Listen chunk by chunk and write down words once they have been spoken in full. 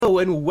Hello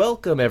and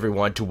welcome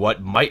everyone to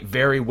what might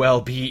very well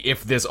be,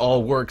 if this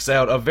all works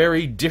out, a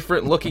very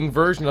different looking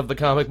version of the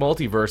comic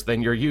multiverse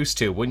than you're used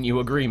to. Wouldn't you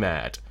agree,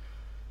 Matt?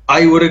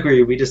 I would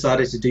agree. We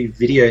decided to do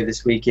video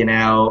this week in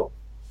our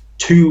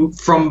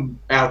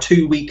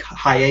 2-week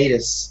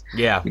hiatus.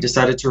 Yeah. We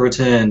decided to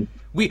return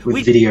with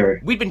video.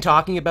 We've been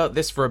talking about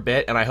this for a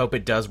bit, and I hope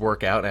it does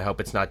work out, and I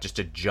hope it's not just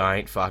a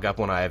giant fuck up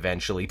when I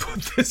eventually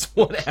put this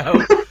one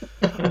out.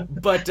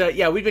 But,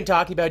 yeah, we've been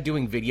talking about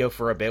doing video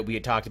for a bit. We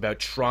had talked about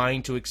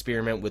trying to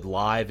experiment with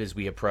live as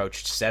we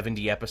approached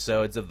 70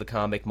 episodes of the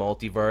comic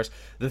multiverse.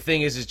 The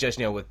thing is just,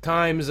 with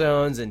time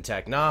zones and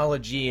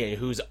technology and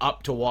who's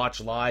up to watch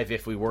live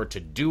if we were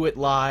to do it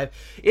live,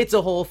 it's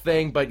a whole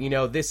thing. But,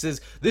 this is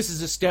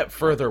a step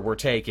further we're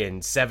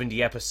taking,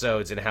 70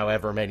 episodes and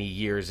however many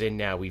years in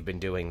now we've been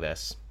doing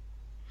this.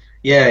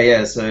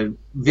 Yeah. So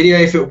video,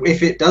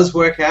 if it does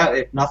work out,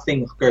 if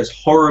nothing goes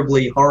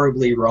horribly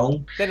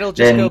wrong, then it'll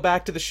just go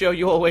back to the show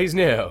you always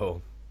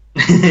knew.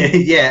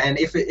 Yeah, and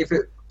if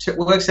it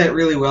works out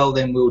really well,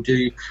 then we'll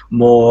do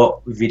more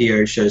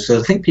video shows. So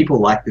I think people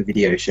like the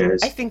video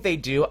shows. I think they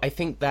do. I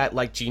think that,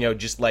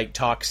 just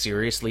talk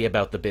seriously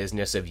about the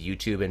business of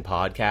YouTube and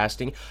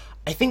podcasting.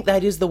 I think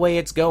that is the way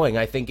it's going.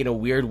 I think in a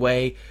weird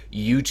way,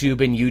 YouTube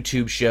and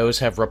YouTube shows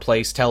have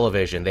replaced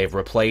television. They've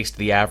replaced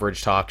the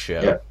average talk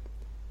show.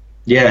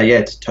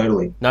 Yeah,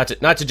 totally. Not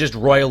to just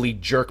royally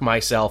jerk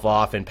myself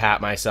off and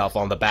pat myself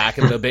on the back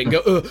a little bit and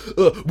go,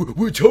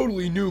 we're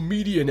totally new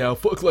media now.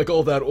 Fuck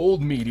all that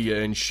old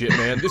media and shit,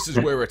 man. This is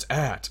where it's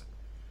at.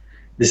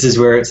 This is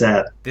where it's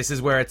at. This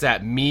is where it's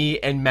at. Me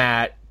and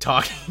Matt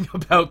talking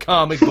about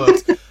comic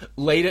books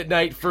late at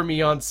night for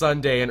me on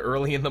Sunday and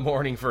early in the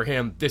morning for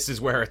him. This is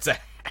where it's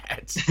at.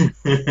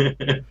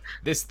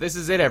 This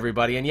is it,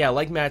 everybody. And yeah,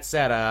 like Matt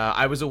said,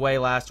 I was away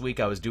last week.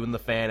 I was doing the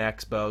Fan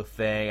Expo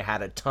thing. I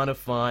had a ton of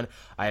fun.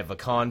 I have a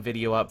con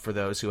video up for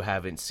those who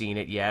haven't seen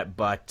it yet,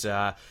 but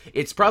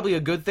it's probably a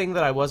good thing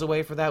that I was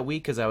away for that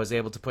week because I was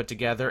able to put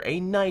together a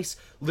nice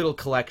little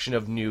collection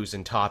of news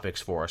and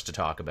topics for us to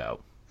talk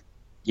about.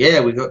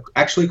 Yeah, we got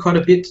actually quite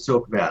a bit to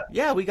talk about.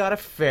 Yeah, we got a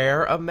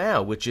fair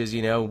amount, which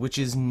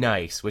is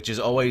nice, which is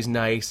always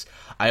nice.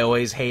 I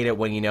always hate it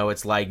when,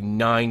 it's like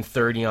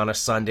 9:30 on a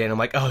Sunday, and I'm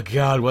like, oh,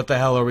 God, what the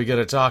hell are we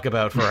going to talk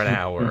about for an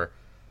hour?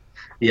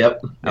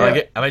 Yep.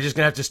 Am I just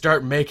going to have to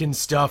start making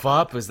stuff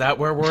up? Is that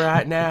where we're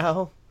at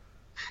now?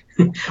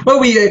 Well,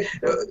 we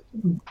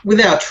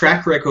with our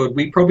track record,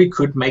 we probably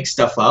could make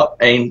stuff up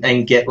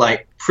and get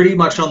pretty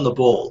much on the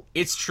ball.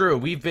 It's true.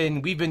 We've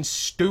been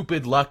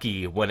stupid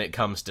lucky when it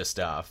comes to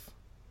stuff.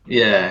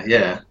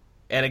 Yeah.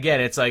 And again,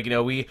 it's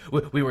we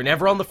were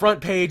never on the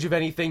front page of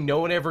anything. No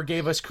one ever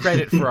gave us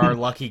credit for our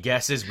lucky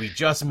guesses. We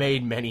just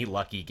made many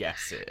lucky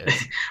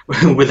guesses.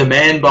 With a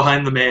man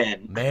behind the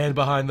man. Man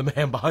behind the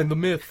man behind the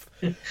myth.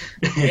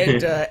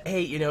 And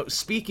hey,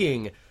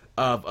 speaking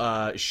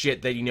of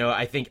shit that,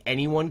 I think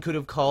anyone could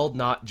have called,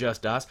 not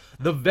just us,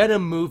 the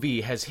Venom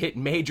movie has hit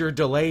major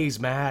delays,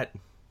 Matt.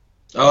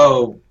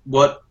 Oh,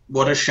 what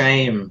a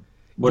shame.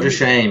 What a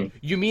shame.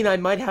 You mean I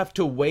might have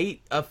to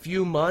wait a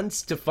few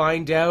months to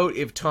find out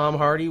if Tom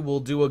Hardy will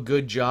do a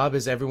good job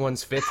as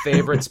everyone's fifth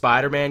favorite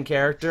Spider-Man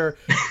character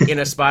in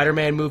a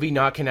Spider-Man movie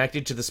not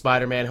connected to the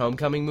Spider-Man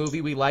Homecoming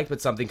movie we liked,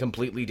 but something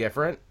completely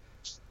different?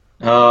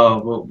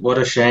 Oh, what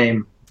a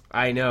shame.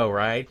 I know,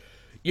 right?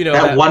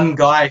 That one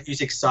guy who's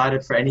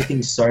excited for anything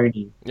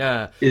Sony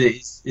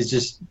is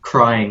just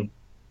crying.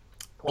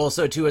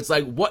 Also, too, it's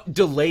what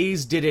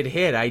delays did it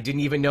hit? I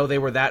didn't even know they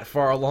were that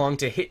far along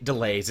to hit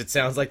delays. It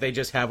sounds like they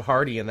just have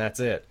Hardy and that's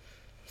it.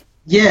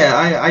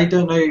 Yeah, I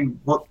don't know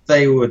what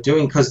they were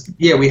doing because,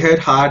 we heard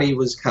Hardy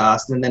was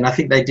cast and then I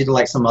think they did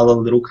some other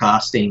little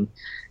casting.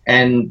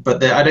 But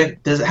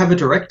does it have a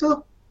director?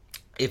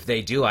 If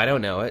they do, I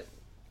don't know it.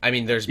 I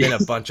mean, there's been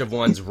a bunch of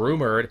ones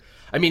rumored.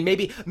 I mean,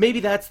 maybe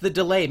that's the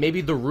delay.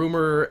 Maybe the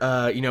rumor,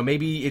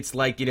 maybe it's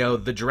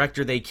the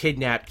director they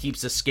kidnapped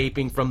keeps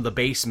escaping from the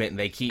basement and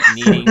they keep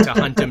needing to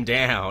hunt him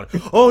down.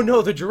 Oh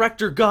no, the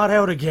director got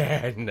out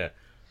again.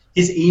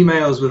 His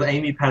emails with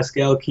Amy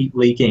Pascal keep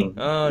leaking.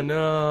 Oh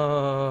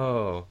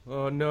no.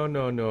 Oh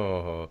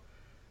no.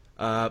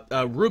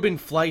 Ruben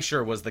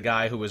Fleischer was the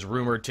guy who was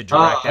rumored to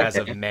direct as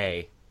of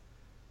May.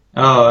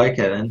 Oh,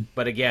 okay then.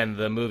 But again,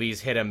 the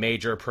movie's hit a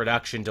major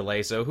production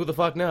delay, so who the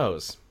fuck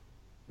knows?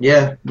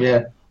 Yeah.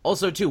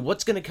 Also, too,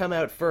 what's going to come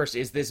out first?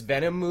 Is this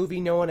Venom movie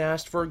no one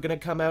asked for going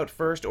to come out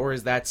first? Or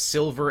is that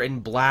Silver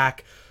and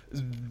Black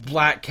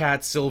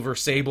Cat Silver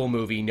Sable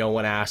movie no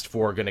one asked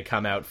for going to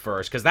come out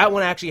first? Because that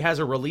one actually has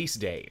a release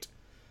date.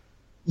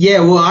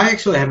 Yeah, well, I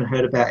actually haven't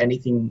heard about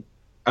anything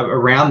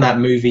around that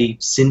movie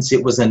since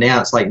it was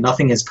announced.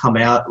 Nothing has come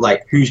out,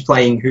 who's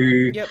playing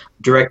who,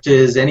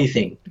 directors,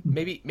 anything.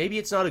 Maybe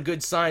it's not a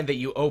good sign that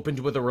you opened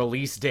with a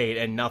release date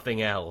and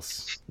nothing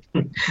else.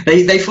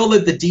 They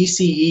followed the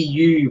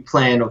DCEU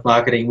plan of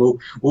marketing.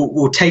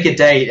 We'll take a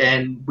date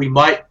and we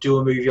might do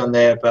a movie on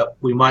there, but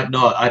we might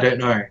not. I don't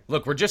know.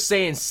 Look, we're just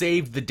saying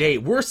save the date.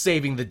 We're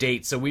saving the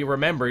date so we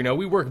remember.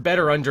 We work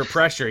better under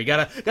pressure. You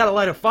gotta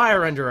light a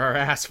fire under our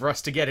ass for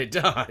us to get it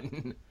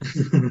done.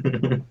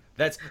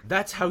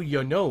 That's how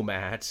you know,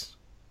 Matt.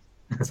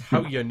 That's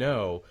how you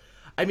know.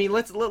 I mean,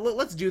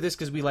 let's do this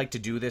because we like to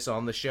do this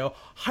on the show.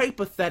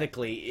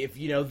 Hypothetically, if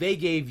they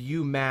gave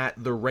you, Matt,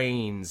 the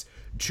reins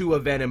to a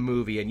Venom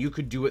movie and you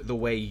could do it the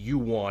way you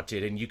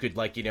wanted and you could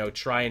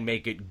try and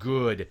make it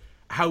good,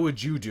 how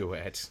would you do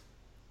it?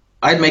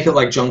 I'd make it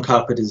like John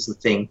Carpenter's The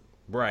Thing.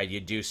 Right,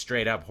 you'd do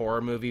straight up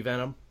horror movie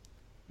Venom?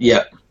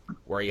 Yeah.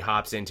 Where he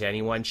hops into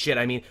anyone. Shit,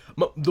 I mean,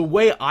 the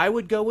way I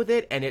would go with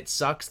it, and it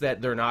sucks that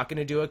they're not going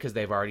to do it because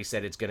they've already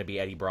said it's going to be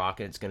Eddie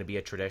Brock and it's going to be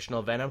a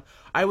traditional Venom,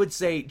 I would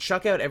say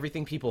chuck out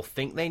everything people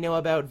think they know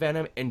about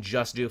Venom and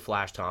just do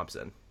Flash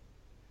Thompson.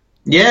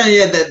 Yeah,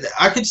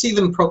 I could see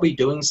them probably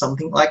doing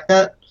something like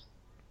that.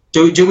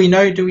 Do we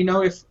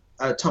know if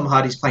Tom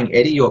Hardy's playing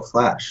Eddie or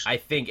Flash?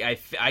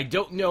 I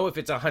don't know if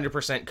it's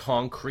 100%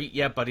 concrete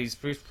yet, but he's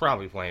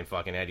probably playing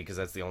fucking Eddie because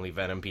that's the only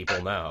Venom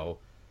people know.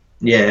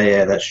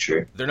 Yeah, that's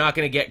true. They're not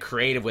going to get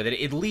creative with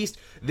it. At least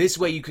this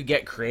way you could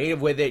get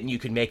creative with it and you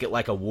could make it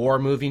like a war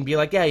movie and be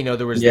like, yeah,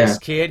 there was this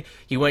kid,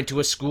 he went to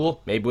a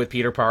school, maybe with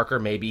Peter Parker,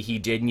 maybe he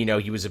didn't,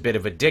 he was a bit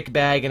of a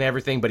dickbag and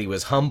everything, but he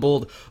was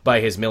humbled by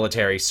his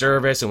military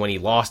service, and when he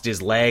lost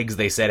his legs,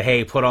 they said,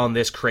 hey, put on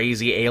this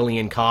crazy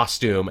alien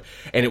costume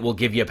and it will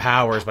give you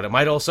powers, but it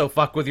might also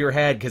fuck with your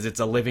head because it's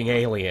a living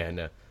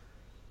alien.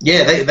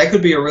 Yeah, that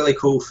could be a really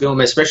cool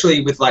film, especially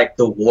with like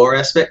the war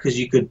aspect, because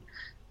you could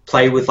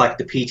play with like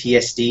the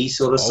PTSD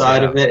sort of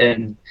side of it,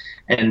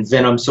 and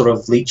Venom sort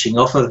of leeching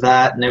off of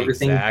that and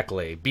everything.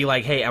 Exactly. Be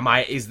like, hey,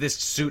 is this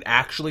suit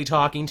actually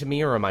talking to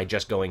me, or am I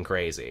just going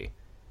crazy?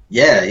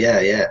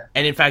 Yeah.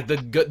 And in fact,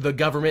 the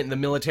government and the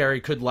military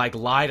could like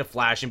lie to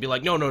Flash and be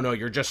like, no,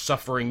 you're just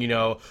suffering,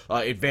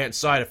 advanced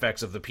side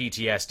effects of the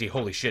PTSD.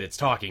 Holy shit, it's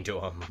talking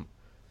to him.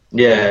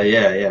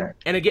 Yeah.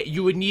 And again,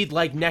 you would need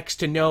like next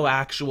to no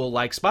actual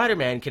like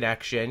Spider-Man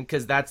connection,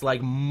 because that's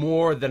like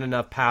more than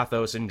enough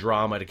pathos and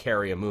drama to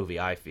carry a movie,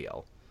 I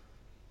feel.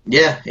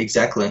 Yeah,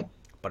 exactly.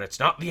 But it's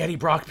not the Eddie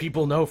Brock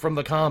people know from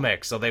the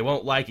comics, so they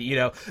won't like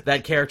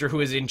that character who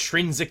is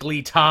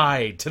intrinsically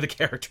tied to the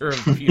character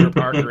of Peter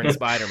Parker and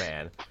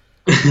Spider-Man.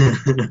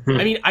 I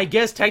mean, I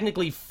guess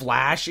technically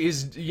Flash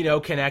is,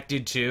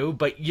 connected too,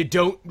 but you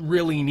don't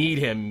really need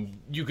him.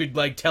 You could,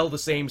 tell the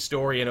same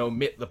story and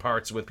omit the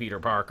parts with Peter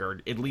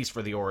Parker, at least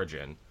for the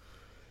origin.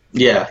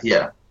 Yeah.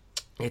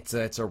 It's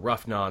a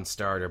rough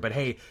non-starter, but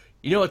hey,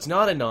 it's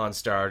not a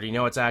non-starter.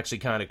 It's actually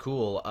kind of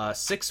cool.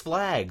 Six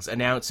Flags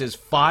announces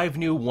 5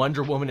 new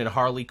Wonder Woman and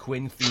Harley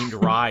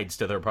Quinn-themed rides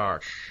to their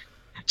park.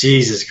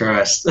 Jesus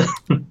Christ.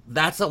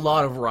 That's a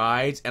lot of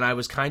rides, and I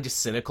was kind of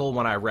cynical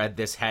when I read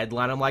this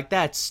headline. I'm like,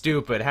 that's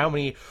stupid. How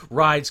many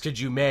rides could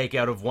you make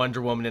out of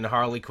Wonder Woman and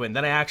Harley Quinn?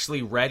 Then I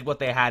actually read what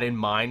they had in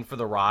mind for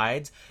the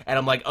rides, and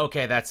I'm like,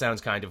 okay, that sounds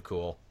kind of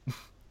cool.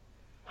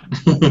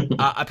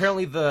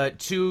 Apparently the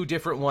 2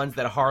 different ones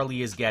that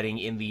Harley is getting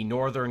in the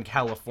Northern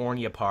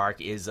California park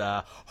is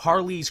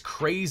Harley's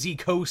Crazy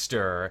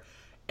Coaster,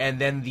 and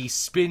then the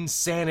Spin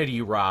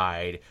Sanity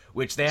ride,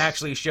 which they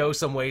actually show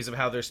some ways of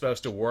how they're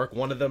supposed to work.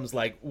 One of them's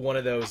like one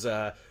of those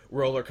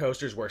roller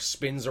coasters where it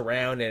spins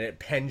around and it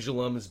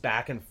pendulums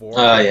back and forth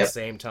at the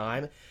same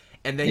time.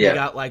 And then you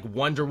got like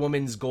Wonder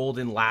Woman's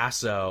Golden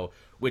Lasso,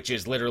 which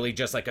is literally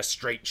just like a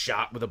straight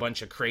shot with a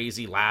bunch of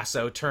crazy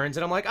lasso turns.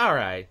 And I'm like, all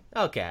right,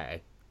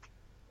 okay.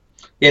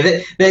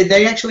 Yeah,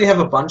 they actually have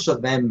a bunch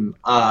of them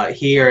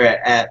here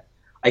at,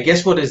 I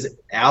guess, what is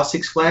our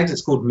Six Flags?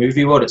 It's called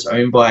Movie World. It's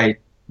owned by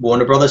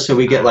Warner Brothers, so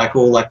we get like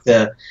all like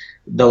the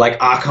like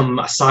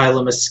Arkham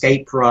Asylum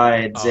escape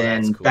rides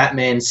and cool.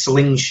 Batman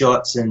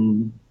slingshots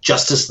and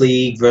Justice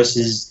League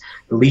versus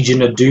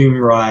Legion of Doom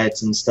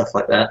rides and stuff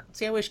like that.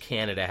 See, I wish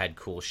Canada had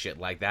cool shit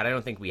like that. I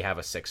don't think we have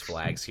a Six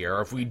Flags here,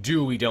 or if we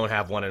do, we don't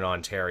have one in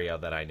Ontario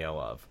that I know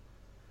of.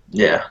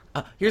 Yeah.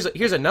 Here's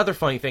another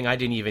funny thing I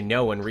didn't even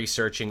know when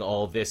researching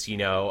all this,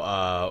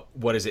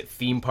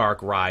 theme park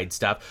ride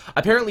stuff.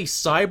 Apparently,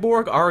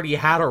 Cyborg already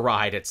had a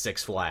ride at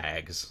Six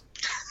Flags.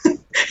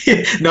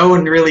 No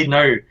one really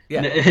know.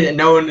 Yeah.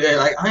 No one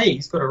like, hey,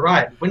 he's got a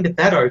ride. When did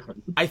that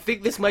open? I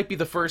think this might be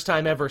the first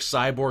time ever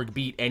Cyborg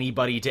beat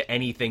anybody to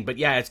anything, but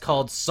yeah, it's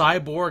called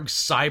Cyborg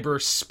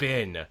Cyber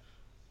Spin.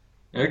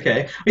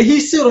 Okay.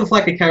 He's sort of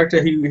like a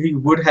character who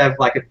would have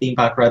like a theme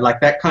park ride.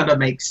 Like that kind of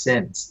makes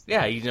sense.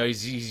 Yeah,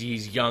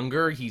 he's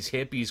younger, he's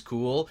hip, he's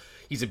cool.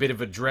 He's a bit of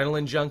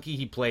adrenaline junkie.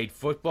 He played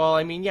football.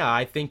 I mean, yeah,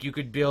 I think you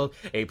could build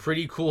a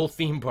pretty cool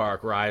theme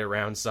park ride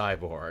around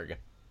Cyborg.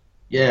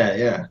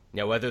 Yeah.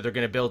 Now, whether they're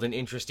going to build an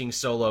interesting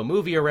solo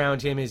movie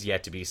around him is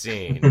yet to be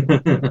seen.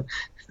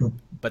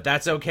 But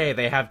that's okay.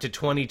 They have to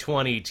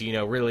 2020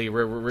 to,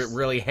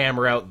 really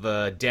hammer out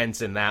the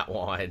dents in that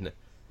one.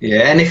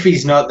 Yeah, and if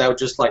he's not, they'll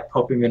just like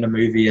pop him in a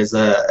movie as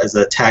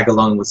a tag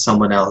along with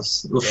someone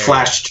else,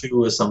 Flash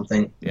 2 or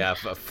something. Yeah,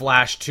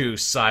 Flash 2,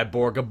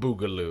 Cyborg a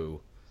Boogaloo.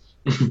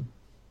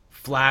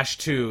 Flash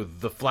 2,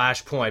 the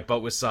Flashpoint, but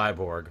with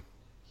Cyborg.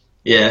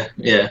 Yeah.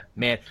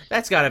 Man,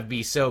 that's gotta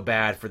be so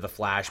bad for the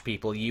Flash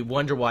people. You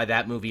wonder why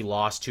that movie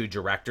lost 2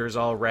 directors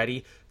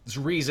already.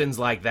 reasons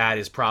like that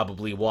is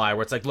probably why,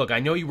 where it's like, look, I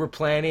know you were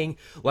planning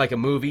like a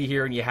movie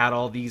here and you had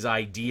all these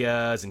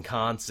ideas and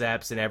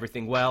concepts and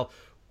everything. Well,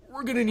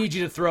 we're going to need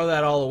you to throw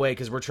that all away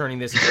because we're turning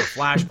this into a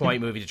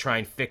Flashpoint movie to try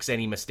and fix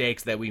any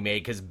mistakes that we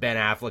made because Ben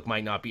Affleck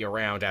might not be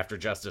around after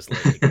Justice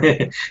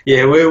League.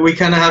 Yeah, we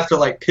kind of have to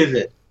like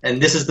pivot, and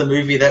this is the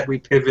movie that we're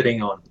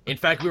pivoting on. In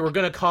fact, we were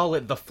going to call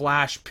it The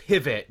Flash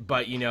Pivot,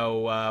 but, you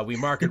know, we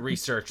market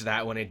researched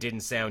that when it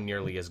didn't sound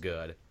nearly as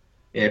good.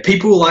 Yeah,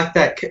 people like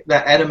that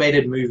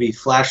animated movie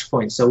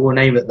Flashpoint, so we'll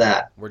name it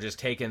that. We're just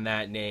taking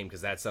that name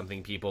because that's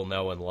something people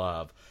know and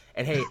love.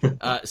 And hey,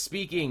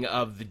 speaking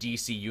of the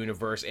DC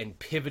universe and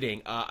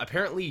pivoting,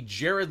 apparently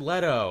Jared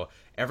Leto,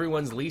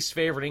 everyone's least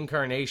favorite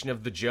incarnation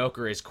of the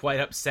Joker, is quite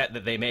upset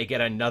that they may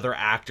get another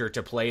actor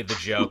to play the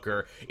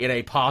Joker in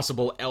a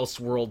possible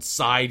Elseworld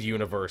side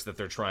universe that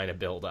they're trying to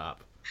build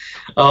up.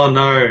 Oh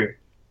no,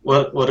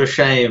 what a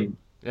shame.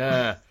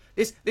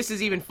 This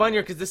is even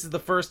funnier because this is the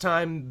first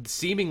time,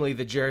 seemingly,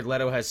 that Jared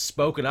Leto has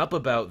spoken up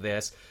about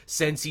this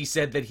since he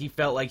said that he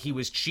felt like he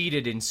was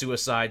cheated in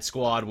Suicide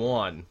Squad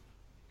 1.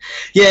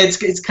 Yeah,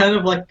 it's kind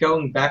of like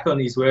going back on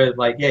his word.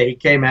 Like, yeah, he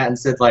came out and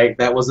said, like,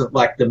 that wasn't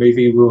like the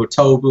movie we were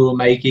told we were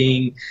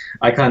making.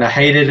 I kind of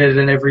hated it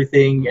and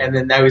everything. And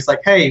then now he's like,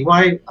 hey,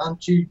 why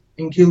aren't you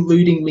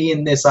including me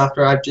in this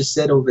after I've just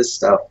said all this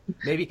stuff?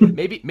 Maybe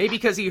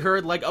because he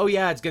heard, like, oh,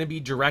 yeah, it's going to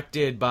be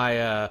directed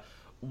by,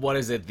 what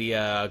is it,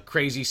 the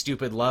Crazy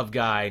Stupid Love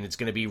guy, and it's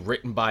going to be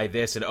written by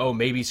this, and oh,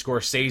 maybe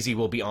Scorsese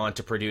will be on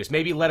to produce.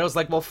 Maybe Leto's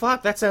like, well,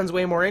 fuck, that sounds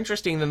way more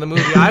interesting than the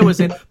movie I was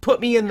in. Put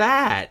me in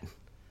that.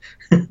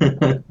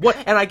 What?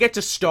 And I get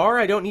to star?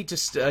 I don't need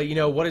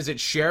to,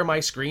 share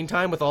my screen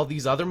time with all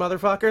these other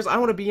motherfuckers? I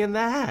want to be in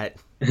that.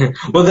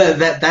 Well,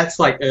 that's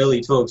like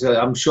early talks.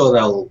 I'm sure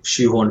they'll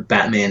shoehorn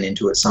Batman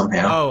into it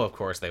somehow. Oh, of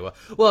course they will.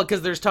 Well,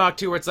 because there's talk,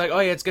 too, where it's like, oh,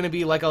 yeah, it's going to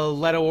be like a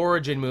Leto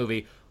origin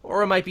movie.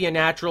 Or it might be a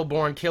Natural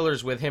Born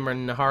Killers with him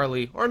and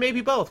Harley. Or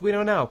maybe both. We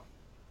don't know.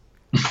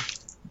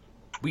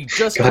 We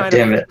just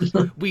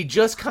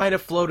kind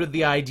of floated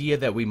the idea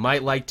that we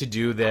might like to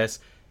do this.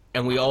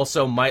 And we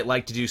also might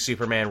like to do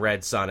Superman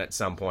Red Son at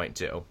some point,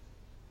 too.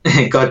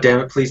 God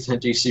damn it, please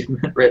don't do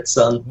Superman Red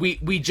Son.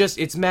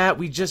 It's Matt,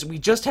 we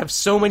just have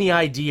so many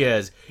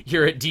ideas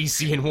here at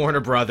DC and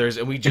Warner Brothers,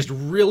 and we just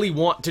really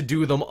want to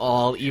do them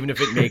all, even if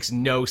it makes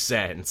no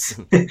sense.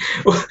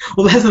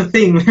 Well, that's the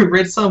thing,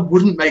 Red Son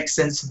wouldn't make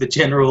sense to the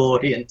general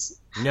audience.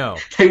 No.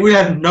 They would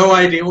have no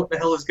idea what the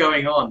hell is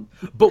going on.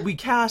 But we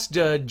cast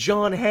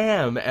John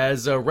Hamm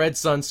as Red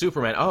Son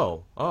Superman.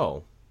 Oh.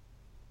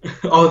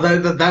 Oh,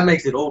 that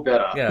makes it all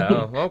better.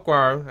 Yeah, okay.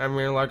 I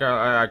mean, like,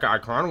 I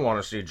kind of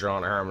want to see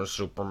John Hamm as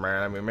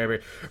Superman. I mean, maybe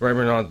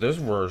not this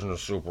version of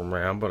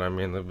Superman, but I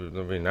mean,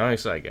 that'd be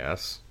nice, I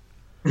guess.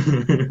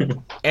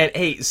 And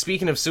hey,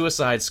 speaking of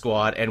Suicide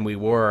Squad, and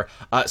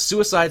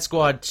Suicide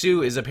Squad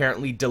 2 is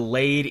apparently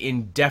delayed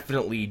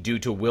indefinitely due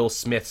to Will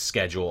Smith's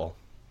schedule.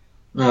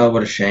 Oh,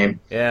 what a shame.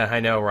 Yeah,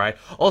 I know, right?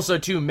 Also,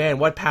 too, man,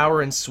 what power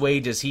and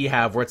sway does he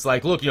have where it's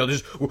like, look,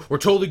 we're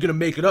totally going to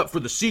make it up for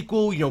the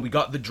sequel. We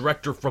got the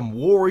director from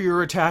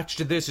Warrior attached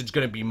to this. It's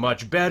going to be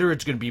much better.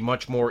 It's going to be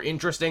much more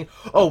interesting.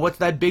 Oh, what's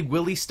that Big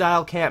Willie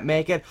style? Can't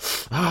make it?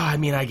 I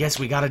mean, I guess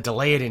we got to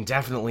delay it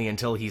indefinitely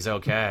until he's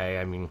okay.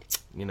 I mean,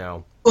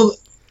 Well,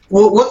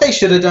 what they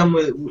should have done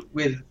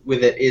with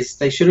it is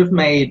they should have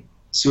made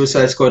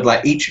Suicide Squad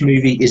like each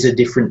movie is a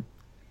different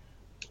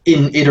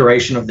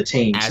iteration of the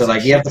team. So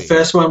like you have the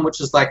first one,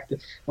 which is like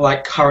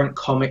current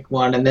comic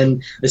one, and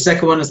then the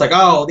second one is like,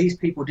 oh, these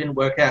people didn't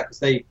work out because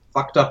they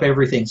fucked up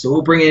everything, so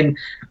we'll bring in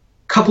a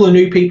couple of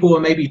new people or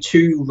maybe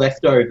 2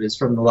 leftovers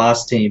from the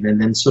last team, and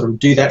then sort of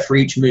do that for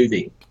each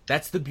movie.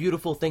 That's the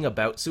beautiful thing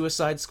about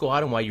Suicide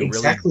Squad and why you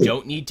really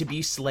don't need to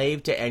be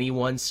slave to any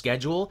one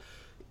schedule.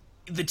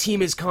 The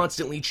team is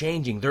constantly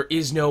changing. There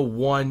is no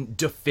one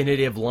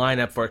definitive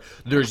lineup for it.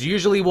 There's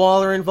usually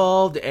Waller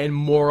involved, and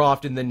more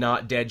often than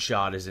not,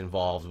 Deadshot is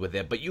involved with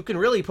it. But you can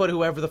really put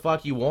whoever the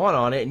fuck you want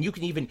on it, and you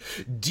can even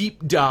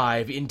deep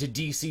dive into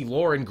DC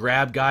lore and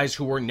grab guys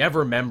who were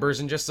never members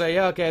and just say,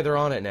 yeah, okay, they're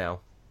on it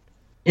now.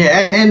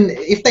 Yeah, and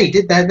if they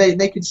did that,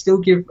 they could still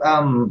give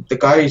the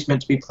guy who's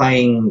meant to be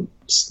playing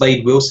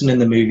Slade Wilson in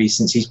the movie,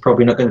 since he's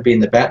probably not going to be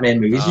in the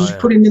Batman movies, just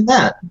put him in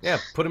that. Yeah,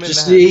 put him in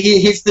that.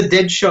 He's the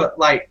Deadshot,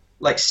 like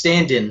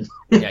stand-in.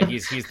 Yeah,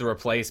 he's the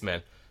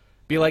replacement.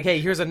 Be like,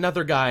 hey, here's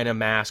another guy in a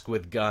mask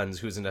with guns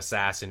who's an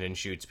assassin and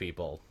shoots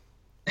people.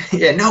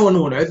 Yeah, no one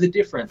will know the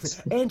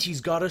difference. And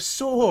he's got a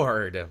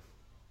sword.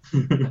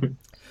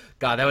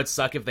 God, that would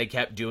suck if they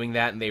kept doing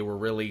that and they were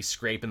really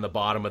scraping the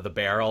bottom of the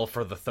barrel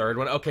for the third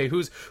one. Okay,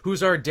 who's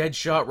our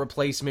Deadshot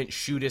replacement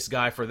shootist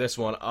guy for this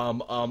one?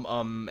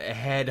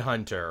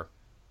 Headhunter.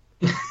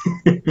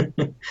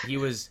 He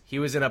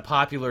was in a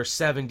popular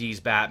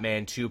 70s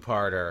Batman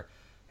 2-parter.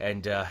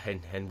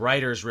 And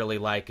writers really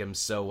like him,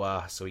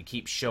 so he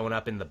keeps showing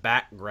up in the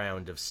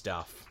background of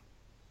stuff.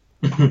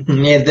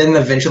 Yeah, then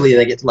eventually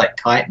they get to like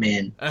Kite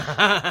Man.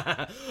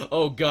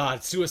 Oh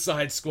God,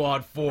 Suicide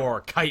Squad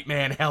 4, Kite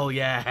Man, hell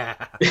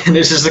yeah! And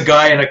there's just a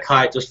guy in a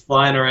kite just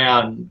flying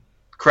around,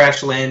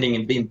 crash landing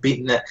and being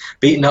beaten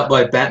up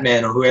by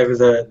Batman or whoever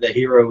the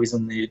hero is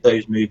in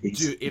those movies.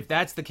 Dude, if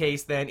that's the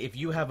case, then if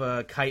you have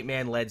a Kite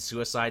Man-led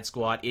Suicide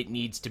Squad, it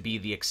needs to be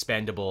the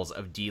Expendables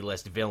of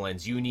D-list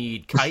villains. You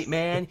need Kite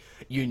Man,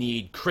 you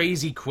need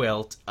Crazy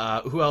Quilt.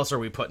 Who else are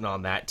we putting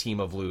on that team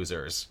of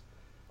losers?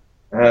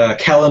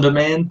 Calendar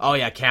Man. Oh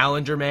yeah,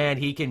 Calendar Man.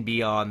 He can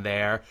be on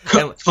there.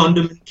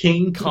 Condiment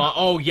King.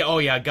 Oh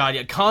yeah, God,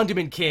 yeah.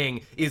 Condiment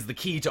King is the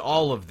key to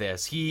all of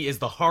this. He is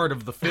the heart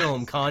of the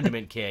film.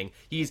 Condiment King.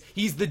 He's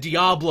the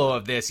Diablo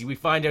of this. We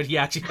find out he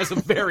actually has a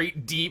very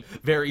deep,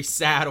 very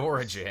sad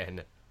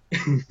origin.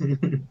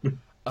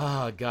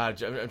 Oh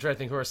God, I'm trying to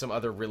think who are some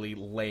other really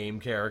lame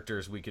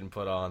characters we can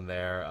put on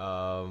there.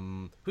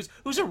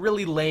 Who's a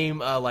really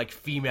lame like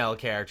female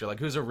character? Like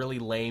who's a really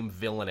lame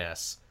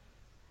villainess?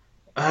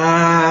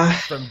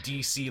 From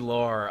DC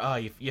lore.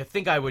 You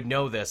think I would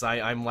know this?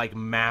 I'm like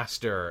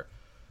master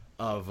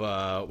of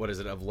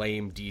of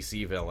lame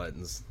DC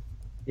villains.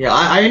 Yeah,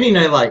 I only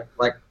know like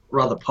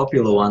rather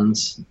popular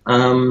ones.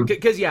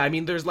 Because yeah, I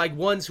mean, there's like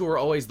ones who are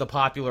always the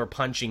popular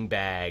punching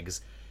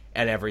bags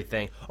and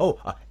everything.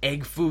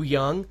 Egg Foo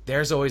Young.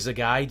 There's always a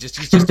guy. He's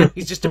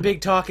just a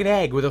big talking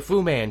egg with a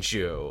Fu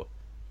Manchu.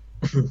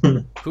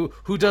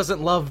 Who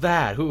doesn't love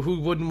that? Who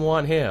wouldn't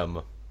want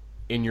him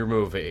in your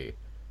movie?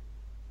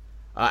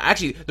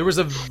 Actually, there was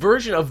a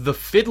version of the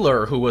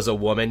Fiddler who was a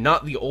woman,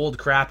 not the old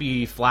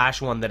crappy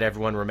Flash one that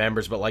everyone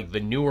remembers, but like the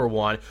newer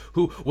one,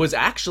 who was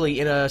actually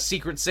in a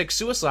Secret Six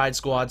Suicide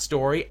Squad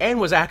story and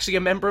was actually a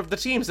member of the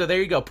team. So there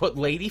you go, put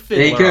Lady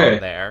Fiddler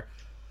on there.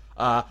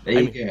 I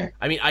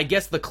mean, I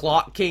guess the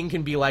Clock King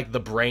can be like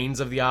the brains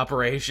of the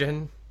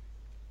operation.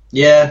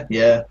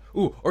 Yeah.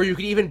 Ooh, or you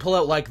could even pull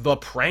out like the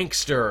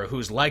Prankster,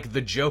 who's like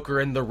the Joker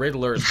and the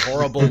Riddler's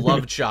horrible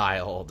love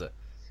child.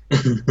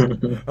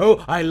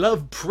 Oh, I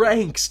love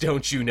pranks,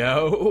 don't you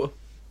know?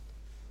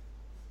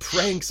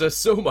 Pranks are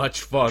so much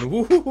fun.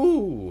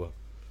 Woohoo!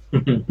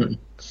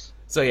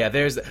 So yeah,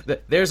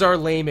 there's our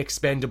lame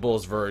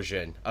Expendables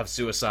version of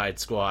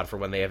Suicide Squad for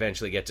when they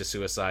eventually get to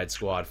Suicide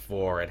Squad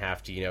 4 and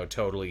have to,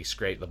 totally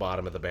scrape the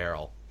bottom of the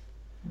barrel.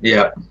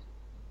 Yeah.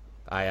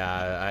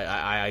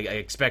 I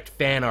expect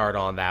fan art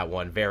on that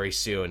one very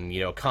soon.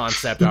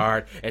 Concept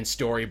art and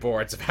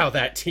storyboards of how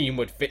that team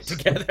would fit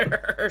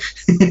together.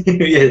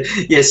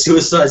 yeah.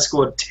 Suicide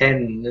Squad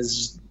 10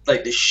 is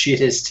like the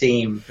shittest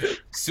team.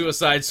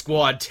 Suicide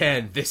Squad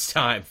 10, this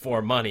time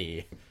for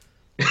money.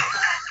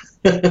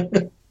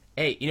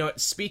 Hey,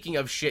 speaking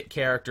of shit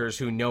characters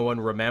who no one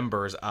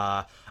remembers,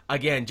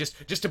 again,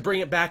 just to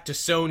bring it back to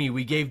Sony,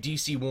 we gave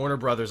DC Warner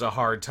Brothers a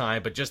hard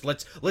time, but just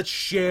let's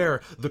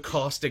share the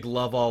caustic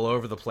love all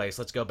over the place.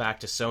 Let's go back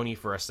to Sony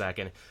for a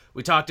second.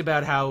 We talked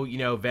about how,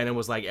 Venom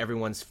was like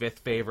everyone's fifth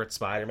favorite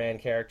Spider-Man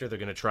character they're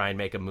going to try and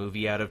make a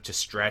movie out of to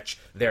stretch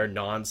their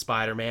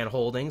non-Spider-Man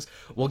holdings.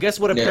 Well, guess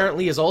what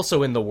apparently is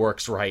also in the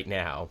works right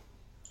now?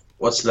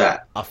 What's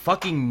that? A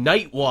fucking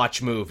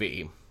Nightwatch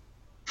movie.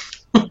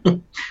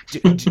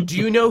 Do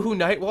you know who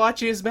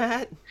Nightwatch is,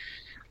 Matt?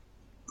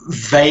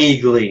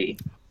 Vaguely.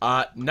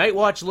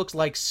 Nightwatch looks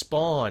like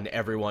Spawn,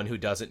 everyone who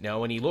doesn't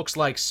know, and he looks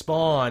like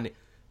Spawn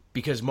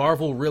because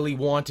Marvel really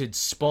wanted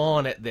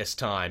Spawn at this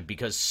time,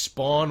 because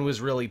Spawn was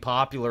really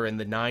popular in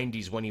the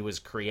 90s when he was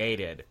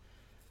created.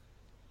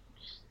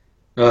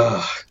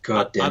 Oh,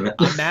 God damn it.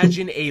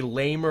 Imagine a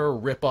lamer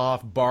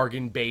rip-off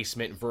bargain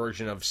basement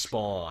version of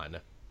Spawn.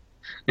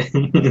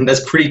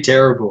 That's pretty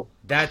terrible.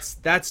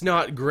 That's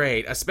not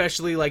great,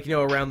 especially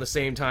around the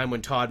same time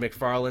when Todd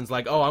McFarlane's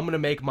like, oh, I'm gonna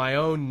make my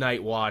own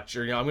Nightwatch,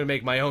 or I'm gonna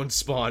make my own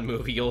Spawn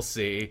movie. You'll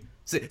see.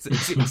 See,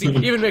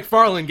 even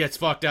McFarlane gets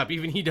fucked up.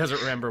 Even he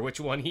doesn't remember which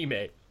one he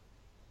made.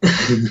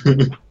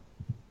 The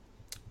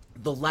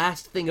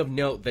last thing of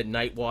note that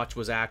Nightwatch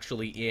was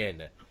actually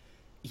in,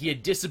 he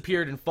had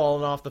disappeared and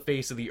fallen off the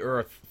face of the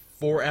earth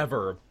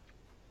forever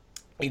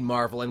in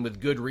Marvel, and with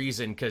good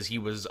reason, because he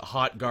was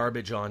hot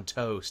garbage on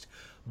toast.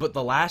 But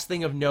the last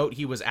thing of note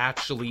he was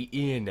actually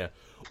in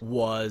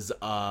was,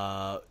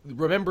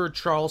 remember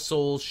Charles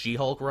Soule's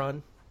She-Hulk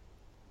run?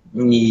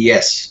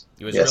 Yes.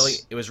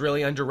 It was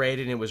really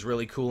underrated, and it was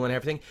really cool and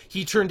everything.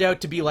 He turned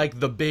out to be like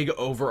the big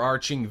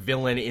overarching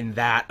villain in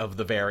that of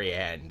the very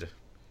end.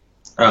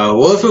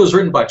 Well, if it was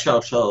written by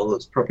Charles Soule,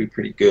 it's probably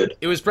pretty good.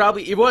 It was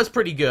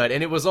pretty good,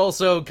 and it was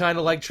also kind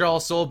of like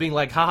Charles Soule being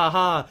like, ha ha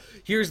ha,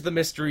 here's the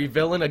mystery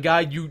villain, a guy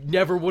you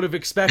never would have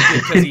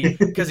expected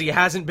because he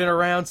hasn't been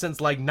around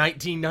since like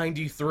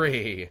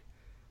 1993.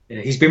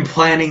 Yeah, he's been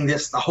planning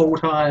this the whole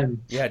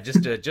time. Yeah,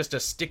 just to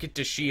stick it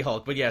to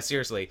She-Hulk. But yeah,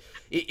 seriously,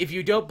 if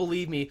you don't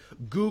believe me,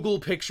 Google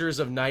pictures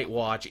of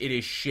Nightwatch. It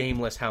is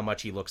shameless how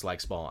much he looks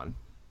like Spawn.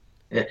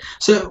 Yeah.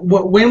 So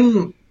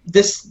when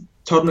this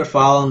Todd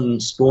McFarlane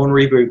Spawn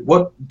reboot,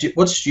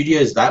 what studio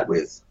is that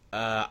with?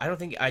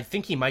 I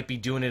think he might be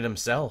doing it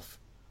himself.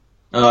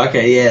 Oh,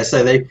 okay, yeah.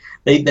 So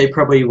they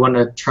probably want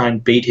to try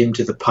and beat him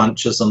to the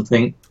punch or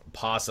something.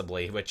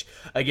 Possibly, which,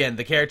 again,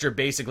 the character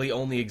basically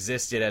only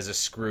existed as a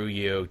screw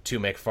you to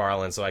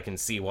McFarlane, so I can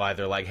see why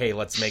they're like, hey,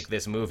 let's make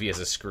this movie as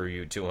a screw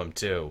you to him,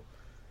 too.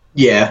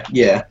 Yeah.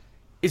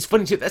 It's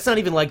funny too, that's not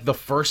even like the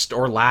first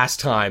or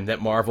last time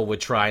that Marvel would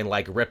try and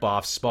like rip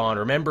off Spawn.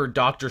 Remember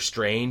Doctor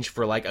Strange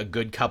for like a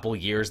good couple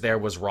years there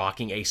was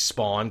rocking a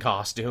Spawn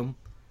costume?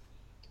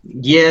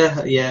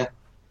 Yeah, yeah,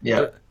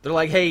 yeah. They're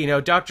like, hey,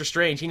 Doctor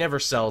Strange, he never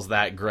sells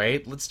that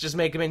great. Let's just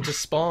make him into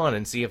Spawn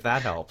and see if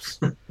that helps.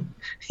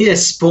 Yeah,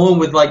 Spawn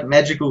with like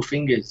magical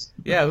fingers.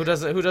 Yeah, who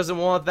doesn't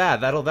want that?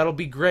 That'll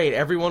be great.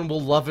 Everyone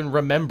will love and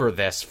remember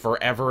this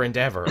forever and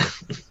ever.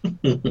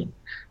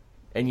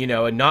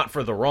 And not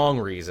for the wrong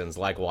reasons,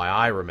 like why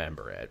I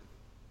remember it.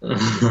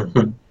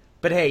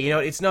 But hey,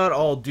 it's not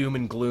all doom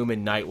and gloom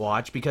in Night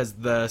Watch, because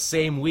the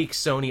same week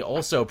Sony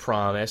also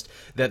promised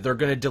that they're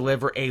going to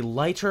deliver a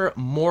lighter,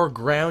 more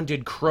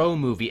grounded Crow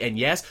movie. And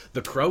yes,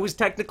 The Crow is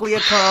technically a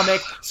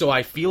comic, so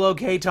I feel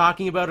okay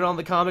talking about it on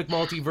the Comic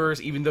Multiverse,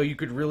 even though you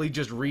could really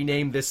just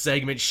rename this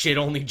segment Shit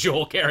Only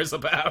Joel Cares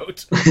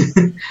About.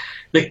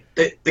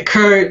 The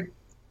Crow,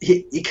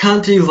 you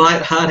can't do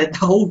lighthearted.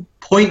 The whole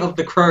point of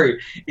The Crow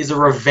is a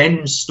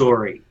revenge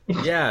story.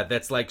 Yeah,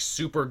 that's like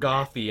super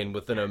gothy and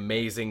with an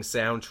amazing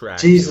soundtrack.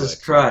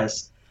 Jesus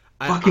Christ.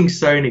 Fucking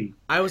Sony.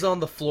 I was on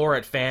the floor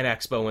at Fan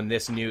Expo when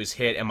this news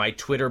hit, and my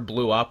Twitter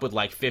blew up with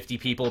like 50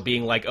 people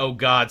being like, oh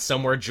god,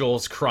 somewhere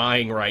Joel's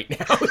crying right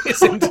now,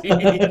 isn't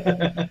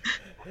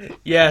he?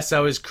 Yes,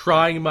 I was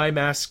crying my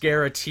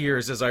mascara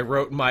tears as I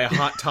wrote in my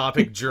Hot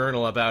Topic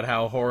journal about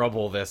how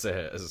horrible this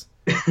is.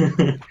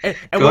 And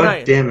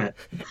God damn it.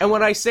 And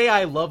when I say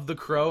I love The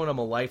Crow and I'm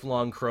a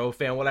lifelong Crow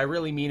fan, what I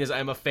really mean is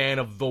I'm a fan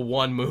of the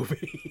one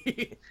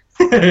movie.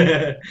 Not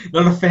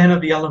a fan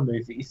of the other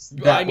movies.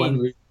 One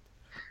movie.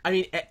 I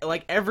mean,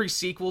 like, every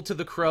sequel to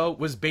The Crow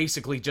was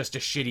basically just a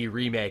shitty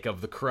remake of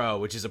The Crow,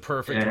 which is a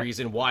perfect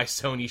reason why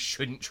Sony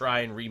shouldn't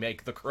try and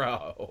remake The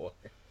Crow.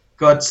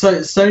 God, so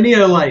Sony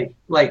are like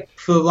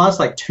for the last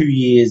like 2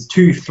 years,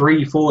 2,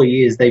 3, 4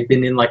 years, they've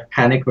been in like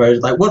panic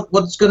mode. Like,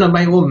 what's gonna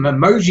make an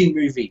emoji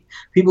movie?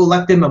 People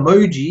like them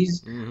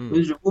emojis.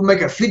 Mm-hmm. We'll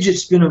make a fidget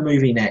spinner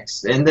movie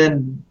next, and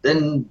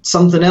then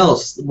something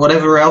else,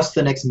 whatever else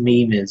the next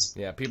meme is.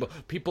 Yeah,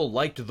 people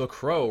liked The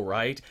Crow,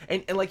 right?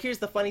 And like, here's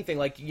the funny thing,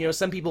 like,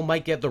 some people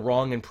might get the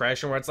wrong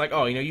impression where it's like,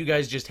 oh, you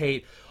guys just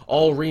hate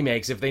all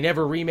remakes. If they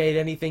never remade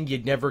anything,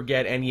 you'd never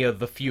get any of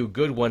the few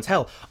good ones.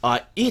 Hell,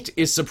 It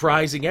is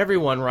surprising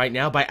everyone right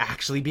now by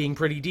actually being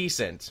pretty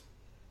decent.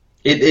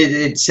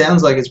 It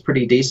sounds like it's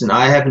pretty decent.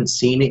 I haven't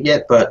seen it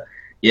yet, but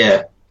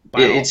yeah,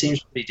 it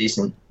seems pretty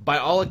decent. By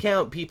all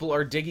account, people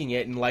are digging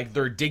it, and like,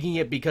 they're digging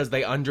it because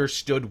they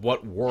understood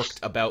what worked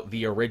about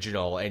the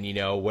original, and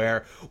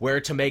where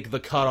to make the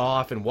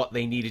cutoff, and what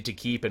they needed to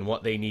keep and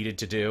what they needed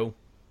to do.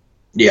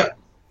 Yeah.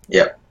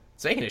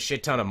 It's making a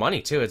shit ton of money,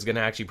 too. It's going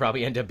to actually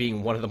probably end up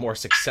being one of the more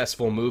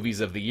successful movies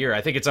of the year. I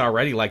think it's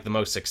already, like, the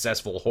most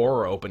successful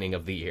horror opening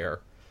of the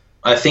year.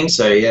 I think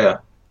so, yeah.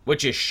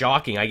 Which is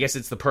shocking. I guess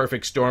it's the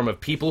perfect storm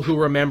of people who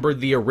remembered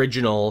the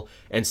original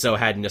and so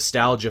had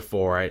nostalgia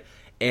for it.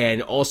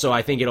 And also,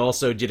 I think it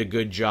also did a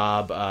good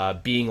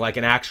job being, like,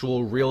 an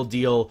actual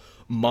real-deal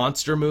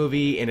monster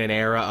movie in an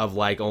era of,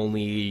 like,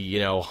 only,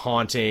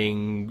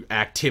 haunting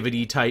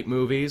activity-type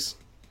movies.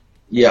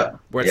 Yeah.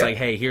 Where it's like,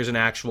 hey, here's an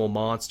actual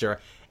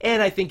monster.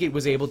 And I think it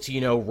was able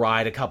to,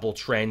 ride a couple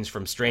trends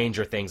from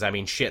Stranger Things. I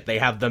mean, shit, they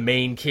have the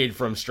main kid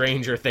from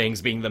Stranger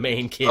Things being the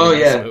main kid in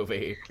this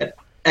movie.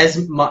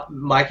 As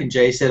Mike and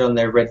Jay said on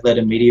their Red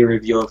Letter Media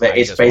review of it,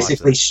 it's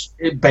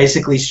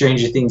basically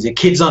Stranger Things.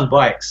 Kids on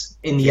bikes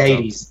in the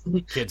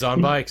 80s. Kids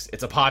on bikes.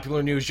 It's a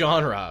popular new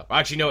genre.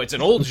 Actually, no, it's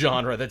an old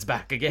genre that's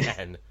back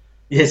again.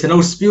 Yeah, it's an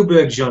old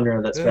Spielberg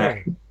genre that's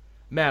back.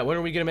 Matt, when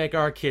are we going to make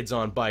our Kids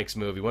on Bikes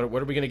movie? When are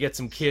we going to get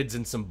some kids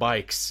and some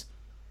bikes?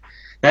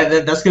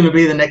 That's going to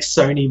be the next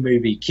Sony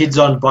movie, Kids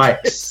on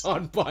Bikes. Kids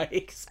on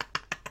Bikes.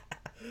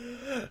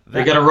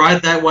 They're going to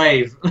ride that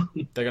wave.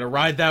 They're going to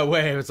ride that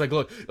wave. It's like,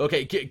 look,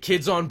 okay,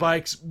 Kids on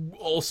Bikes,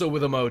 also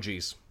with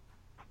emojis.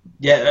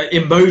 Yeah,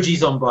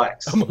 emojis on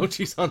bikes.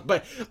 Emojis on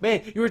bikes.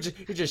 Man, you're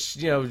just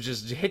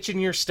hitching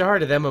your star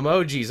to them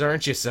emojis,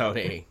 aren't you,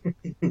 Sony?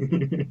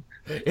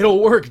 It'll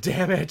work,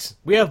 damn it.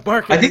 We have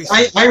marketing.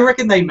 I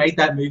reckon they made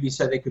that movie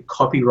so they could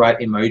copyright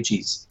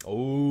emojis.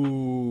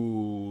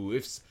 Oh,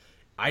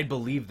 I'd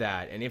believe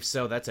that, and if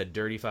so, that's a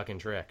dirty fucking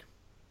trick.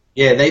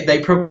 Yeah,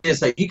 they probably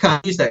say, you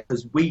can't use that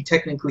because we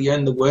technically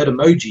own the word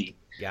emoji.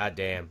 God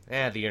damn.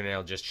 The internet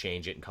will just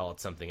change it and call it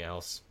something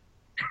else.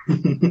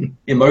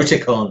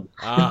 Emoticon.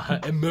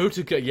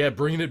 Emoticon. Yeah,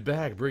 bringing it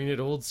back, bringing it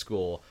old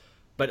school.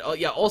 But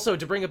also,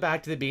 to bring it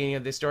back to the beginning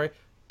of this story,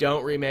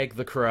 don't remake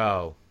The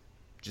Crow.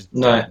 Just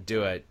don't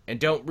do it. And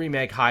don't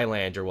remake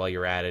Highlander while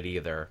you're at it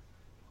either.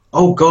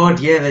 Oh god,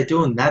 yeah, they're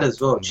doing that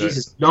as well.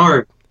 Jesus,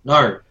 no.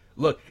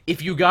 Look,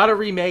 if you gotta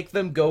remake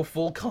them, go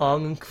full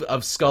Kong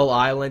of Skull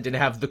Island and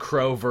have The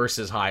Crow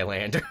versus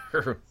Highlander.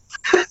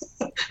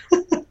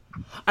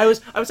 I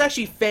was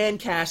actually fan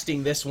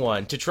casting this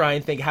one to try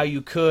and think how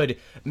you could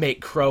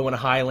make Crow and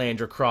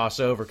Highlander cross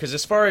over, because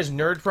as far as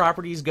nerd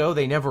properties go,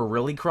 they never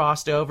really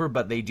crossed over,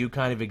 but they do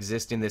kind of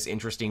exist in this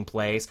interesting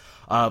place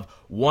of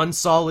one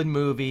solid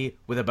movie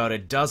with about a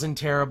dozen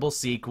terrible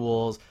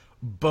sequels,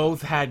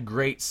 both had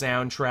great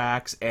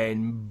soundtracks,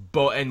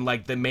 and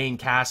like the main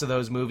cast of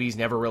those movies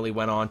never really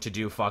went on to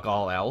do fuck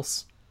all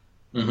else.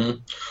 Hmm.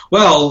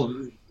 Well,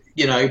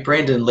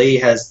 Brandon Lee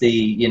has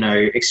the,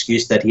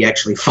 excuse that he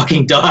actually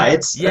fucking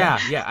died. So.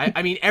 Yeah.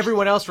 I mean,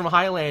 everyone else from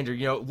Highlander,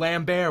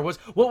 Lambert,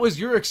 what was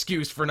your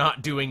excuse for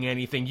not doing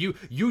anything?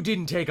 You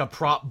didn't take a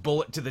prop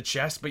bullet to the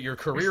chest, but your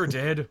career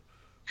did.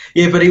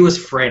 Yeah, but he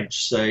was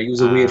French, so he was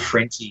a weird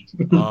Frenchie.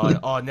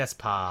 N'est-ce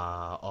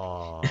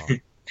pas?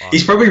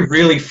 He's probably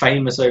really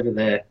famous over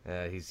there.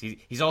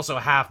 He's also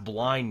half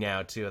blind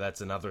now too.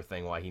 That's another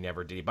thing why he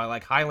never did. By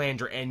like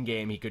Highlander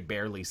Endgame, he could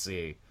barely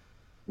see.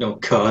 Oh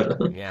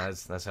God. Yeah,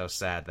 that's how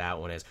sad that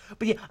one is.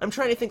 But yeah, I'm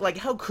trying to think, like,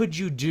 how could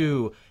you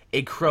do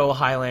a Crow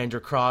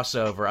Highlander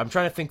crossover? I'm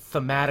trying to think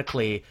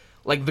thematically.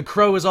 Like, the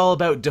Crow is all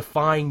about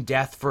defying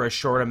death for a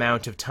short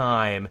amount of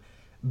time,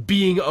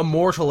 being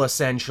immortal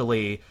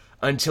essentially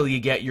until you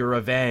get your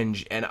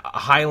revenge, and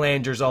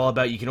Highlander's all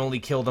about you can only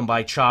kill them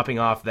by chopping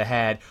off the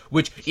head,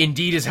 which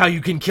indeed is how you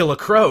can kill a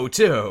crow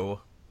too.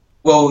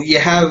 Well, you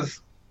have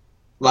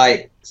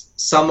like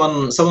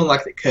someone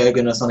like the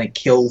Kurgan or something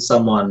kill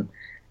someone,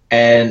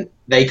 and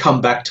they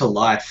come back to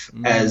life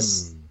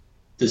as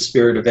the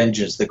spirit of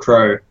vengeance, the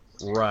crow,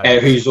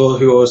 right?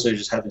 Who also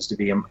just happens to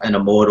be an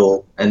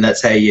immortal, and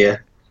that's how you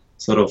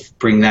sort of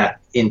bring that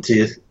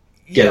into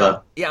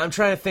together. Yeah, I'm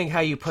trying to think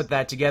how you put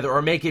that together,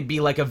 or make it be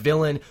like a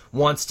villain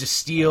wants to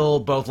steal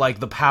both like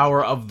the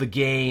power of the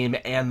game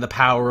and the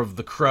power of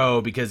the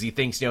crow, because he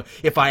thinks,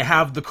 if I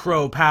have the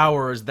crow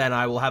powers, then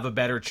I will have a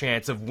better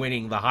chance of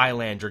winning the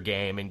Highlander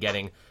game and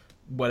getting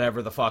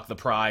whatever the fuck the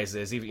prize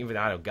is. Even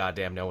I don't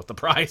goddamn know what the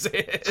prize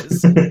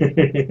is.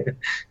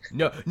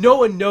 No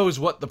one knows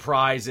what the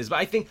prize is, but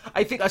I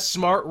think a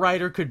smart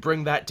writer could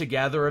bring that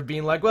together of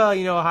being like, well,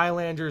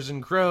 Highlanders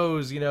and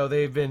crows,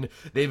 they've been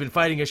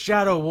fighting a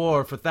shadow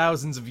war for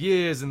thousands of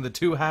years, and the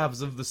two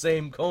halves of the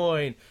same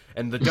coin,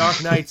 and the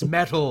Dark Knight's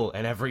metal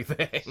and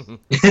everything.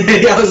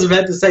 I was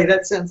about to say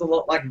that sounds a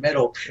lot like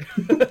metal.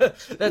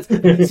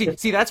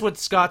 That's what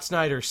Scott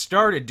Snyder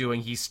started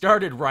doing. He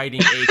started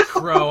writing a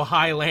Crow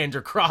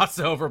Highlander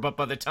crossover, but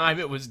by the time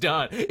it was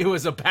done, it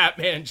was a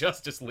Batman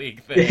Justice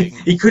League thing.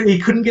 He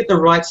couldn't get the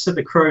rights to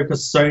the Crow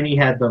because Sony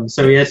had them,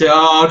 so he had to.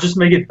 I'll just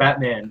make it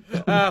Batman.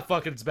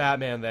 Fuck it, it's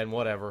Batman then.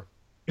 Whatever.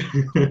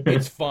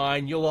 It's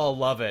fine. You'll all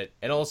love it.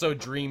 And also,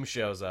 Dream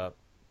shows up.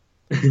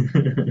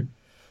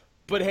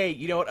 But hey,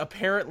 you know what?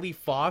 Apparently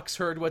Fox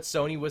heard what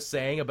Sony was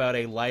saying about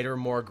a lighter,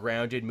 more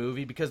grounded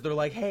movie, because they're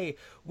like, hey,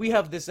 we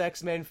have this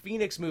X-Men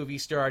Phoenix movie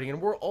starting,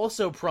 and we're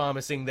also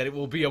promising that it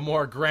will be a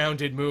more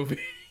grounded movie.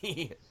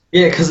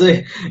 Yeah, because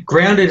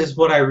grounded is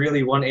what I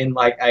really want in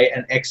like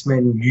an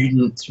X-Men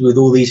mutant with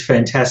all these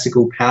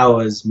fantastical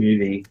powers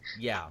movie.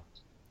 Yeah,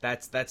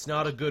 that's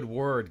not a good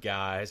word,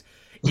 guys.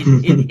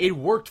 It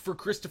worked for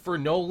Christopher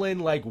Nolan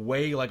like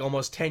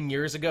almost 10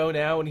 years ago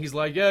now, and he's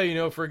like,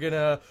 yeah, for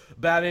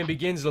Batman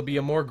Begins, it'll be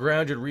a more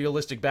grounded,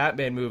 realistic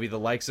Batman movie, the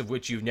likes of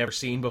which you've never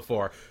seen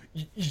before.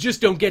 You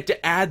just don't get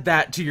to add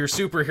that to your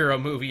superhero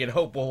movie and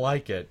hope we'll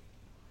like it.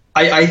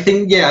 I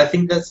think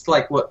that's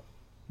like what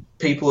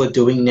people are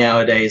doing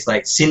nowadays.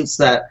 Like since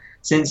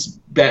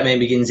Batman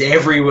Begins,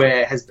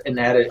 everywhere has been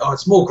added,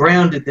 it's more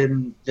grounded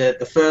than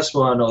the first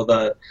one or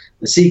the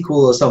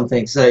sequel or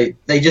something. So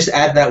they just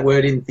add that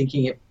word in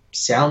thinking it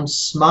sounds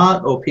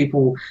smart, or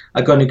people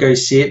are going to go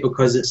see it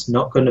because it's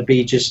not going to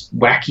be just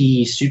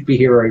wacky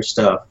superhero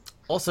stuff.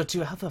 Also,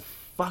 too, how the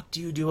fuck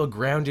do you do a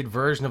grounded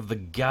version of the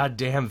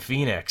goddamn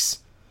Phoenix?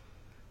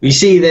 You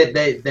see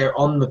that they're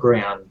on the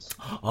ground.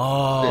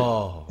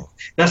 Oh.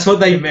 That's what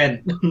they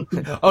meant.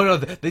 Oh, no,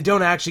 they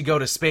don't actually go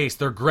to space.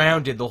 They're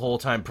grounded the whole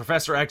time.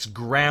 Professor X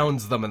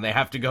grounds them, and they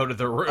have to go to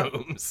their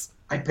rooms.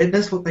 I bet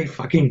that's what they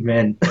fucking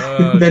meant.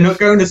 They're not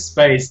going to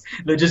space.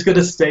 They're just going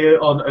to stay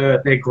on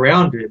Earth. They're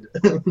grounded.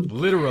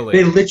 Literally.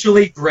 They're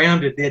literally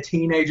grounded. They're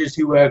teenagers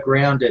who are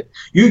grounded.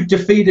 You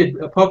defeated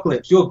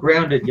Apocalypse. You're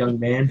grounded, young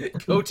man.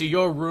 Go to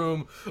your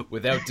room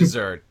without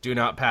dessert. Do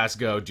not pass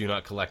go. Do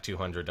not collect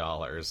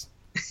 $200.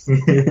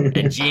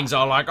 And Jean's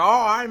all like,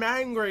 oh, I'm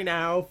angry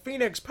now.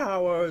 Phoenix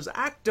powers,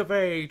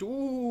 activate.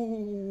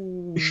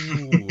 Ooh.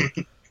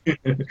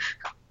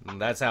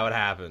 That's how it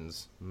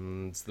happens.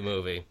 It's the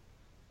movie.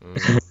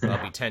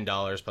 That'll be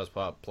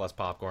 $10 plus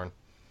popcorn.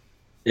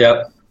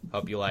 Yep.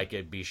 Hope you like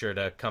it. Be sure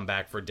to come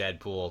back for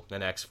Deadpool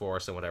and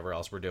X-Force and whatever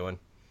else we're doing.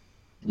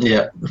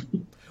 Yeah.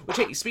 Which,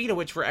 hey, speaking of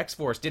which, for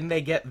X-Force, didn't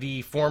they get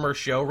the former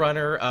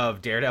showrunner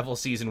of Daredevil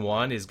Season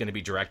 1 is going to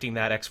be directing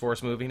that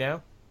X-Force movie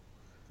now?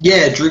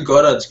 Yeah, Drew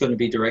Goddard's going to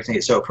be directing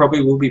it, so it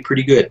probably will be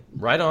pretty good.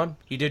 Right on.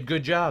 He did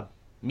good job.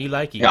 Me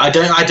like you. Yeah, I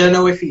don't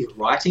know if he's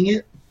writing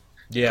it.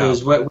 Yeah.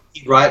 Because when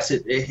he writes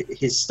it,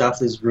 his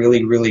stuff is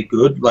really, really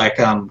good, like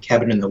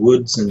Cabin in the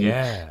Woods and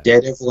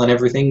Daredevil and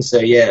everything. So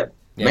yeah,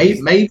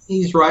 maybe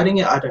he's writing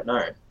it. I don't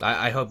know.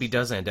 I hope he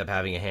does end up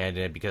having a hand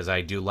in it, because I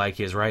do like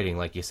his writing.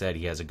 Like you said,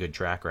 he has a good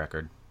track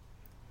record.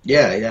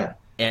 Yeah, yeah.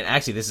 And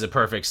actually, this is a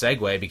perfect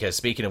segue because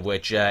speaking of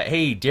which,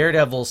 hey,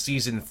 Daredevil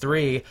Season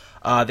 3,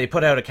 they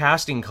put out a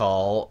casting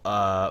call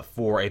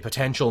for a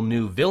potential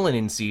new villain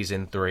in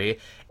Season 3,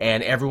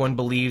 and everyone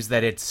believes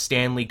that it's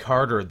Stanley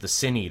Carter, the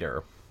Sin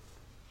Eater.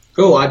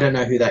 Oh, I don't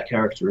know who that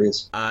character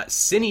is.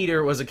 Sin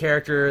Eater was a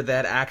character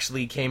that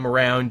actually came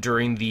around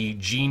during the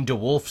Jean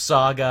DeWolf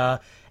saga,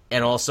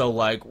 and also,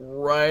 like,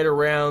 right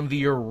around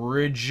the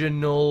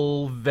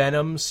original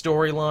Venom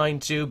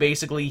storyline, too.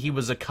 Basically, he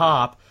was a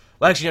cop.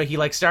 Well, actually, no, he,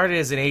 like, started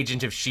as an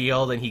agent of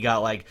S.H.I.E.L.D., and he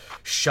got, like,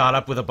 shot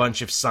up with a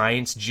bunch of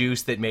science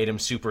juice that made him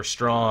super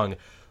strong.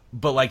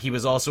 But, like, he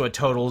was also a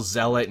total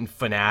zealot and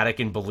fanatic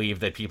and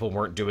believed that people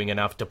weren't doing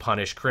enough to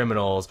punish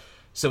criminals.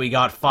 So he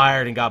got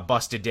fired and got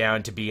busted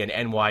down to be an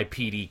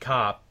NYPD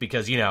cop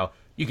because, you know,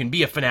 you can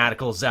be a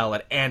fanatical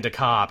zealot and a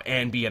cop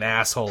and be an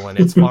asshole and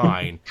it's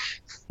fine.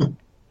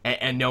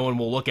 And no one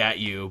will look at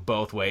you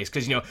both ways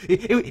because, you know,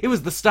 it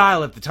was the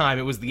style at the time.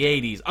 It was the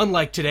 80s,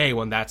 unlike today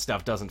when that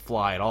stuff doesn't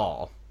fly at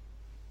all.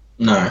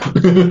 No.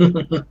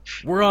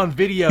 We're on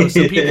video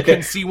so people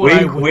can see what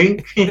I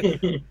wink.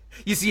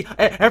 You see,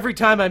 every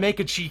time I make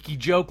a cheeky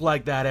joke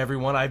like that,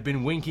 everyone, I've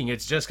been winking.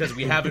 It's just because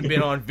we haven't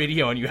been on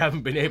video and you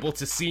haven't been able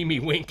to see me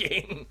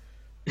winking.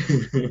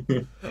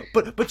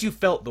 But you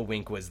felt the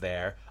wink was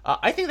there.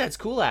 I think that's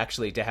cool,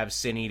 actually, to have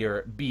Sin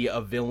Eater be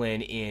a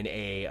villain in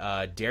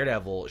a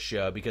Daredevil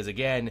show because,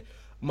 again,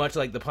 much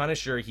like the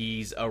Punisher,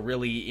 he's a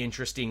really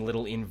interesting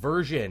little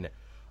inversion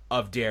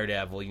of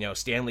Daredevil. You know,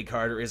 Stanley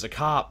Carter is a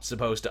cop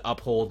supposed to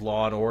uphold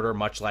law and order,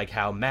 much like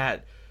how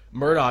Matt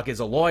Murdock is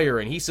a lawyer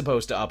and he's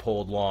supposed to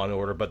uphold law and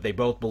order, but they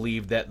both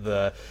believe that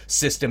the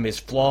system is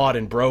flawed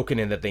and broken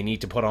and that they need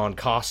to put on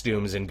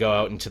costumes and go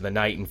out into the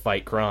night and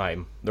fight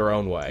crime their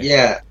own way.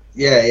 Yeah.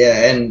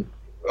 And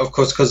of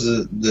course, because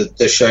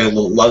the show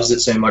loves it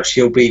so much,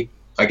 he'll be,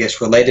 I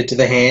guess, related to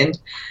the Hand,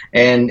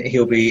 and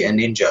he'll be a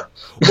ninja.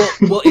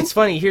 Well, it's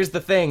funny. Here's the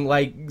thing.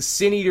 Like,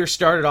 Sin Eater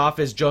started off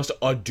as just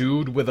a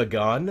dude with a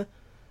gun,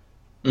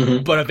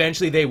 but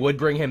eventually they would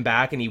bring him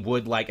back, and he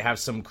would, like, have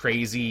some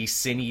crazy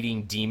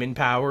sin-eating demon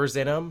powers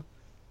in him.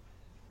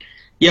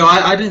 Yeah,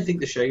 I don't think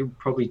the show will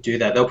probably do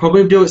that. They'll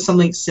probably do it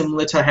something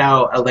similar to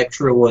how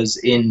Elektra was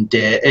in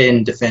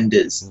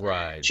Defenders.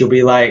 Right. She'll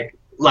be like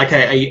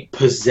a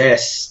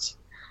possessed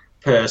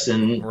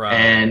person, right,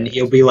 and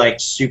he'll be like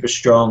super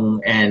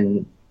strong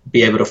and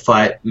be able to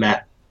fight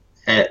Matt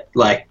at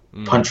like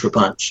punch for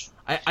punch.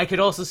 I could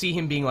also see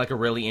him being like a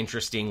really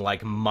interesting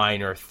like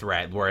minor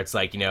threat where it's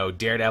like, you know,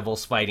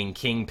 Daredevil's fighting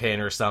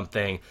Kingpin or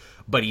something,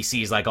 but he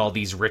sees like all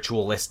these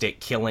ritualistic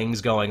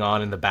killings going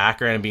on in the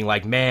background and being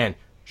like, man,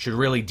 should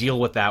really deal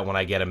with that when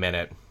I get a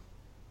minute.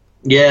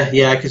 Yeah,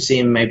 I could see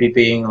him maybe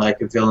being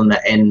like a villain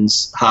that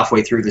ends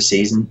halfway through the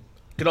season.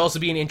 Could also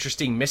be an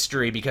interesting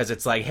mystery because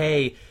it's like,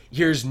 hey,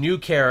 here's new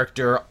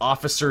character,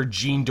 Officer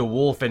Jean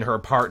DeWolf and her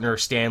partner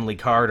Stanley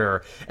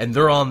Carter, and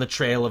they're on the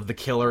trail of the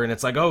killer, and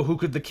it's like, oh, who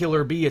could the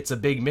killer be? It's a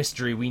big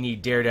mystery. We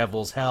need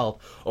Daredevil's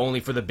help, only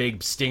for the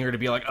big stinger to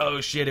be like,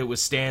 oh shit, it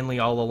was Stanley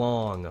all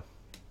along.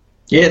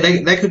 Yeah,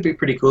 that could be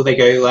pretty cool. They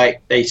go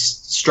like, they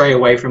stray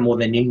away from all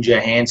the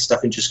ninja hand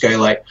stuff and just go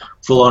like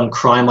full on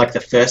crime like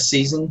the first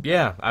season.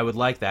 Yeah, I would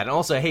like that. And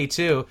also, hey,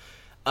 too,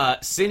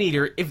 Sin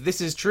Eater, if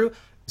this is true,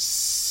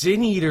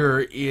 Sin Eater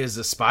is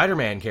a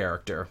Spider-Man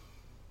character.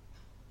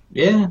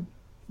 Yeah.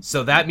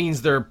 So that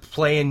means they're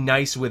playing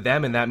nice with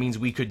them, and that means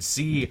we could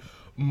see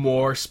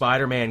more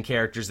Spider-Man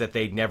characters that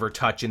they'd never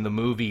touch in the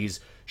movies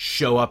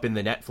show up in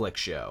the Netflix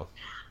show.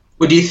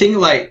 Well, do you think,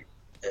 like,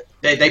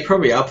 they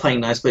probably are playing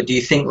nice, but do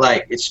you think,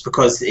 like, it's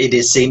because it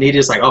is Sin Eater?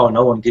 It's like, oh,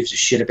 no one gives a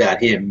shit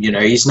about him, you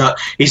know? He's not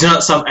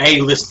some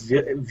A-list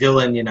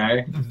villain, you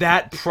know?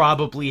 That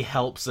probably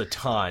helps a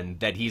ton,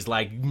 that he's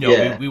like, no,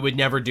 yeah, we would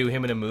never do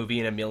him in a movie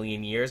in a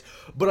million years.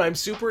 But I'm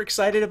super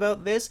excited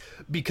about this,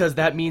 because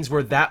that means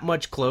we're that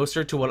much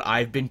closer to what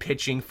I've been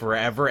pitching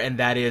forever, and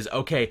that is,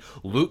 okay,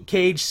 Luke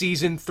Cage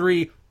Season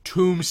 3,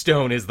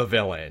 Tombstone is the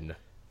villain.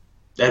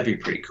 That'd be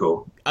pretty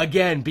cool.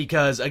 Again,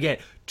 because,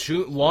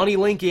 Lonnie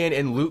Lincoln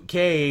and Luke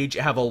Cage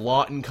have a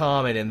lot in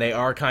common, and they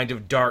are kind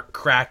of dark,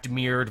 cracked,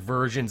 mirrored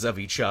versions of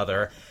each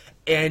other.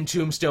 And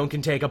Tombstone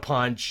can take a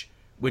punch,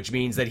 which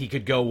means that he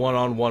could go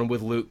one-on-one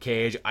with Luke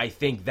Cage. I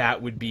think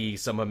that would be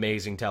some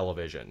amazing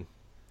television.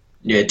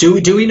 Yeah, do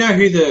we know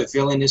who the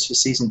villain is for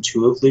Season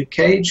 2 of Luke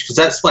Cage? Because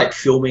that's, like,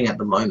 filming at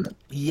the moment.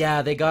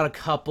 Yeah, they got a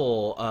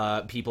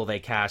couple people they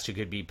cast who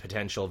could be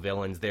potential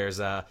villains. There's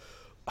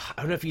I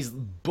don't know if he's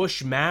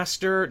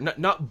Bushmaster,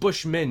 not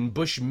Bushman.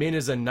 Bushman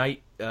is a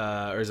knight,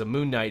 or is a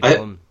Moon Knight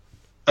villain.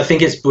 I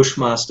think it's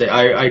Bushmaster.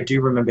 I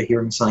do remember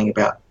hearing something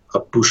about a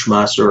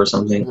Bushmaster or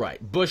something. Right,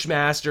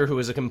 Bushmaster, who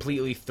is a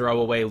completely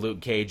throwaway Luke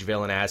Cage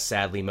villain, as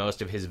sadly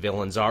most of his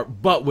villains are.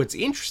 But what's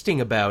interesting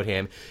about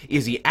him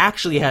is he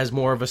actually has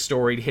more of a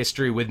storied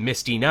history with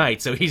Misty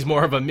Knight, so he's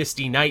more of a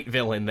Misty Knight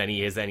villain than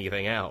he is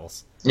anything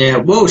else. Yeah,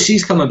 well,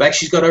 she's coming back.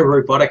 She's got her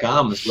robotic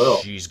arm as well.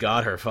 She's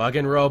got her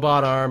fucking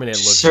robot arm, and it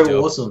looks so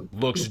dope. Awesome.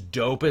 Looks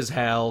dope as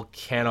hell.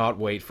 Cannot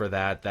wait for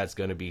that. That's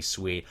going to be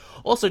sweet.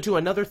 Also, too,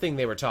 another thing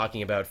they were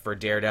talking about for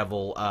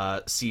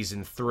Daredevil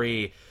Season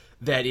 3,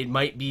 that it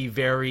might be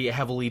very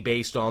heavily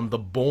based on the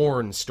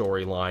Bourne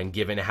storyline,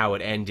 given how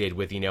it ended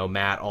with,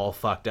 Matt all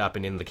fucked up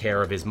and in the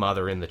care of his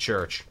mother in the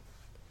church.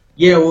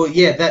 Yeah, well,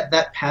 yeah,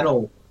 that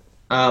panel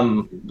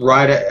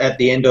right at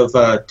the end of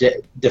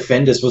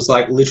Defenders was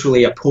like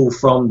literally a pull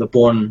from the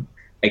Born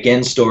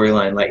Again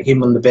storyline, like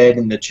him on the bed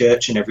in the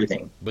church and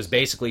everything. Was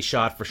basically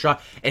shot for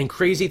shot. And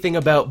crazy thing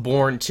about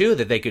Bourne, too,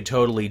 that they could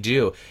totally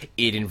do,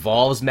 it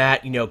involves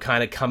Matt,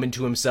 kind of coming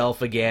to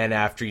himself again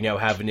after,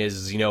 having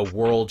his,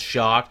 world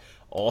shocked.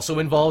 Also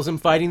involves him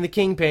fighting the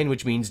Kingpin,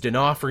 which means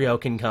D'Onofrio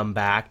can come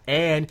back.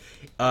 And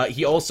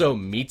he also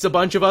meets a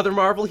bunch of other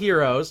Marvel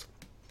heroes,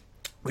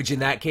 which in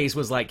that case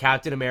was like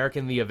Captain America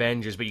and the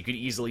Avengers, but you could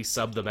easily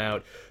sub them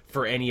out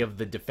for any of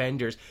the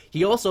Defenders.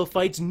 He also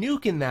fights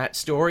Nuke in that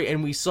story,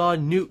 and we saw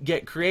Nuke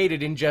get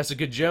created in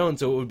Jessica Jones,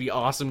 so it would be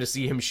awesome to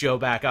see him show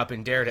back up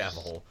in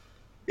Daredevil.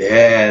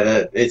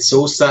 Yeah, it's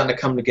all starting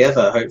to come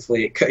together.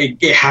 Hopefully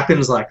it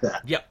happens like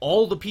that. Yeah,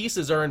 all the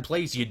pieces are in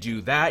place. You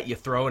do that, you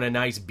throw in a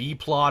nice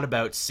B-plot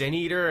about Sin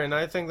Eater, and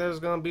I think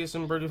there's going to be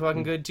some pretty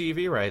fucking good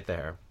TV right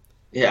there.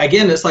 Yeah,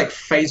 again, it's like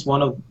phase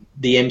one of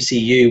the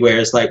MCU,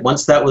 whereas like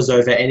once that was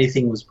over,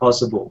 anything was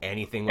possible.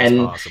 Anything was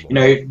possible.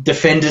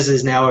 Defenders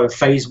is now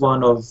phase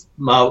one of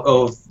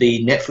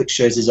the Netflix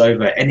shows is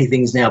over.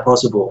 Anything's now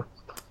possible.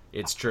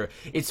 It's true.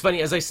 It's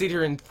funny, as I sit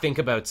here and think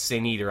about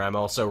Sin Eater, I'm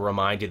also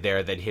reminded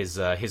there that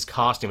his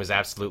costume is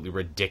absolutely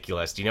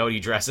ridiculous. Do you know what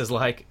he dresses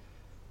like?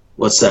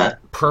 What's that?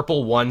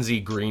 Purple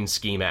onesie, green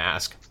ski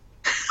mask.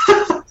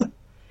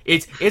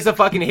 It's a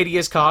fucking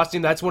hideous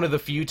costume. That's one of the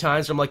few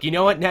times where I'm like, you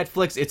know what,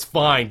 Netflix, it's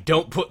fine.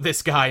 Don't put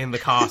this guy in the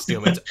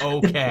costume. It's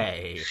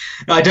okay.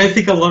 I don't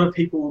think a lot of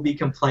people will be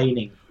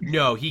complaining.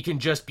 No, he can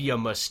just be a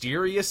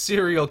mysterious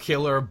serial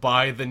killer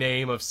by the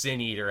name of Sin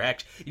Eater.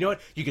 You know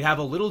what? You could have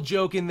a little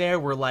joke in there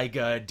where, like,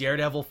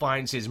 Daredevil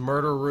finds his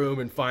murder room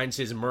and finds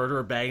his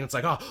murder bag, and it's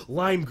like, oh,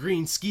 lime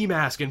green ski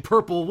mask and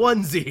purple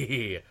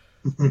onesie.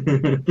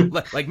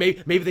 Like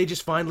maybe they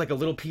just find like a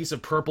little piece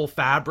of purple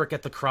fabric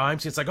at the crime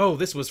scene. It's like, oh,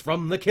 this was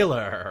from the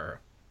killer.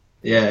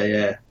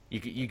 Yeah.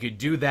 You could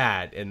do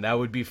that, and that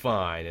would be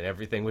fine, and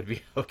everything would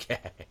be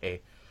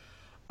okay.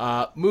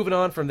 Moving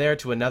on from there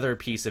to another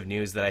piece of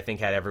news that I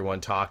think had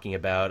everyone talking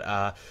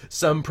about.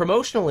 Some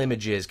promotional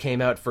images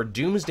came out for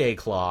Doomsday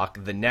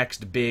Clock, the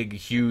next big,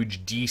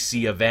 huge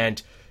DC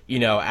event,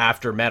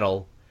 after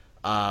Metal,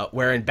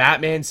 wherein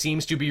Batman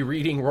seems to be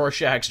reading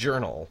Rorschach's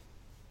journal.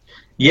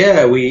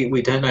 Yeah,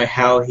 we don't know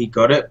how he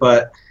got it,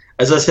 but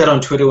as I said on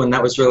Twitter when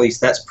that was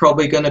released, that's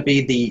probably going to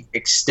be the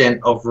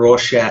extent of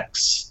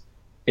Rorschach's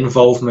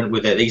involvement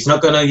with it. He's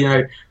not going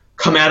to,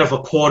 come out of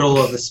a portal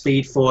of the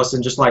Speed Force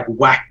and just like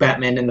whack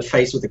Batman in the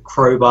face with a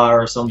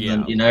crowbar or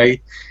something. Yeah.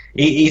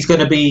 He's going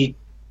to be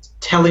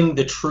telling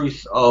the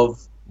truth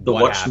of the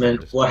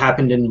what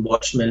happened in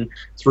Watchmen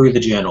through the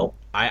journal.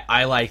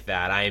 I like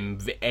that. I'm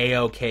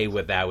A-okay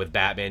with that, with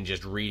Batman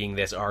just reading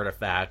this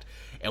artifact,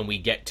 and we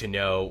get to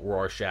know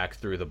Rorschach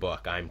through the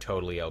book. I'm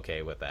totally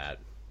okay with that.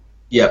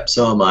 Yep,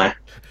 so am I.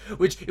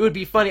 Which, it would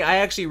be funny. I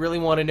actually really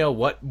want to know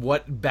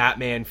what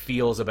Batman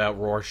feels about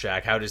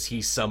Rorschach. How does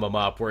he sum him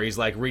up? Where he's,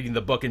 like, reading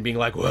the book and being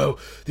like, whoa,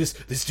 this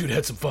dude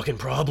had some fucking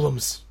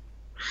problems.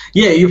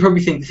 Yeah, you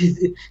probably think, is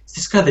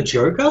this guy the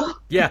Joker?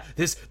 Yeah,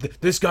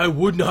 this guy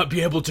would not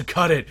be able to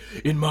cut it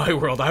in my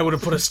world. I would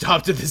have put a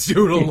stop to this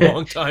dude a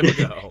long time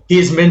ago. He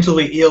is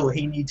mentally ill.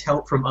 He needs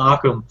help from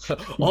Arkham.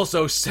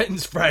 Also,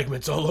 sentence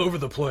fragments all over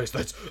the place.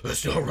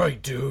 That's not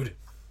right, dude.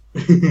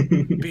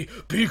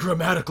 Be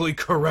grammatically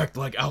correct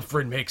like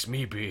Alfred makes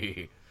me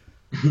be.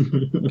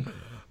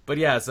 But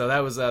yeah, so that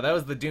was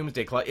the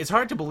Doomsday Clock. It's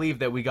hard to believe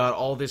that we got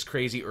all this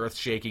crazy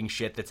earth-shaking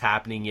shit that's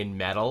happening in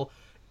Metal,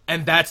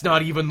 and that's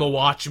not even the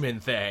Watchmen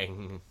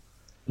thing.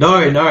 No,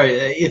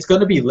 it's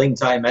going to be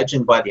linked. I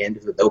imagine by the end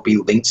of it, there'll be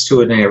links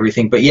to it and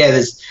everything. But yeah,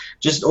 there's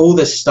just all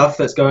this stuff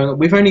that's going on.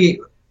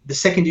 The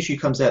second issue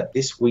comes out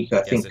this week,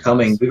 I think,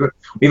 coming.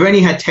 We've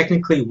only had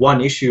technically one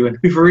issue, and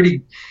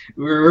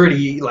we're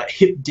already like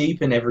hip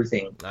deep in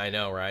everything. I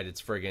know, right?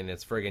 It's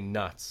friggin'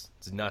 nuts.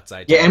 It's nuts.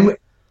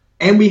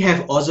 And we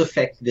have Oz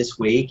Effect this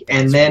week,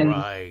 and then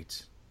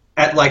right.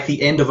 At like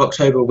the end of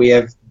October, we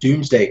have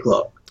Doomsday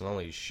Clock.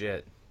 Holy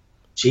shit.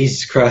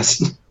 Jesus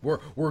Christ.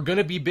 We're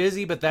gonna be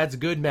busy, but that's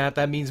good, Matt.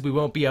 That means we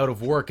won't be out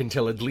of work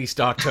until at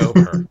least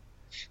October.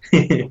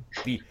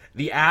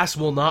 The ass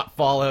will not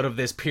fall out of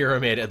this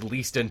pyramid at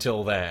least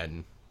until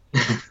then.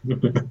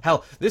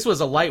 Hell, this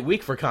was a light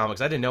week for comics.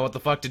 I didn't know what the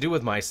fuck to do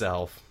with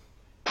myself.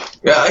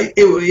 Yeah,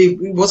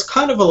 it was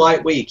kind of a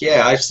light week.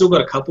 Yeah, I've still got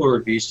a couple of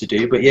reviews to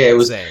do, but yeah, it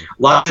was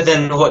lighter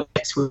than what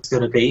next week's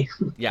going to be.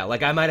 Yeah,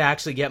 like I might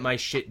actually get my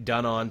shit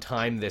done on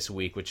time this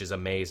week, which is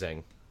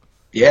amazing.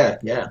 Yeah.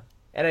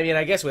 And I mean,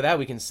 I guess with that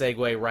we can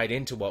segue right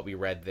into what we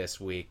read this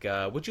week.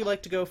 Would you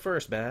like to go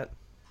first, Matt?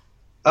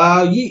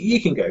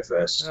 You can go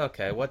first.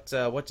 Okay, what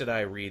did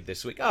I read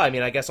this week? I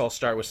mean, I guess I'll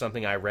start with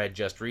something I read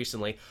just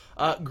recently.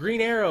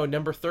 Green Arrow,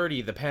 number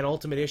 30, the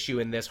penultimate issue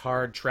in this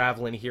hard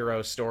traveling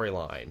hero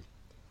storyline.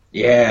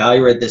 Yeah, I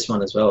read this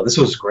one as well. This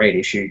was a great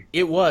issue.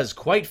 It was,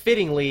 quite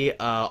fittingly,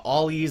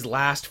 Ollie's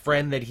last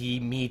friend that he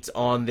meets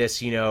on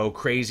this,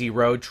 crazy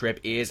road trip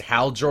is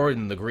Hal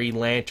Jordan, the Green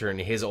Lantern,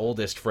 his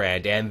oldest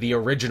friend, and the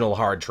original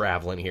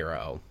hard-traveling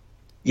hero.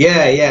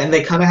 Yeah, yeah, and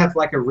they kind of have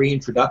like a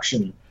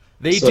reintroduction,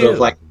 They sort of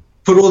do. like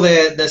put all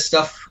their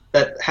stuff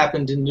that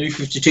happened in New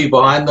 52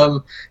 behind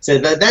them. So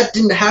that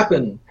didn't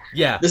happen.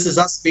 Yeah. This is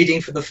us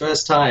meeting for the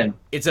first time.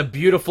 It's a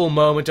beautiful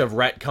moment of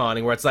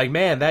retconning where it's like,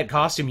 man, that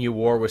costume you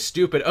wore was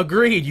stupid.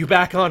 Agreed, you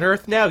back on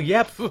Earth now?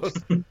 Yep.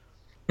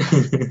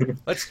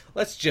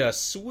 Let's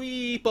just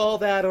sweep all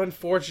that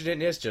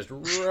unfortunateness just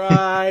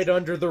right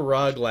under the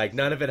rug like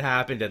none of it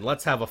happened, and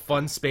let's have a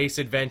fun space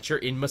adventure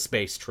in my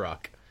space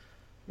truck.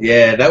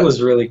 Yeah, that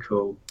was really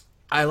cool.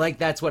 I like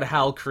that's what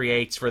Hal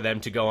creates for them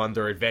to go on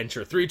their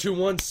adventure. 3, 2,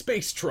 1,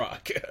 space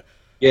truck.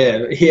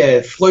 Yeah,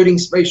 yeah, floating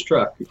space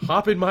truck.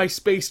 Hop in my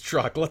space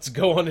truck. Let's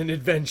go on an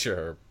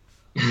adventure.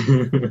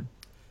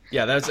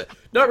 Yeah, that's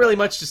not really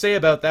much to say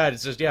about that.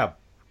 It's just, yeah,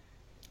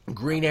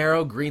 Green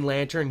Arrow, Green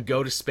Lantern,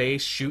 go to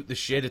space, shoot the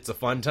shit. It's a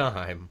fun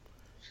time.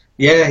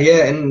 Yeah,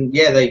 yeah, and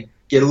yeah, they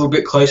get a little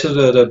bit closer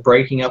to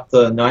breaking up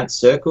the Ninth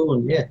Circle,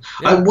 and yeah.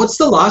 Yeah. What's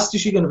the last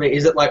issue going to be?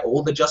 Is it like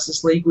all the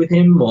Justice League with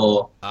him,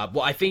 or?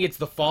 Well, I think it's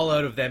the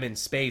fallout of them in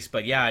space,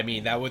 but yeah, I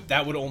mean, that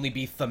would only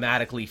be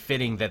thematically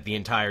fitting that the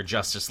entire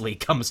Justice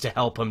League comes to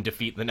help him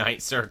defeat the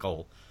Ninth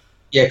Circle.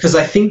 Yeah, because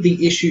I think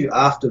the issue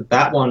after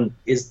that one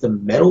is the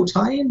metal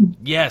tie-in.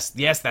 Yes,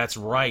 that's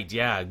right,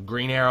 yeah.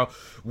 Green Arrow,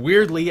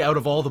 weirdly, out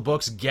of all the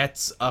books,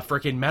 gets a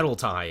frickin' metal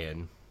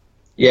tie-in.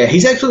 Yeah,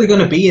 he's actually going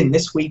to be in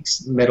this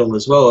week's metal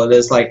as well.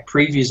 There's like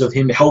previews of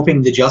him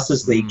helping the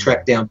Justice League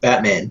track down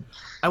Batman.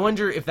 I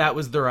wonder if that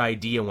was their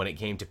idea when it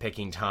came to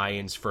picking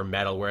tie-ins for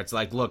metal, where it's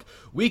like, look,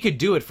 we could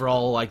do it for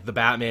all, like, the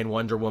Batman,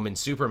 Wonder Woman,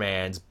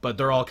 Supermans, but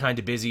they're all kind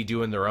of busy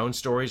doing their own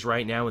stories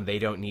right now, and they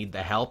don't need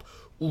the help.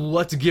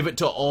 Let's give it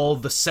to all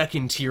the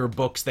second-tier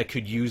books that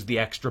could use the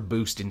extra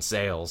boost in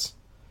sales.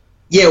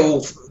 Yeah,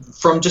 well,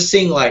 from just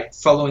seeing like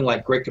following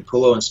like Greg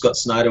Capullo and Scott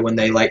Snyder when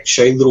they like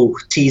show little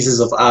teasers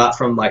of art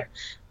from like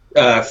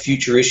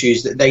future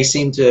issues, that they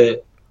seem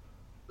to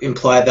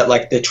imply that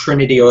like the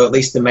Trinity or at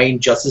least the main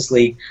Justice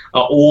League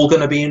are all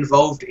going to be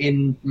involved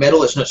in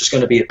metal. It's not just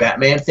going to be a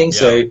Batman thing. Yeah.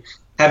 So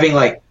having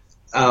like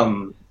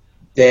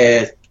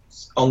their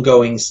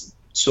ongoing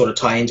sort of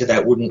tie into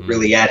that wouldn't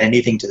really add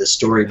anything to the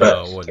story,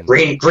 but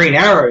Green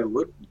Arrow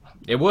would.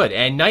 It would,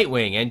 and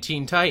Nightwing, and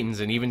Teen Titans,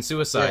 and even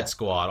Suicide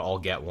Squad all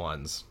get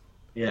ones.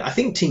 Yeah, I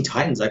think Teen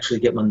Titans actually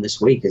get one this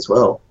week as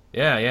well.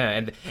 Yeah,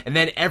 and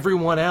then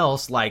everyone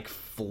else, like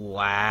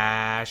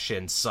Flash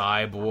and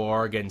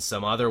Cyborg and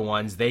some other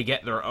ones, they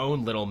get their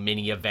own little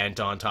mini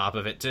event on top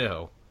of it,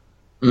 too.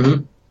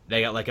 Mm-hmm.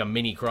 They got like a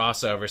mini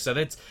crossover, so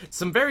that's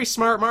some very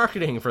smart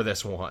marketing for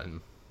this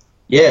one.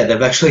 Yeah,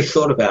 they've actually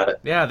thought about it.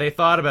 Yeah, they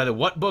thought about it.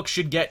 What books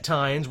should get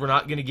tie-ins? We're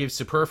not going to give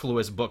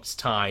superfluous books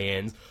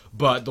tie-ins,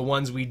 but the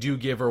ones we do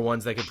give are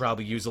ones that could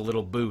probably use a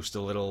little boost,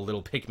 a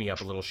little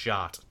pick-me-up, a little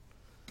shot.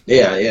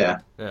 Yeah.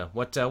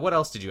 What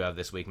else did you have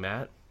this week,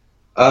 Matt?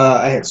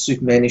 I had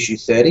Superman issue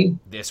 30.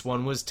 This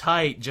one was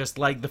tight, just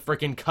like the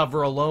frickin'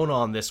 cover alone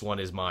on this one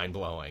is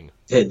mind-blowing.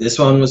 Yeah, this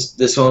one was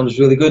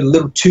really good. A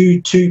little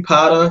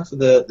two-parter for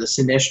the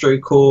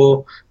Sinestro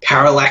Corps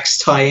Parallax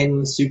tie-in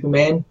with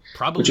Superman,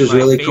 probably which was my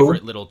really favorite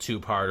cool. Little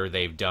two-parter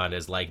they've done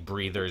is like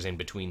breathers in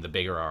between the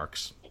bigger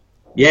arcs.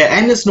 Yeah,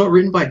 and it's not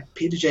written by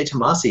Peter J.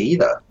 Tomasi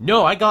either.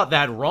 No, I got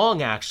that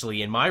wrong,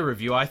 actually. In my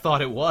review, I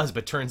thought it was,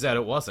 but turns out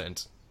it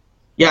wasn't.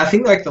 Yeah, I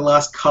think like the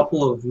last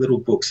couple of little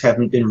books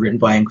haven't been written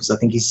by him because I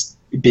think he's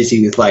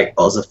busy with like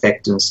Oz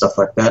Effect and stuff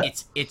like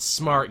that. It's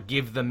smart.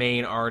 Give the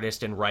main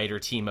artist and writer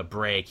team a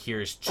break.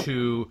 Here's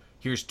two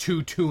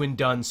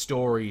and-done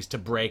stories to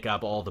break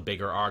up all the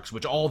bigger arcs,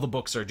 which all the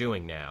books are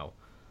doing now.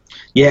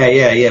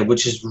 Yeah,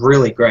 which is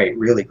really great,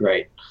 really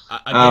great.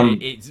 Again,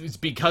 it's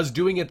because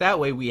doing it that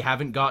way, we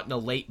haven't gotten a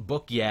late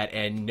book yet,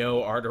 and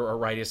no artist or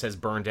writer has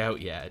burned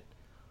out yet.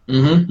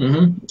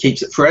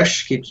 Keeps it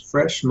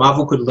fresh.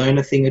 Marvel could learn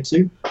a thing or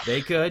two. They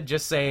could.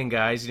 Just saying,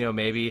 guys.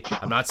 Maybe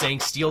I'm not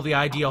saying steal the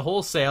idea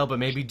wholesale, but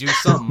maybe do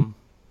something.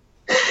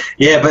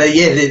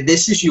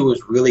 This issue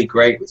was really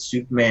great with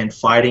Superman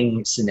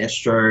fighting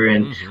Sinestro,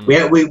 and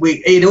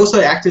it also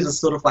acted as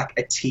sort of like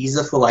a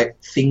teaser for like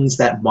things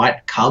that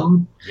might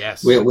come.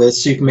 Yes. With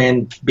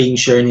Superman being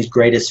shown his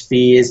greatest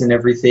fears and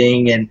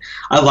everything, and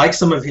I like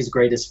some of his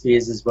greatest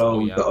fears as well.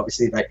 We've got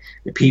obviously like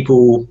the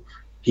people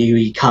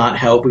he can't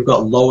help. We've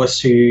got Lois,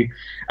 who,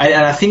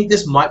 and I think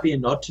this might be a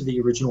nod to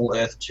the original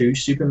Earth 2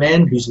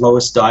 Superman, whose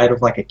Lois died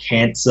of like a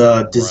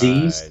cancer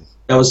disease.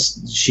 Right.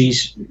 She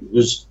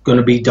was going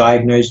to be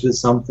diagnosed with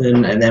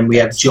something, and then we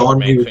have John,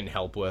 who couldn't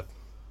help with.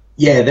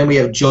 Yeah, then we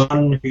have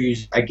John,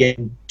 who's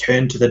again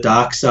turned to the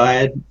dark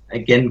side.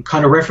 Again,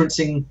 kind of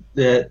referencing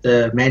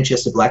the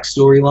Manchester Black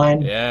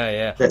storyline.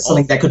 Yeah. That's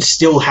something that could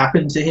still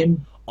happen to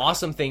him.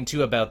 Awesome thing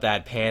too about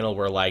that panel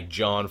where like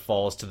John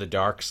falls to the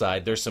dark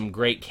side. There's some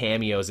great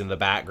cameos in the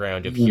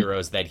background of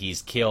heroes that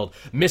he's killed.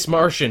 Miss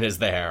Martian is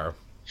there.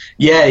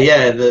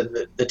 Yeah.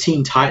 The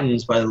Teen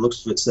Titans, by the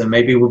looks of it, so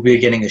maybe we'll be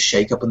getting a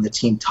shake-up in the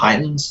Teen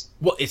Titans.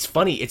 Well, it's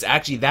funny. It's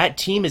actually that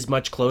team is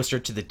much closer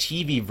to the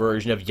TV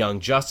version of Young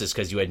Justice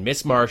because you had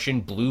Miss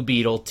Martian, Blue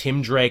Beetle,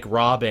 Tim Drake,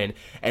 Robin,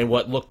 and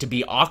what looked to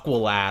be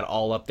Aqualad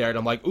all up there. And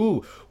I'm like,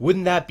 ooh,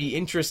 wouldn't that be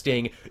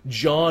interesting?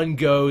 John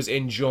goes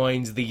and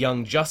joins the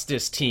Young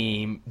Justice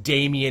team.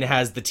 Damian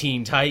has the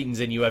Teen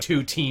Titans, and you have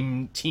two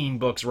teen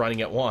books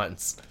running at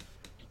once.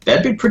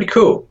 That'd be pretty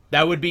cool.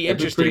 That would be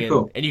interesting. Pretty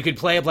cool. And you could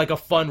play up like a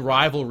fun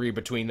rivalry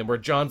between them where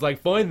John's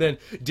like, fine then,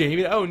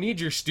 Damien, I don't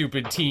need your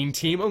stupid teen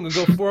team. I'm going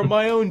to go form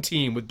my own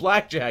team with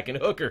blackjack and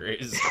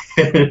hookers.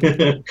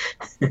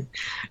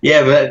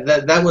 Yeah,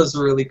 but that was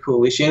a really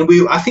cool issue.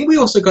 And I think we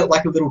also got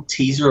like a little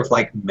teaser of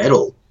like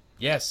Metal.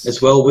 Yes.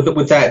 As well,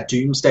 with that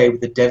Doomsday,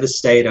 with the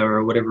Devastator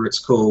or whatever it's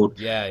called.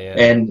 Yeah.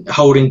 And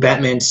holding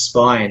Batman's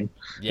spine.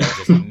 Yeah,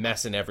 just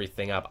messing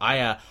everything up.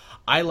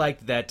 I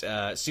liked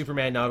that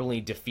Superman not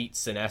only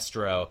defeats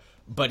Sinestro,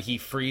 but he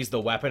frees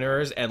the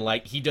Weaponers, and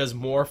like he does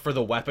more for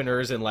the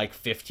Weaponers in like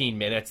 15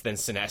 minutes than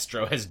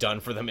Sinestro has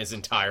done for them his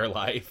entire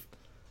life.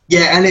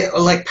 Yeah, and it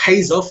like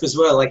pays off as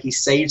well. Like he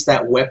saves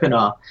that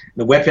Weaponer.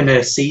 The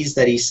Weaponer sees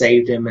that he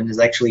saved him and is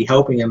actually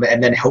helping him,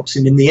 and then helps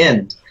him in the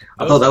end.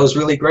 I thought that was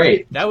really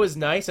great. That was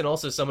nice, and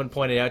also someone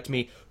pointed out to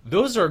me,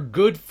 those are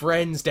good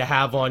friends to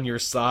have on your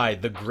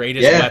side, the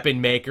greatest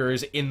weapon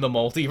makers in the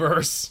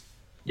multiverse.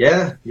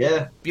 Yeah.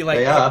 Be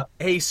like,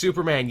 hey,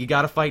 Superman, you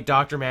gotta fight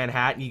Dr.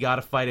 Manhattan, you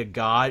gotta fight a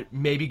god,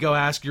 maybe go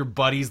ask your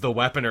buddies the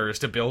Weaponers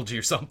to build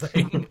you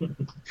something.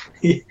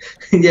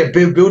 Yeah,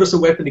 build us a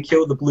weapon to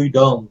kill the Blue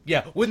Dome.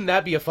 Yeah, wouldn't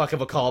that be a fuck of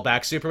a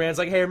callback? Superman's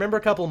like, hey, remember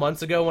a couple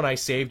months ago when I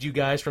saved you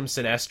guys from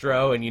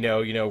Sinestro and, you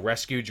know,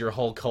 rescued your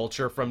whole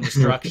culture from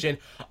destruction?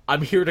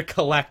 I'm here to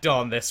collect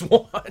on this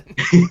one.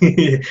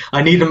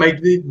 I need to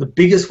make the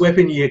biggest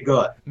weapon you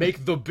got.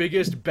 Make the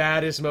biggest,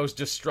 baddest, most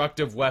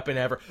destructive weapon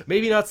ever.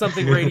 Maybe not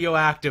something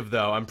radioactive,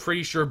 though. I'm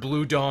pretty sure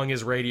Blue Dong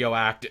is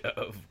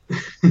radioactive.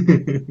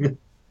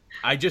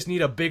 I just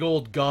need a big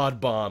old god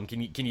bomb.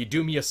 Can you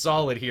do me a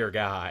solid here,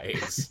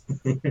 guys?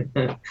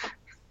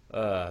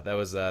 That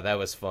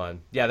was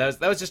fun. Yeah, that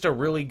was just a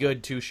really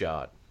good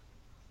two-shot.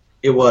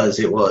 It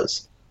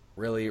was.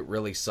 Really,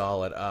 really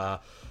solid.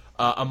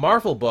 A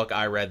Marvel book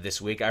I read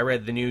this week. I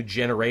read the new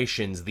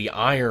Generations, the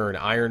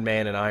Iron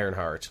Man, and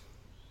Ironheart.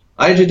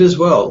 I did as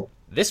well.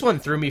 This one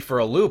threw me for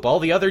a loop. All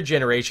the other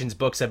Generations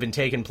books have been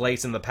taking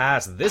place in the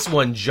past. This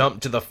one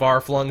jumped to the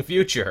far-flung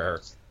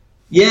future.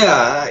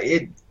 Yeah,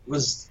 it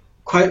was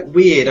quite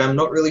weird. I'm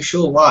not really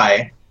sure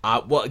why.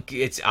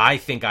 I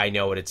think I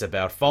know what it's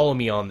about. Follow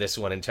me on this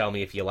one and tell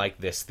me if you like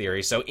this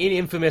theory. So, in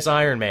Infamous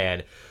Iron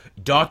Man,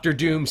 Doctor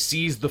Doom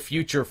sees the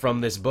future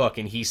from this book,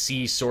 and he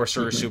sees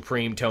Sorcerer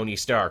Supreme Tony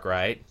Stark,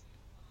 right?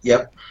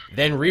 Yep.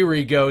 Then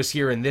Riri goes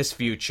here in this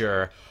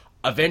future.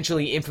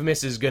 Eventually,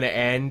 Infamous is going to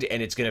end,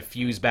 and it's going to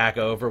fuse back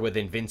over with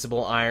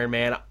Invincible Iron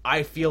Man.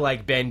 I feel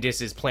like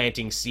Bendis is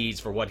planting seeds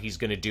for what he's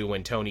going to do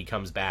when Tony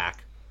comes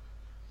back.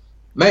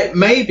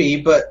 Maybe,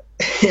 but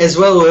as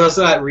well, when I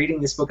started reading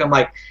this book, I'm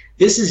like,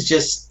 this is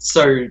just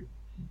so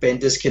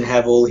Bendis can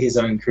have all his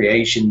own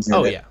creations.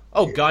 Yeah.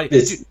 Oh, God.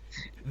 Dude,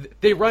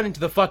 they run into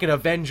the fucking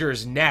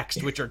Avengers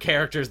next, which are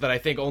characters that I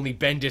think only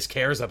Bendis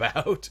cares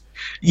about.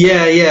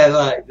 Yeah,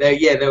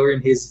 they were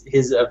in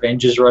his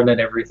Avengers run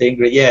and everything.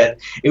 But yeah,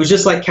 it was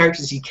just like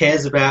characters he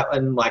cares about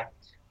and like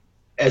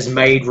as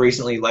made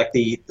recently, like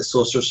the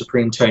Sorcerer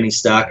Supreme Tony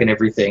Stark and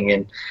everything.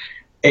 And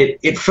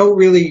it felt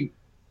really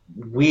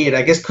weird,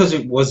 I guess, because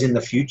it was in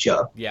the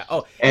future.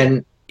 Yeah.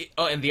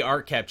 And the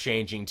art kept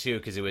changing too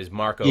because it was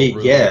Marco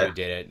Rubio who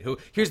did it.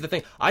 Here's the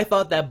thing: I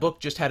thought that book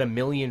just had a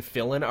million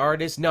fill-in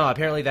artists. No,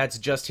 apparently that's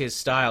just his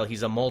style.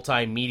 He's a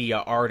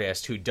multimedia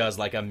artist who does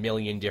like a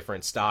million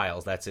different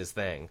styles. That's his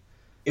thing.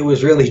 It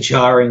was really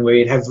jarring where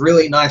you'd have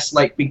really nice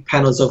like big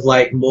panels of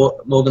like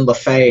Morgan Le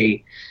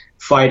Fay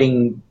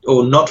fighting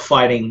or not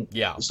fighting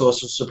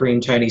Sorcerer Supreme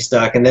Tony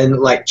Stark, and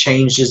then like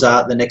changed his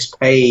art the next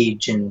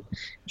page, and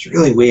it's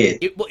really weird.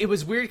 It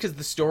was weird because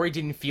the story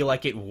didn't feel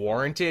like it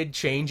warranted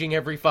changing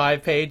every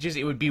 5 pages.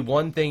 It would be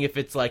one thing if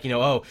it's like,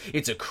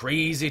 it's a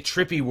crazy,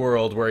 trippy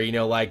world where,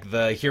 like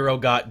the hero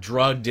got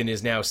drugged and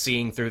is now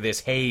seeing through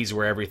this haze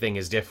where everything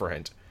is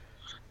different.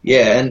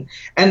 Yeah,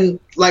 and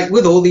like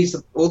with all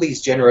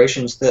these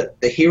generations, the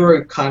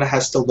hero kind of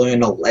has to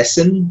learn a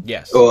lesson,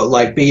 yes, or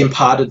like be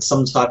imparted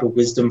some type of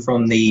wisdom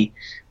from the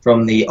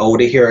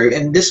older hero.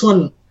 And this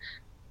one,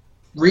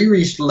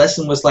 Riri's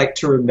lesson was like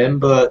to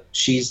remember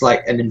she's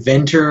like an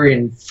inventor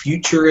and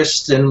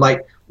futurist, and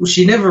like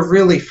she never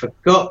really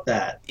forgot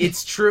that.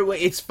 It's true.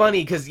 It's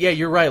funny because, yeah,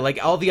 you're right. Like,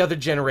 all the other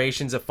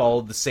generations have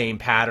followed the same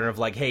pattern of,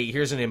 like, hey,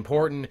 here's an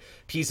important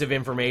piece of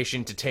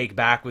information to take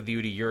back with you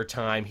to your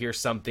time. Here's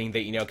something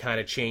that, kind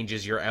of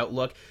changes your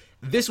outlook.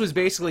 This was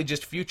basically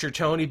just future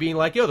Tony being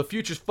like, yo, the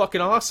future's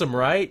fucking awesome,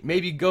 right?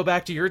 Maybe go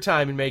back to your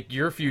time and make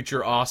your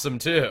future awesome,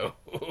 too.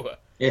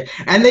 Yeah,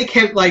 and they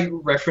kept like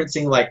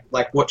referencing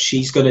like what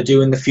she's gonna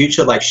do in the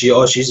future. Like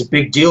she's a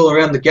big deal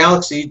around the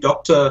galaxy,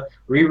 Dr.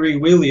 Riri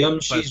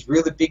Williams. She's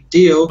really big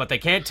deal. But they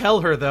can't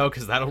tell her though,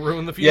 because that'll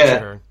ruin the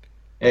future.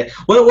 Yeah.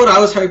 What I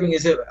was hoping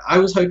is that I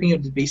was hoping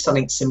it would be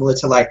something similar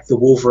to like the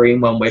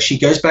Wolverine one, where she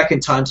goes back in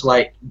time to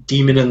like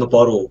Demon in the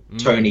Bottle.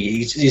 Tony,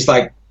 he's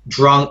like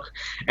drunk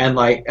and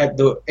like at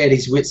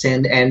his wits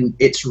end, and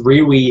it's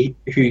Riri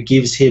who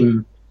gives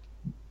him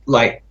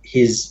like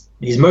his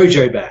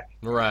mojo back.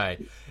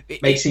 Right.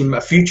 Makes him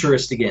a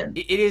futurist again.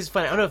 It is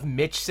funny. I don't know if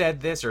Mitch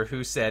said this or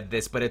who said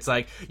this, but it's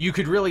like you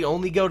could really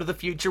only go to the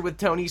future with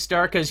Tony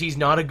Stark because he's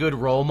not a good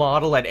role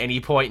model at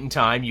any point in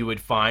time you would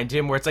find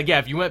him. Where it's like, yeah,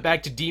 if you went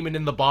back to Demon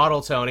in the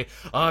Bottle, Tony,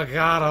 oh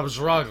God, I'm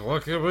drunk,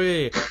 look at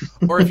me.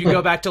 Or if you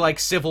go back to like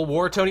Civil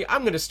War, Tony,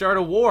 I'm going to start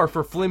a war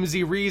for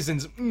flimsy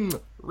reasons.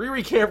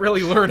 Riri can't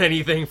really learn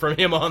anything from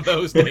him on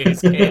those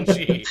days, can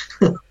she?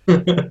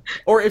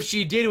 Or if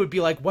she did, it would be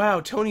like, wow,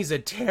 Tony's a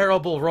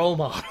terrible role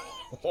model.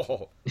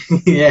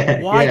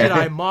 Why did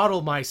I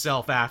model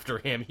myself after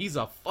him? He's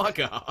a fuck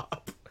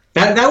up.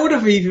 That would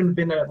have even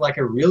been like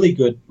a really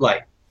good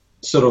like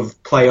sort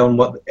of play on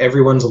what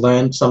everyone's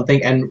learned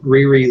something, and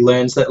Riri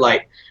learns that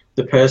like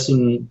the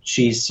person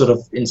she's sort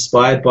of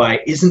inspired by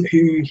isn't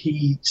who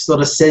he sort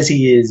of says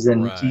he is,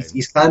 and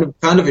he's kind of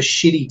a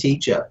shitty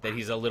teacher. That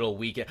he's a little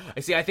weak.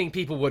 I think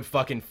people would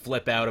fucking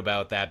flip out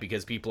about that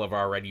because people have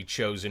already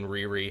chosen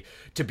Riri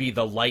to be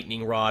the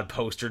lightning rod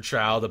poster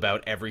child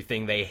about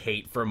everything they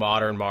hate for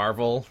modern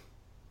Marvel.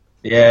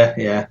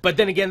 Yeah. But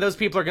then again, those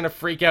people are going to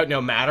freak out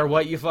no matter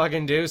what you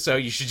fucking do, so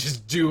you should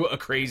just do a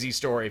crazy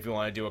story if you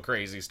want to do a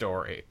crazy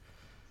story.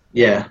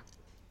 Yeah.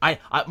 I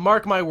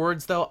mark my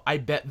words, though, I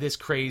bet this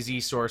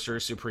crazy Sorcerer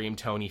Supreme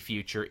Tony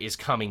future is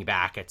coming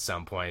back at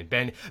some point.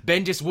 Ben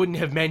just wouldn't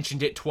have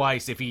mentioned it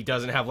twice if he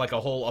doesn't have, like,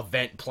 a whole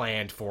event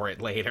planned for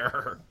it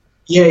later.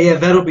 Yeah,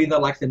 that'll be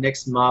the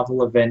next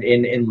Marvel event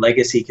in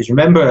Legacy, because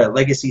remember,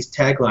 Legacy's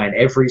tagline,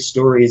 every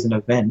story is an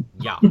event.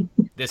 Yeah,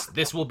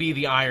 this will be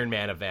the Iron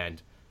Man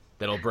event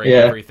that'll bring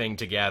everything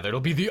together.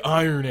 It'll be the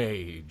Iron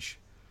Age.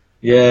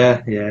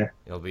 Yeah.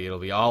 It'll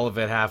be all of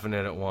it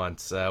happening at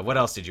once. What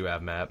else did you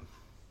have, Matt?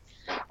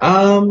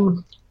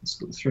 Let's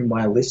go through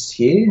my list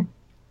here.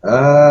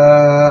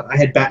 I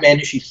had Batman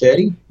issue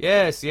 30.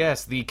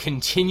 Yes, the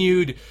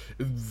continued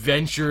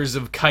ventures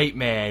of Kite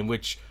Man,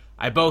 which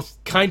I both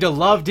kind of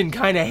loved and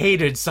kind of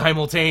hated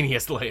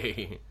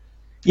simultaneously.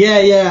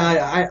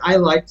 Yeah, I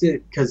liked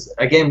it because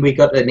again we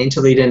got an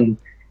interlude and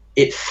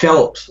it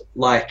felt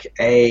like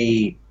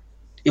it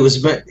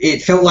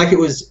felt like it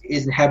was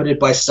inhabited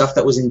by stuff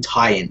that was in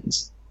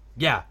tie-ins.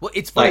 Yeah, well,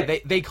 it's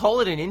funny. They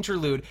call it an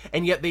interlude,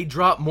 and yet they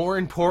drop more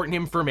important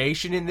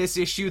information in this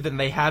issue than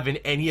they have in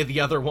any of the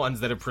other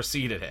ones that have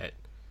preceded it.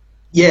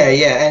 Yeah,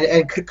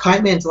 and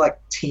Kite Man's like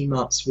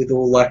team-ups with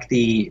all like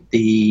the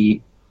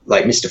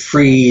like Mr.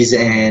 Freeze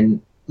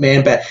and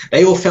Man-Bat.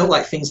 They all felt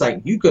like things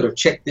like, you could have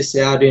checked this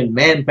out in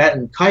Man-Bat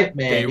and Kite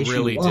Man. They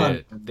really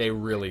did. They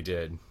really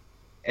did.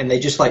 And they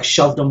just like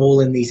shoved them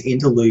all in these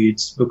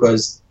interludes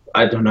because,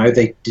 I don't know,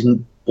 they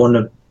didn't want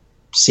to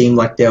seem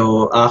like they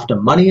were after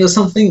money or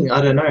something.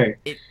 I don't know.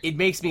 It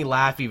makes me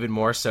laugh even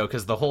more so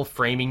because the whole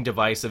framing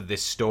device of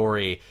this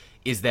story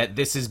is that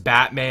this is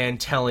Batman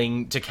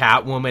telling to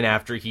Catwoman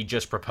after he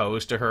just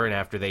proposed to her and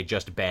after they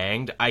just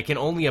banged. I can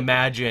only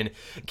imagine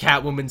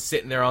Catwoman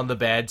sitting there on the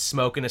bed,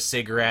 smoking a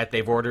cigarette,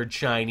 they've ordered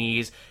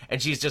Chinese,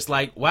 and she's just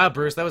like, wow,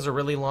 Bruce, that was a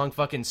really long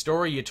fucking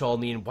story you told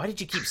me, and why did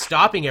you keep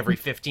stopping every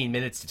 15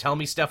 minutes to tell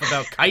me stuff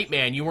about Kite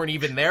Man you weren't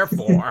even there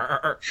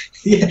for?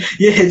 Yeah,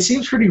 it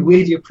seems pretty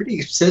weird. You're pretty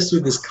obsessed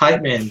with this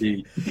Kite Man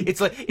dude.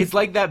 It's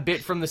like that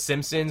bit from The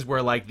Simpsons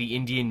where, like, the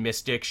Indian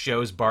mystic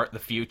shows Bart the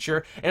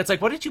future, and it's like,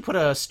 why did you put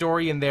a story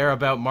in there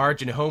about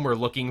Marge and Homer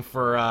looking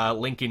for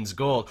Lincoln's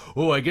gold?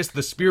 Oh, I guess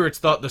the spirits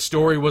thought the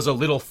story was a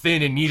little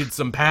thin and needed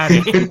some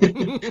padding.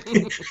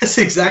 That's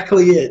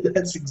exactly it.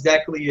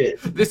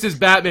 This is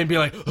Batman being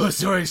like, oh,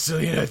 sorry,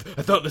 Selena, I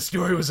thought the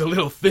story was a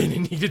little thin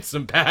and needed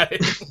some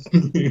padding.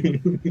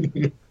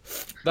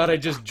 Thought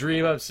I'd just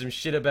dream up some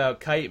shit about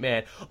Kite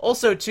Man.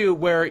 Also, too,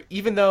 where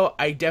even though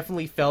I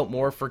definitely felt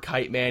more for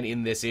Kite Man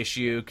in this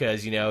issue,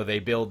 because, you know, they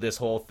build this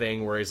whole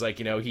thing where he's like,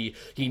 you know, he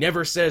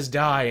never says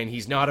die, and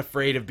he's not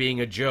afraid of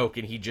being a joke,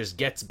 and he just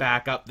gets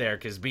back up there,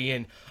 because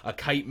being a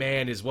Kite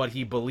Man is what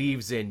he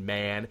believes in,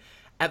 man.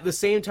 At the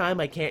same time,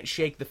 I can't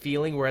shake the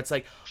feeling where it's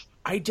like,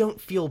 I don't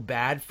feel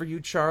bad for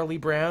you, Charlie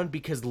Brown,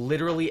 because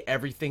literally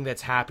everything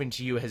that's happened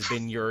to you has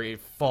been your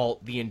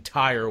fault the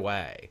entire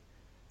way.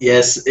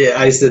 Yes,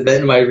 I said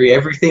that in my review.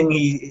 Everything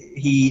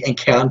he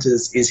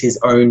encounters is his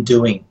own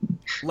doing.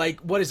 Like,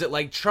 what is it?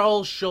 Like,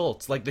 Charles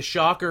Schultz, like, the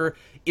Shocker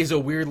is a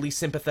weirdly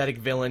sympathetic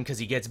villain because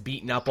he gets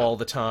beaten up all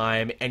the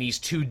time, and he's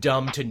too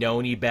dumb to know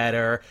any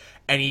better,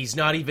 and he's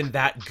not even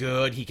that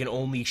good. He can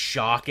only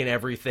shock and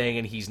everything,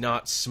 and he's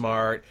not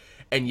smart,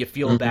 and you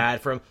feel bad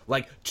for him.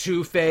 Like,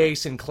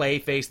 Two-Face and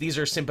Clayface, these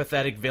are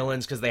sympathetic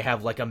villains because they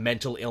have, like, a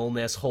mental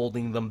illness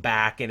holding them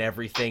back and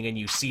everything, and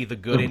you see the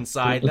good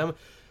inside them.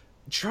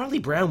 Charlie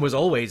Brown was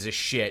always a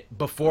shit.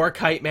 Before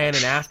Kite Man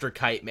and after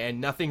Kite Man,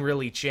 nothing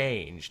really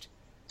changed.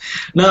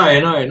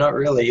 No, not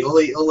really.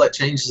 All that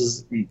changes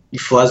is he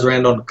flies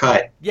around on a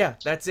kite. Yeah,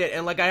 that's it.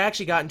 And like, I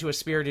actually got into a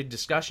spirited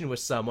discussion with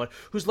someone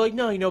who's like,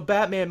 no,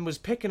 Batman was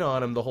picking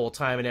on him the whole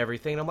time and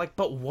everything. And I'm like,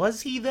 but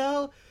was he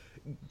though?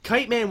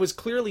 Kite Man was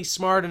clearly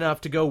smart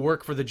enough to go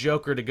work for the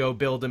Joker to go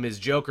build him his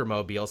Joker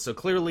mobile, so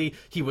clearly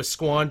he was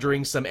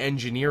squandering some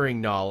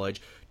engineering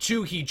knowledge.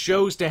 Two, he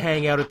chose to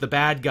hang out at the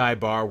bad guy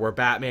bar where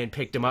Batman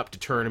picked him up to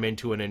turn him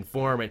into an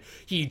informant.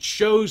 He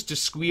chose to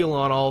squeal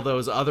on all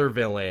those other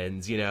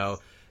villains,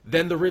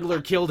 Then the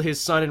Riddler killed his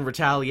son in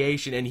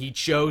retaliation, and he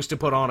chose to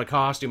put on a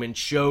costume and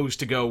chose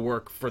to go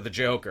work for the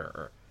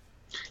Joker.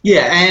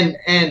 Yeah,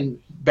 and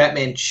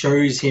Batman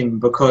chose him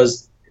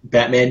because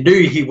Batman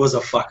knew he was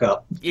a fuck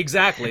up.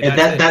 Exactly. And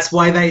that's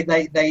why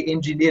they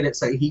engineered it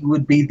so he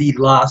would be the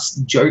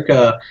last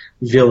Joker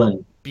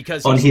villain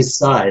because on his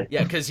side.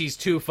 Yeah, because he's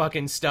too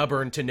fucking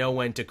stubborn to know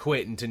when to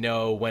quit and to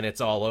know when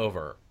it's all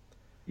over.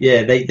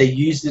 Yeah, they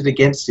used it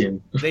against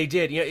him. They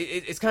did.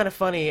 It's kind of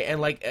funny, and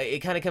like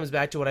it kind of comes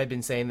back to what I've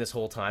been saying this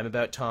whole time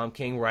about Tom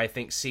King, where I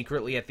think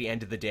secretly at the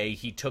end of the day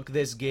he took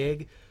this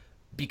gig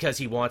because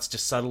he wants to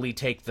subtly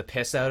take the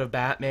piss out of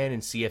Batman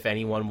and see if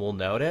anyone will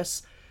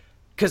notice.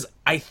 Because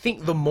I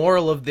think the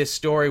moral of this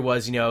story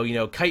was,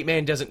 Kite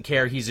Man doesn't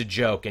care, he's a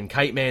joke, and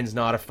Kite Man's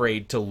not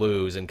afraid to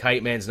lose, and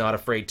Kite Man's not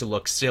afraid to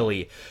look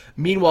silly.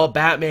 Meanwhile,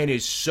 Batman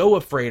is so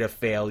afraid of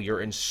failure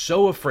and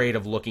so afraid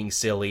of looking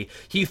silly,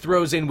 he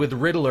throws in with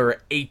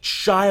Riddler a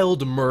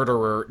child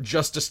murderer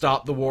just to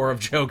stop the war of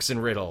jokes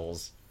and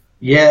riddles.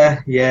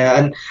 Yeah,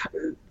 and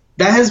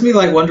that has me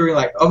wondering,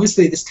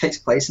 obviously this takes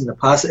place in the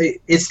past.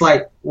 It's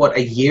what,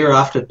 a year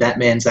after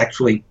Batman's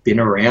actually been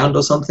around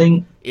or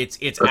something?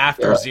 It's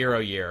after 0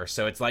 year,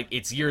 so it's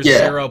year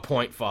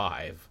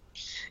 0.5.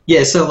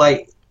 Yeah,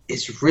 so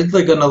is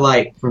Riddler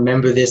gonna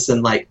remember this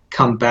and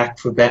come back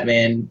for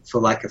Batman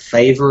for a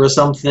favor or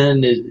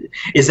something?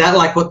 Is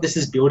that what this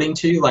is building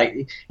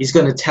to? He's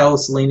gonna tell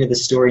Selina the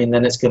story and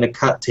then it's gonna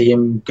cut to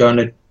him going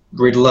to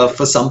Riddler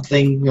for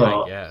something?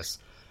 I guess.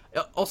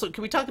 Also,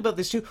 can we talk about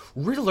this too?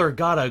 Riddler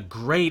got a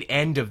great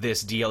end of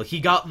this deal. He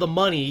got the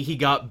money, he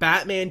got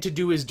Batman to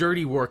do his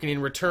dirty work, and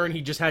in return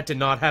he just had to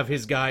not have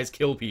his guys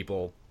kill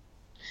people.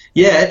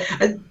 Yeah,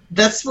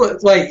 that's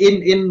what,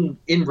 in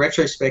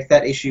retrospect,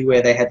 that issue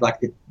where they had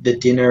the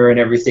dinner and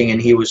everything, and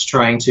he was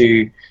trying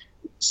to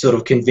sort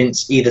of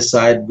convince either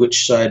side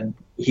which side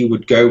he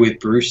would go with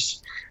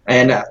Bruce.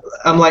 And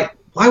I'm like,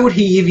 why would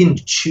he even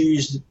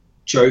choose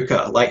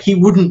Joker? He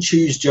wouldn't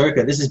choose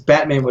Joker. This is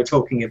Batman we're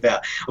talking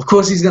about. Of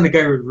course he's going to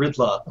go with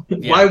Riddler.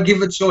 Yeah. Why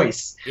give a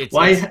choice?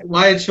 Why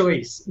a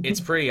choice? It's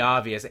pretty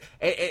obvious.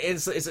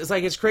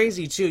 It's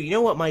crazy too. You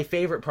know what my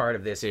favorite part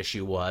of this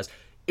issue was?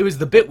 It was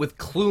the bit with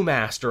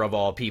Cluemaster of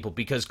all people,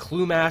 because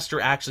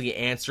Cluemaster actually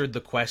answered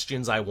the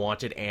questions I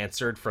wanted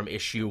answered from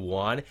issue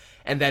 1,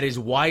 and that is,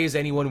 why is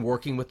anyone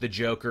working with the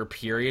Joker,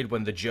 period,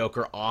 when the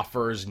Joker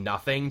offers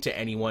nothing to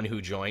anyone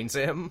who joins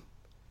him?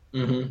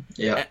 Mm-hmm.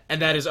 Yeah.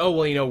 And that is,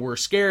 we're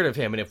scared of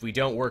him, and if we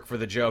don't work for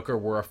the Joker,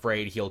 we're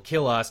afraid he'll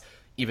kill us,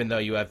 even though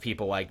you have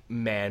people like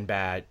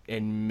Man-Bat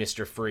and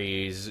Mr.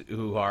 Freeze,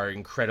 who are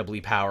incredibly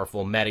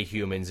powerful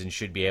metahumans and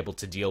should be able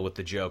to deal with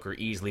the Joker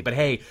easily. But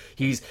hey,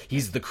 he's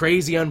the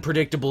crazy,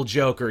 unpredictable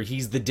Joker,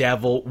 he's the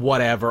devil,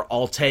 whatever,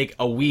 I'll take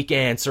a weak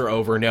answer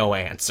over no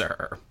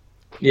answer.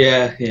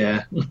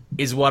 Yeah.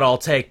 Is what I'll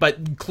take.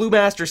 But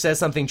Cluemaster says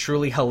something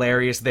truly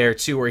hilarious there,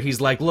 too, where he's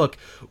like, look,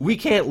 we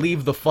can't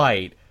leave the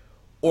fight,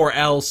 or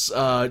else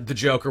the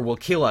Joker will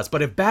kill us.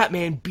 But if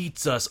Batman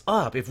beats us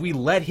up, if we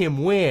let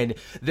him win,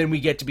 then we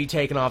get to be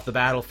taken off the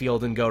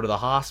battlefield and go to the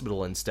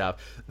hospital and stuff.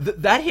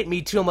 That hit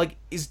me too. I'm like,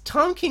 is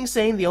Tom King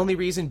saying the only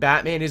reason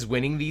Batman is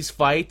winning these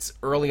fights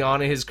early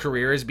on in his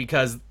career is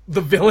because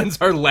the villains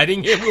are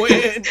letting him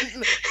win?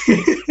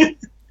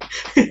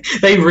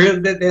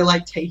 They're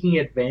taking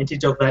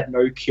advantage of that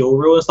no-kill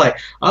rule. It's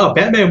oh,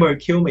 Batman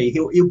won't kill me.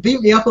 He'll beat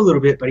me up a little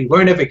bit, but he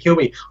won't ever kill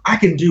me. I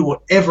can do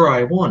whatever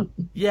I want.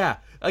 Yeah.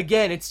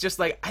 Again, it's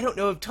just I don't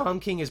know if Tom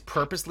King is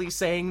purposely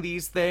saying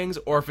these things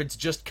or if it's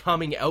just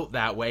coming out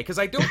that way, because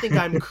I don't think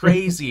I'm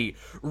crazy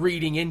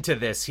reading into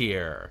this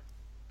here.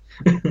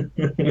 You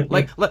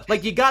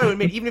got to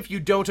admit, even if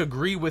you don't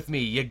agree with me,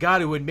 you got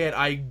to admit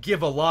I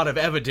give a lot of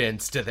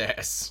evidence to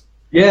this.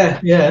 Yeah.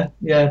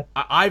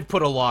 I've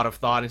put a lot of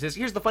thought into this.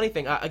 Here's the funny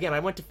thing. Again, I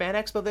went to Fan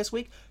Expo this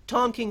week.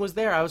 Tom King was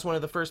there. I was one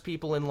of the first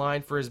people in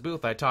line for his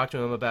booth. I talked to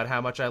him about how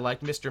much I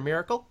liked Mr.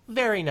 Miracle.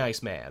 Very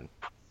nice man.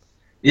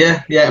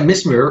 Yeah,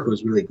 Miss Miracle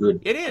is really good.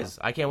 It is.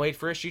 I can't wait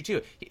for issue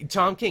 2.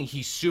 Tom King,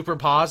 he's super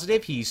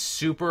positive. He's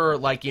super,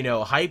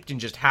 hyped and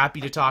just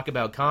happy to talk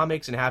about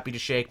comics and happy to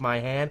shake my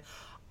hand.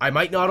 I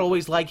might not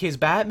always like his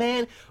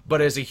Batman,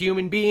 but as a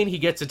human being, he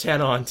gets a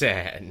 10 on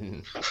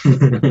 10.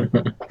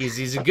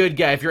 He's a good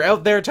guy. If you're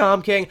out there,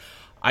 Tom King,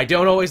 I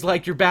don't always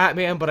like your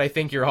Batman, but I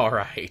think you're all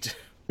right.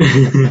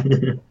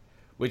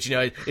 Which,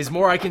 is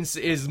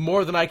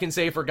more than I can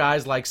say for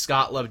guys like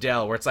Scott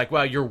Lobdell, where it's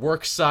well, your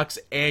work sucks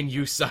and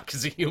you suck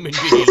as a human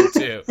being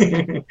too.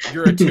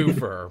 You're a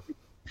twofer.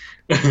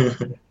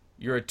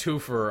 You're a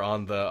twofer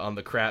on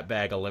the crap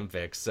bag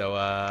Olympics.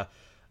 So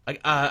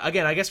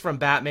Again, I guess from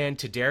Batman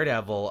to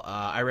Daredevil,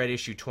 I read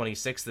issue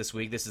 26 this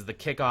week. This is the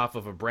kickoff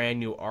of a brand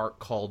new arc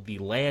called The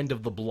Land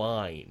of the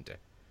Blind.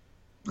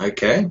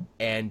 Okay.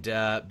 And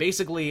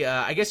basically,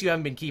 I guess you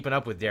haven't been keeping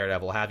up with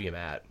Daredevil, have you,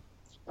 Matt?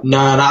 No,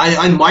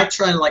 I might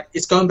try and, like,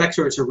 it's going back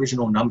to its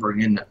original numbering,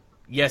 isn't it?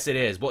 Yes, it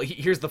is. Well,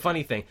 here's the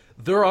funny thing.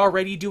 They're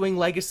already doing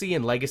Legacy,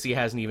 and Legacy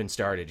hasn't even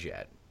started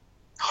yet.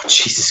 Oh,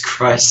 Jesus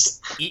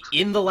Christ.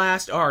 In the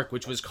last arc,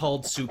 which was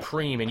called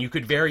Supreme, and you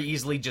could very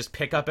easily just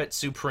pick up at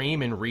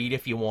Supreme and read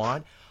if you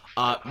want,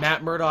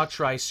 Matt Murdock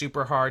tries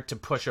super hard to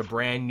push a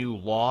brand new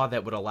law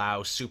that would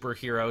allow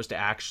superheroes to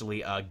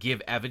actually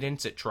give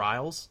evidence at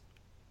trials.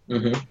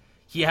 Mm-hmm.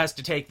 He has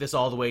to take this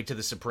all the way to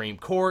the Supreme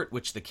Court,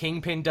 which the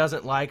Kingpin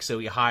doesn't like, so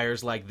he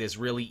hires, like, this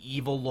really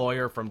evil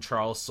lawyer from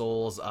Charles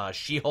Soule's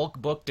She-Hulk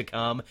book to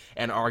come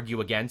and argue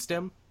against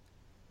him.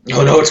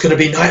 Oh no, it's going to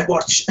be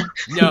Nightwatch.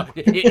 No,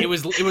 it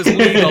was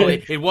legal.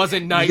 It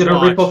wasn't Nightwatch. You're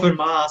going to rip off a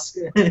mask.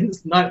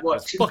 It's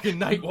Nightwatch. It's fucking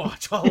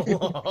Nightwatch all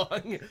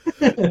along.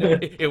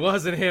 It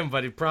wasn't him,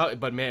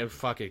 but man,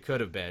 fuck, it could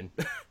have been.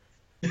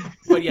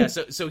 But yeah,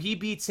 so he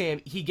beats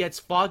him. He gets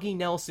Foggy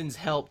Nelson's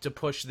help to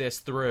push this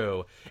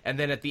through, and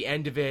then at the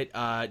end of it,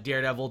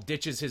 Daredevil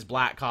ditches his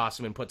black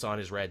costume and puts on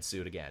his red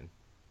suit again.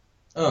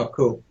 Oh,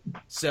 cool.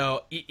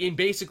 So, in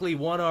basically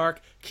one arc,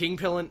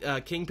 Kingpin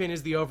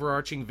is the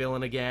overarching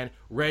villain again,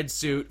 red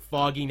suit,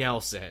 Foggy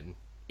Nelson.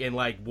 In,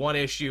 like, one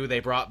issue,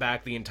 they brought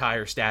back the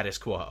entire status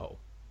quo.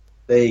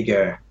 There you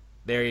go.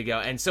 There you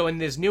go. And so in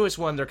this newest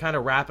one, they're kind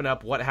of wrapping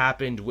up what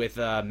happened with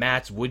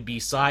Matt's would-be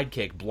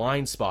sidekick,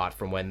 Blind Spot,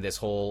 from when this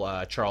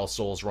whole Charles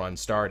Soule's run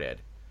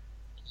started.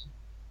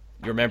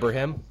 You remember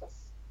him?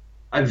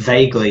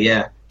 Vaguely,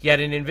 yeah. He had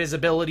an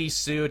invisibility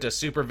suit, a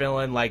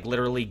supervillain, like,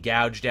 literally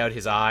gouged out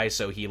his eyes,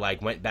 so he,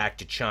 like, went back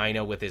to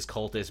China with his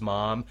cultist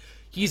mom.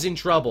 He's in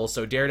trouble,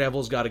 so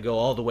Daredevil's got to go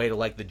all the way to,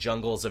 like, the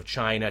jungles of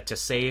China to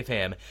save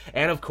him.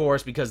 And, of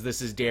course, because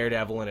this is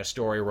Daredevil in a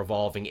story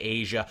revolving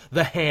Asia,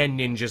 the hand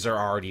ninjas are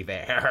already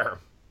there.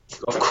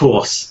 Of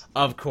course.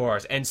 Of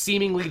course. And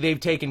seemingly they've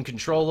taken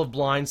control of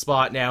Blind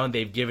Spot now, and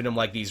they've given him,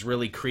 like, these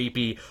really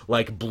creepy,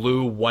 like,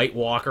 blue White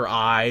Walker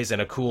eyes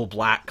and a cool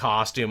black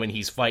costume, and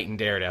he's fighting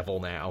Daredevil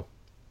now.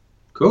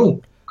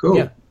 Cool.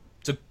 Yeah.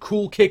 It's a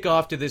cool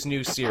kickoff to this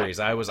new series.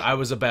 I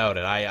was about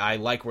it. I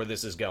like where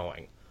this is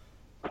going.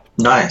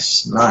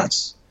 Nice.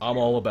 I'm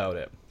all about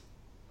it.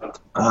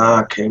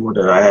 Okay, what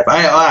did I have?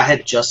 I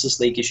had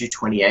Justice League issue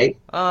 28.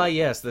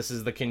 Yes, this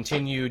is the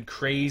continued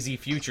crazy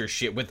future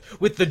shit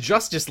with the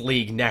Justice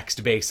League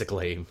next,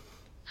 basically.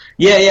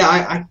 Yeah,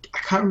 I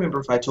can't remember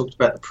if I talked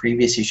about the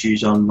previous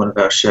issues on one of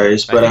our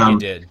shows, but I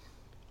think you did.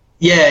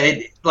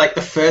 Yeah, like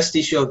the first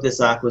issue of this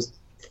arc was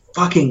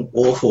fucking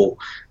awful.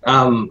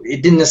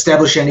 It didn't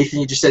establish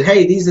anything. It just said,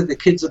 hey, these are the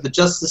kids of the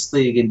Justice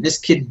League, and this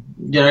kid,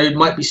 it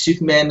might be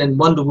Superman and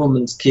Wonder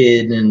Woman's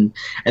kid, and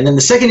then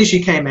the second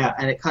issue came out,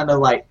 and it kind of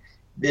like,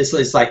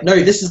 it's like, no,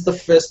 this is the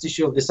first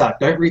issue of this arc.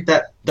 Don't read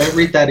that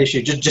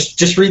issue.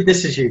 Just read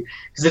this issue,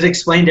 because it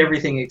explained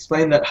everything. It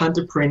explained that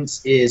Hunter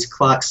Prince is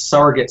Clark's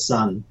surrogate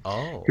son,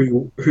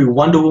 who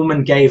Wonder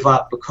Woman gave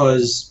up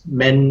because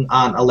men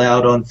aren't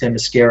allowed on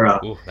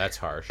Themyscira. Ooh, that's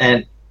harsh.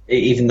 And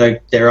even though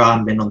there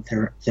are men on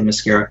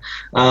Themyscira.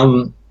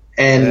 For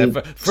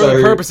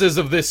the purposes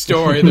of this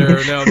story, there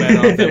are no men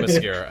on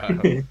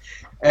Themyscira.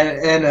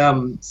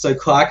 So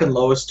Clark and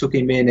Lois took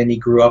him in, and he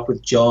grew up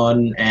with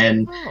John,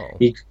 and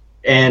he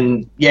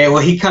kind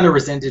of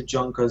resented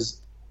John because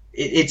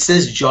it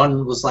says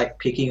John was like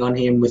picking on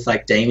him with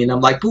like Damien.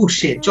 I'm like,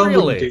 bullshit, John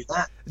wouldn't do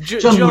that.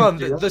 John,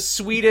 the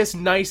sweetest,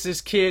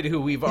 nicest kid who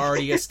we've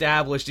already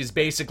established is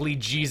basically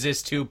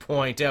Jesus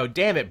 2.0.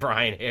 Damn it,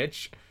 Brian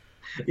Hitch.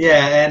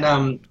 Yeah, and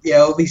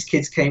all these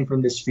kids came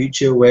from this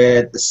future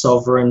where the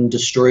Sovereign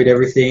destroyed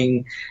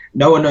everything.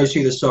 No one knows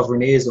who the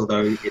Sovereign is,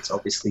 although it's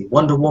obviously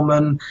Wonder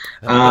Woman.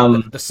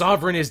 The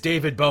Sovereign is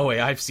David Bowie.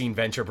 I've seen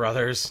Venture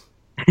Brothers.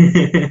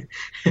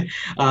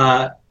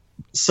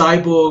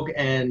 Cyborg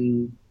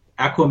and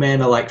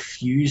Aquaman are like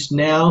fused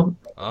now,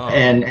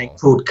 and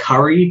called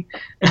Curry.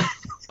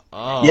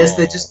 Yes,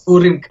 they just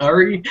called him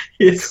Curry.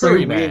 It's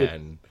Curry, so weird.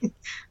 Man.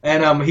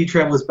 And he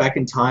travels back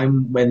in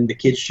time when the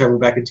kids travel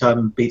back in time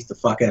and beats the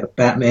fuck out of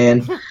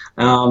Batman.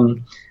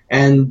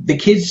 And the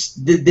kids,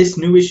 this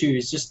new issue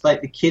is just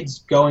like the kids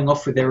going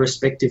off with their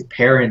respective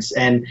parents,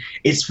 and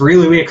it's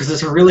really weird because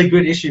it's a really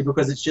good issue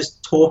because it's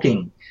just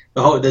talking.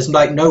 There's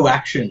like no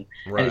action,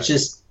 right. And it's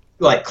just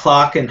like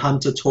Clark and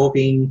Hunter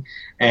talking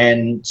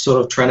and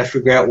sort of trying to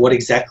figure out what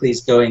exactly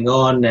is going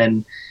on.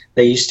 And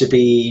they used to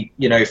be,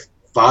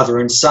 father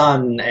and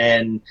son,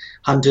 and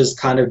Hunter's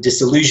kind of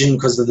disillusioned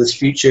because of this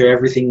future.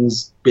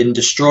 Everything's been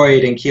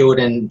destroyed and killed,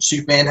 and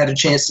Superman had a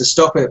chance to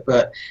stop it,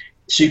 but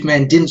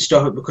Superman didn't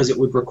stop it because it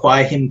would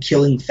require him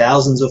killing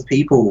thousands of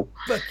people.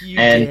 Fuck you,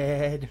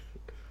 Dad.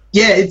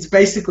 Yeah, it's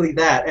basically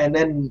that. And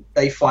then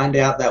they find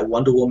out that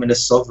Wonder Woman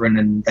is sovereign,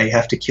 and they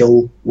have to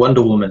kill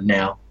Wonder Woman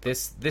now.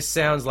 This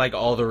sounds like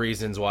all the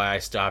reasons why I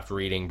stopped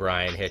reading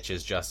Brian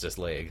Hitch's Justice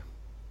League.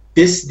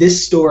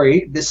 This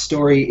story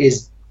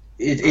is...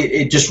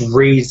 It just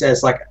reads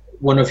as like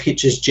one of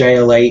Hitch's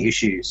JLA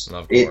issues.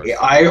 Of course.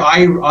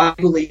 I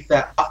believe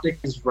that after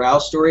his Rao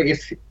story,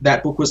 if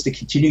that book was to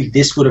continue,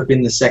 this would have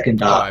been the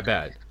second arc.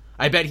 Oh,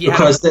 I bet he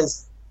because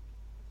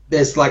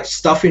there's like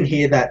stuff in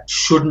here that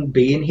shouldn't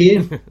be in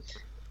here.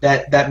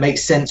 that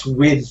makes sense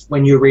with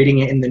when you're reading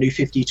it in the New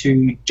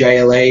 52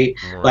 JLA.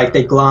 Right. Like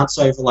they glance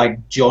over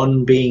like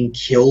John being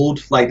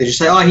killed. Like they just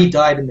say, oh, he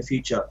died in the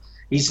future.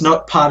 He's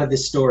not part of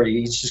this story.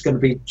 He's just going to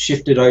be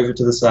shifted over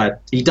to the side.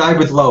 He died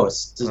with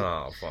Lois.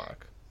 Oh,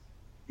 fuck.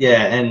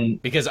 Yeah,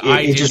 and... Because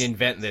I didn't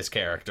invent this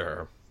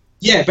character.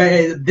 Yeah,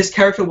 but this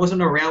character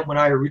wasn't around when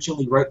I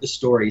originally wrote the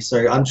story,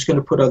 so I'm just going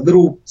to put a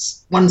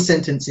one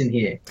sentence in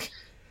here.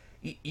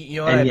 You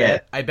know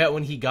what I bet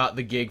when he got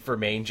the gig for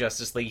Main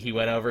Justice League, he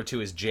went over to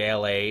his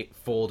JLA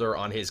folder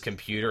on his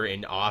computer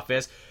in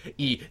Office.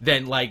 He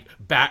then, like,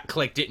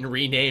 back-clicked it and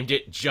renamed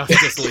it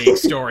Justice League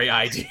Story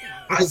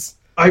Ideas.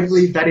 I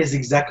believe that is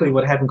exactly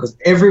what happened, because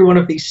every one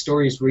of these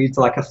stories reads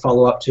like a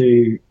follow-up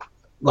to,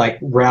 like,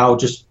 Rao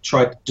just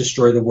tried to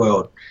destroy the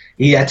world.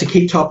 He had to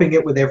keep topping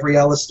it with every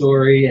other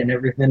story and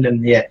everything,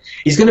 and yeah,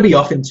 he's going to be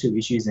off in 2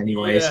 issues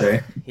anyway, so...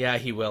 Yeah,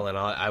 he will, and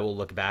I will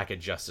look back at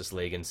Justice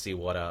League and see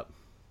what up.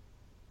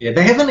 Yeah,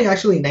 they haven't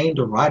actually named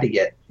a writer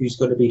yet who's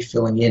going to be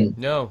filling in.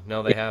 No,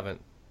 they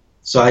haven't.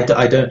 So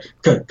I don't...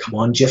 Come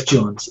on, Jeff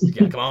Johns.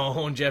 Yeah, come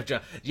on, Jeff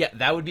Johns. Yeah,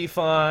 that would be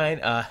fine.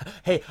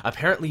 Hey,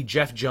 apparently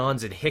Jeff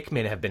Johns and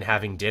Hickman have been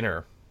having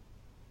dinner.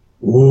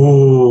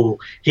 Ooh,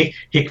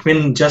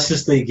 Hickman,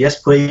 Justice League,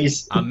 yes,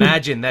 please.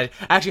 Imagine that.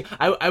 Actually,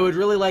 I would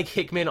really like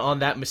Hickman on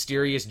that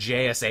mysterious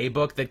JSA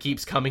book that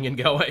keeps coming and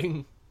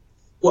going.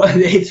 Well,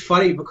 it's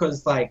funny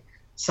because, like,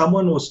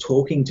 someone was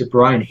talking to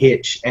Brian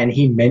Hitch, and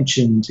he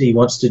mentioned he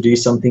wants to do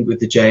something with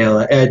the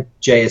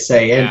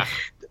JSA, and...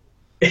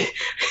 Yeah.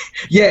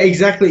 Yeah,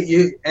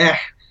 exactly. But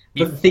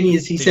the thing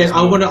is, he said,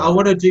 I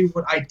want to do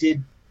what I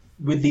did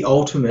with the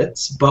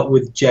Ultimates, but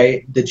with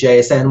the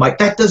JSA. And I'm like,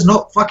 that does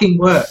not fucking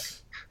work.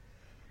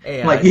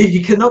 Hey, like,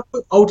 you cannot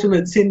put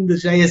Ultimates in the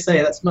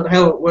JSA. That's not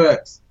how it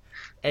works.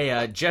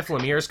 Hey, Jeff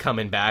Lemire's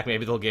coming back.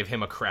 Maybe they'll give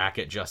him a crack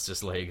at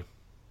Justice League.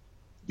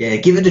 Yeah,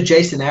 give it to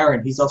Jason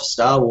Aaron. He's off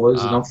Star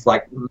Wars and off,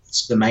 like,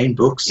 the main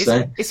books.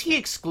 Is he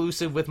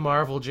exclusive with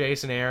Marvel,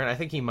 Jason Aaron? I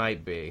think he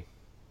might be.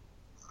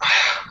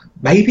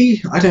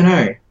 Maybe? I don't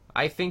know.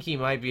 I think he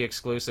might be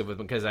exclusive with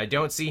him because I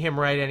don't see him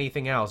write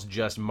anything else,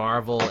 just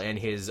Marvel and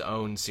his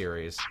own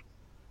series.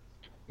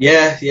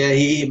 Yeah,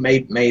 he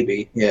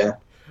maybe, yeah.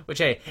 Which,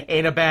 hey,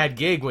 ain't a bad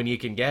gig when you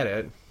can get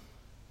it.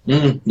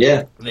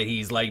 Yeah. That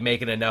he's, like,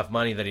 making enough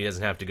money that he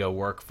doesn't have to go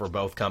work for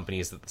both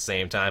companies at the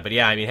same time. But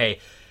yeah, I mean, hey,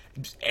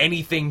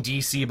 anything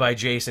DC by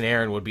Jason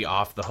Aaron would be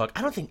off the hook.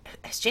 I don't think...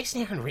 Has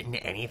Jason Aaron written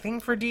anything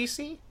for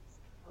DC?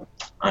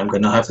 I'm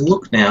going to have a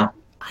look now.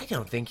 I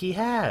don't think he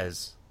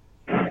has.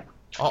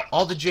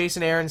 All the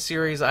Jason Aaron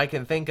series I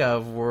can think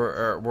of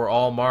were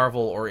all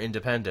Marvel or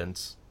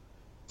independents.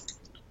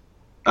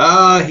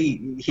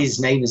 His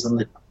name is on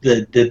the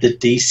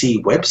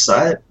DC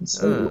website.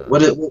 So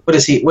what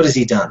has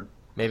he done?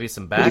 Maybe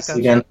some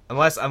backup.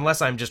 Unless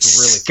I'm just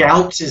really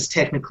Scalped is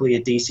technically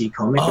a DC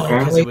comic. Oh,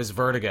 apparently because it was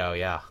Vertigo,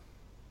 yeah.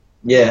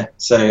 Yeah,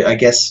 so I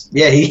guess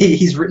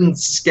he's written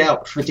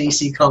Scalped for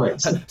DC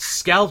Comics.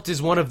 Scalped is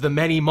one of the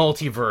many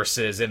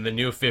multiverses in the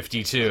New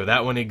 52.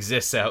 That one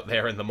exists out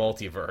there in the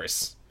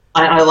multiverse.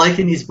 I like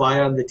in his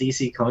bio on the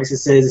DC Comics, it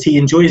says he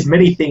enjoys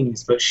many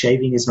things, but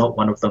shaving is not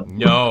one of them.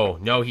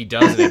 No, he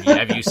doesn't.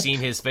 Have you seen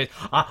his face?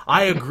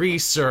 I agree,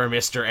 sir,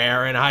 Mr.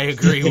 Aaron. I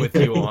agree with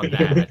you on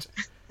that.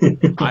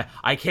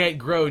 I can't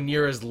grow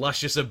near as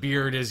luscious a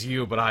beard as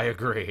you, but I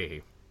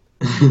agree.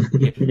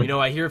 You know,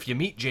 I hear if you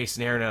meet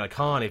Jason Aaron at a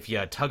con, if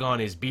you tug on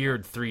his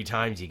beard 3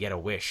 times, you get a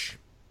wish.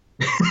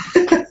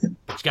 But you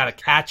gotta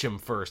catch him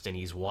first, and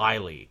he's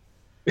wily.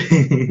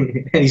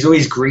 And he's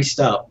always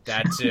greased up.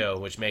 That too,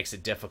 which makes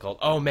it difficult.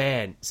 Oh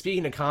man,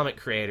 speaking of comic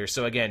creators,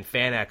 so again,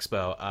 Fan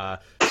Expo,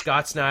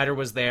 Scott Snyder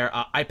was there.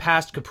 I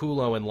passed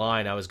Capullo in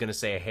line. I was going to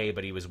say hey,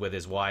 but he was with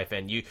his wife,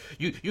 and you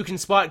can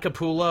spot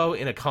Capullo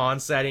in a con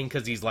setting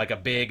because he's like a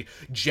big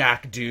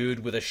jack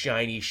dude with a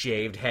shiny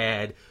shaved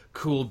head,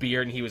 cool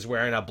beard, and he was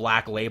wearing a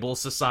Black Label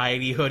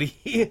Society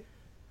hoodie.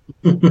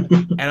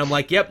 And I'm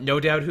like, yep, no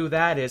doubt who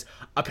that is.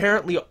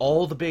 Apparently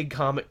all the big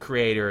comic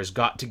creators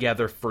got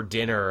together for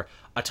dinner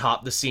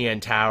atop the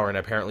CN Tower, and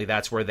apparently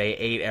that's where they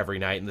ate every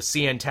night. And the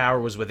CN Tower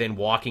was within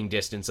walking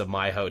distance of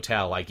my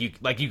hotel. Like you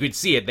could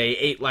see it. They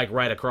ate like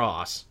right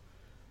across.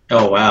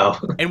 Oh wow.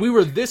 And we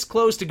were this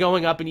close to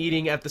going up and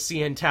eating at the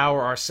CN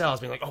Tower ourselves,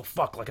 being like, oh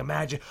fuck, like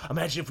imagine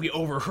if we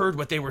overheard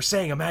what they were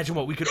saying. Imagine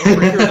what we could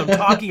overhear them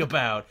talking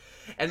about.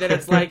 And then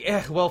it's like,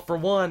 well, for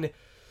one,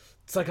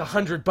 it's like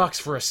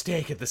 $100 for a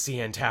steak at the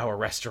CN Tower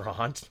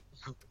restaurant.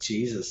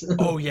 Jesus.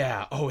 Oh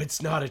yeah. Oh,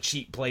 it's not a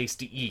cheap place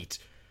to eat.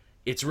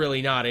 It's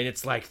really not, and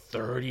it's like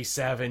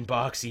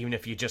 $37 even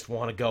if you just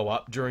want to go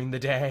up during the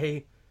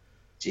day.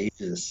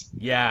 Jesus.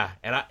 Yeah,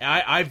 and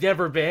I've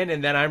never been,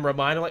 and then I'm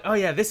reminded, like, oh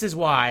yeah, this is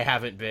why I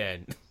haven't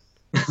been.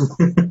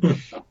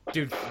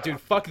 Dude,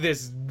 fuck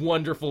this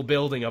wonderful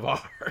building of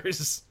ours.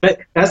 dollars. But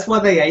that's why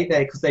they ate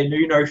there, because they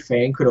knew no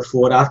fan could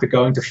afford after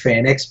going to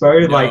Fan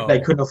Expo. No. Like, they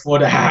couldn't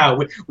afford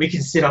we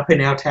can sit up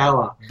in our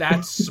tower.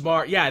 That's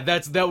smart. Yeah,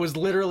 that was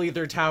literally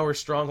their tower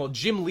stronghold.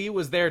 Jim Lee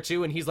was there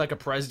too, and he's like a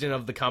president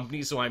of the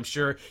company, so I'm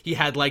sure he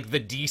had like the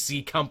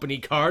DC company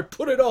card.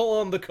 Put it all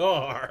on the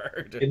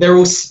card. They're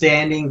all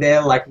standing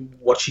there, like,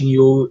 watching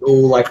you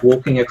all, like,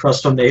 walking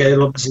across from there,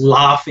 just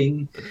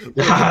laughing.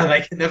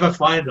 They can never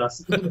find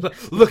us.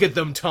 Look at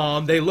them,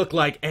 Tom. They look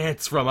like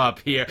ants from up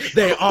here.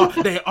 They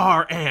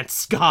are ants,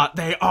 Scott.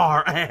 They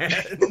are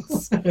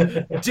ants.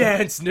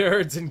 Dance,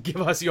 nerds, and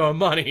give us your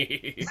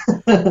money.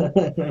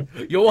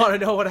 You want to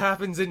know what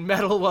happens in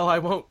metal? Well, I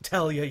won't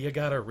tell you. You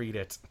gotta read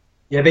it.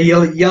 Yeah, they're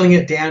yelling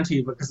it down to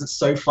you because it's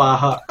so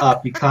far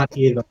up you can't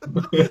hear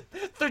them.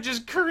 They're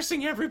just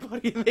cursing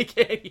everybody and they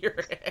can't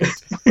hear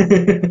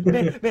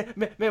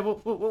it. Man,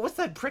 what's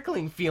that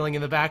prickling feeling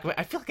in the back of it?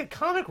 I feel like a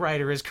comic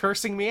writer is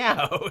cursing me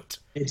out.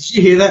 Did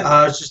you hear that?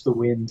 Oh, it's just the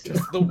wind.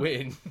 Just the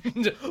wind.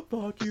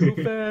 Fuck you,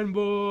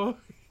 fanboy.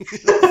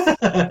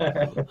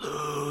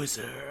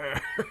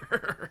 Loser.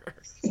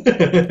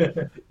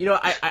 You know,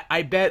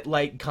 I bet,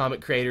 like,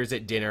 comic creators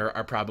at dinner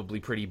are probably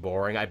pretty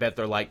boring. I bet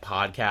they're like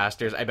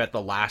podcasters. I bet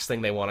the last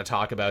thing they want to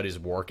talk about is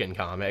work in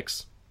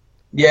comics.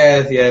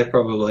 Yeah,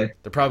 probably.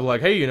 They're probably like,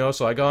 hey, you know,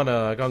 so I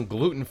gone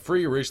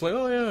gluten-free recently.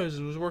 Oh, yeah,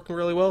 it was working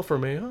really well for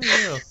me. Oh,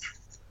 yeah.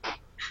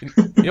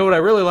 You know what I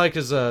really like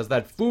is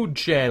that food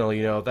channel,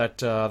 you know,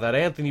 that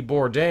Anthony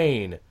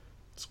Bourdain.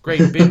 It's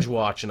great binge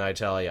watching, I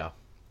tell ya.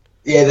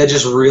 Yeah, they're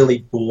just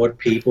really bored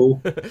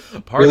people.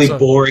 Really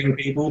boring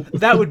people.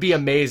 That would be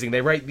amazing.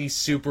 They write these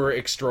super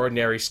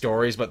extraordinary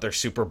stories, but they're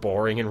super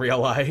boring in real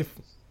life.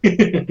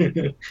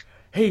 Hey,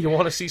 you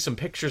want to see some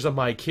pictures of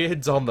my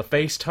kids on the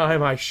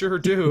FaceTime? I sure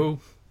do.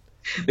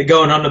 They're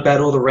going on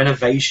about all the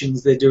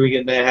renovations they're doing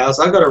in their house.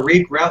 I got to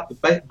reroute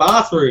the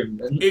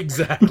bathroom.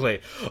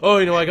 Exactly. Oh,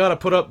 you know, I got to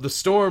put up the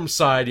storm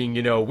siding.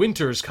 You know,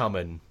 winter's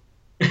coming.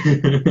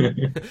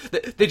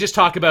 They just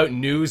talk about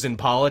news and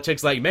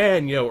politics, like,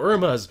 man, you know,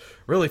 Irma's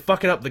really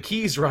fucking up the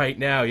Keys right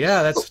now.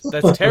 Yeah,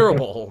 that's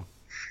terrible.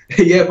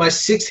 Yeah, my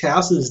 6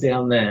 houses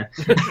down there.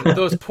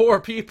 Those poor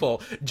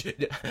people.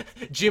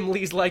 Jim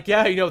Lee's like,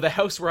 yeah, you know, the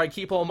house where I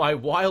keep all my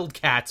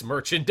Wildcats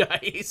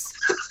merchandise.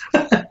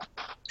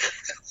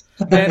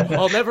 Man,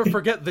 I'll never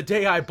forget the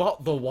day I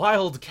bought the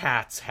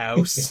Wildcats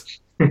house.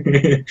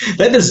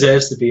 That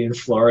deserves to be in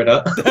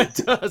Florida. That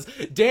does.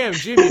 Damn,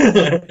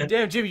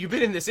 Jimmy, you've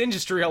been in this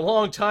industry a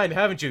long time,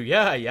 haven't you?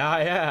 Yeah,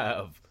 I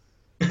have.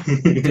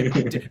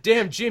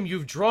 Damn, Jim,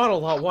 you've drawn a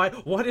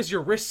lot. Why does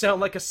your wrist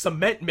sound like a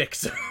cement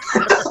mixer?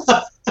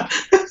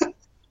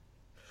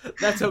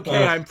 That's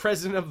okay. I'm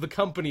president of the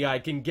company. I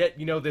can get,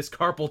 you know, this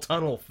carpal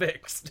tunnel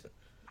fixed.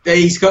 Yeah,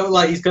 he's got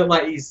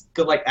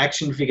like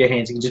action figure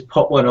hands. He can just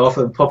pop one off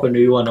and pop a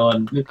new one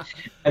on.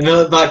 And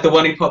then, like, the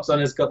one he pops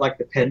on has got like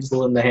the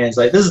pencil in the hands.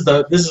 Like, this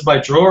is my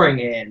drawing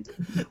hand.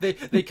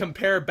 They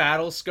compare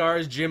battle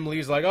scars. Jim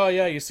Lee's like, oh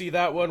yeah, you see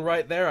that one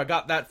right there? I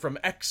got that from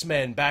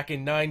X-Men back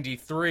in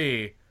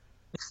 '93.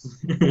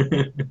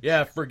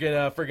 Yeah,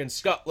 friggin'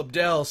 Scott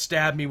Lobdell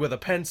stabbed me with a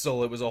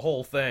pencil. It was a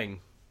whole thing.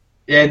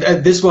 Yeah,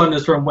 this one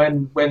is from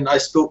when I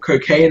spilled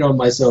cocaine on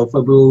myself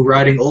when we were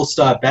writing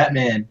All-Star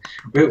Batman.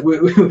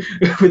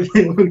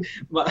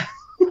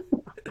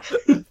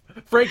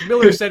 Frank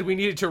Miller said we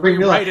needed to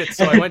rewrite it,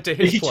 so I went to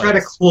his place. He tried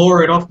to claw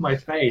it off my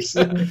face.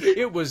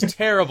 It was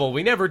terrible.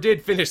 We never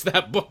did finish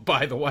that book,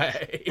 by the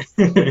way.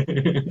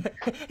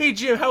 Hey,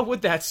 Jim, how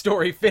would that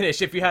story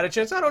finish if you had a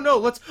chance? I don't know.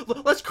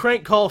 Let's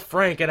crank call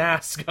Frank and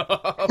ask him.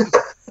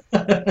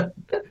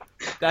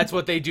 That's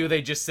what they do.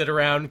 They just sit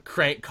around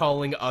crank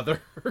calling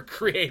other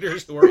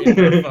creators who are in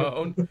their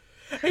phone.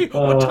 Hey,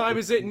 what time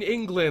is it in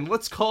England?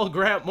 Let's call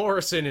Grant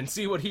Morrison and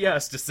see what he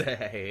has to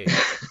say.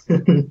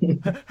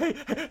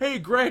 Hey,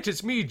 Grant,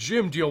 it's me,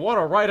 Jim. Do you want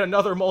to write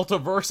another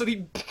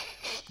Multiversity?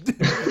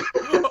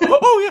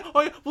 Oh,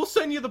 yeah, we'll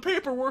send you the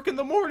paperwork in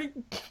the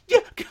morning. Yeah,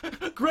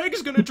 Greg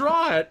is going to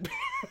draw it.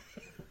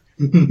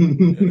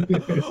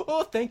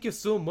 Oh, thank you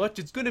so much.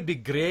 It's going to be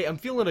great. I'm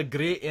feeling a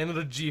great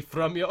energy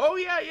from you. Oh,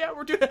 yeah,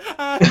 we're doing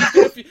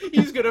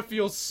he's going to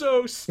feel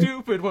so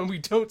stupid when we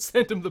don't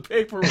send him the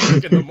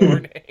paperwork in the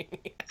morning.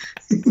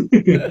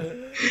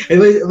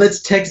 And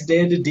let's text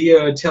Dan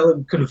DiDio and tell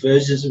him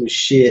conversions was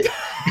shit.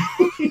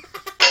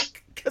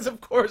 Because,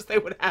 of course, they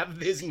would have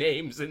his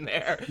names in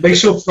there. Make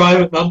sure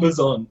private numbers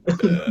on.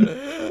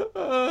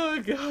 Oh,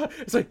 God.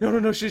 It's like,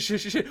 no,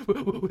 shit.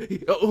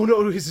 Oh,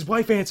 no, his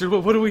wife answered.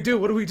 What do we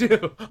do?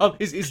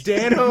 Is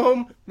Dan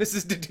home?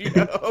 Mrs.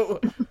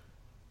 DiDio?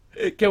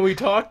 Can we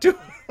talk to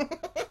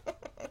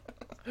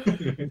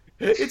him?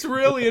 It's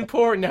really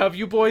important. Have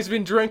you boys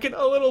been drinking?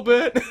 A little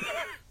bit.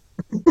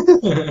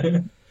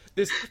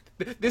 This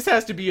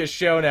has to be a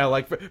show now.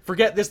 Like,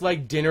 forget this,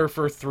 like, dinner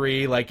for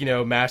three, like, you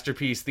know,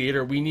 Masterpiece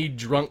Theater. We need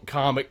drunk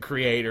comic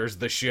creators,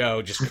 the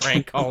show, just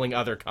crank calling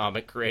other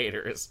comic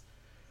creators.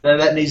 No,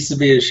 that needs to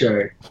be a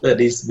show.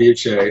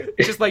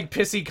 Just like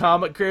pissy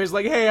comic creators,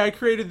 like, hey, I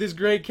created this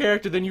great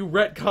character, then you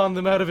retcon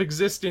them out of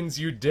existence,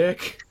 you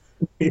dick.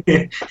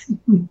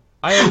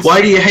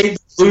 Why do you hate the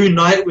blue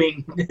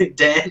Nightwing,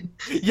 Dan?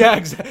 Yeah,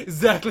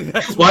 exactly.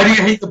 That's why do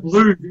you hate the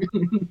blue?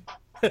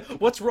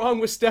 What's wrong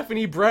with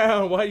Stephanie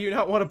Brown? Why do you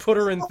not want to put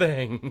her in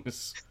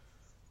things?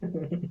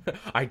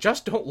 I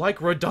just don't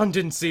like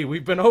redundancy.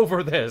 We've been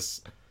over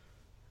this.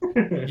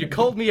 You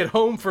called me at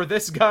home for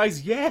this,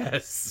 guys?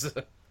 Yes.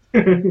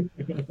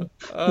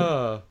 What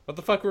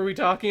the fuck were we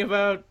talking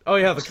about? Oh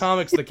yeah, the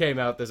comics that came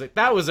out this week.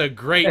 That was a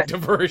great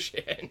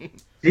diversion.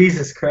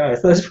 Jesus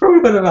Christ, that's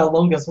probably one of our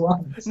longest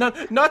ones.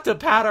 Not to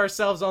pat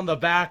ourselves on the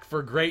back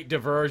for great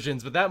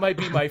diversions, but that might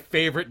be my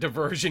favorite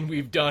diversion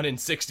we've done in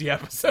 60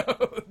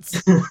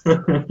 episodes.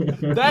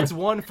 That's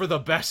one for the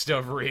best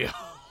of real.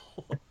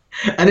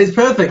 And it's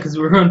perfect because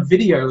we're on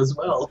video as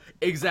well.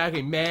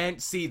 Exactly, man.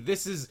 See,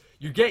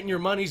 you're getting your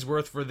money's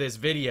worth for this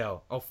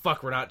video. Oh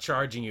fuck, we're not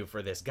charging you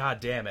for this. God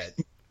damn it.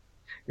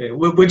 Yeah,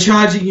 we're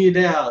charging you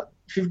now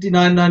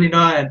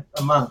 $59.99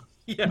 a month.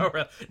 Yeah,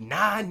 right.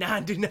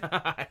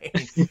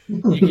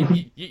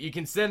 $9.99. You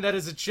can send that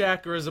as a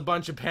check or as a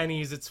bunch of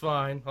pennies. It's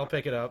fine. I'll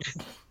pick it up.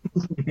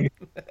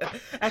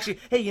 Actually,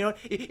 hey, you know,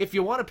 if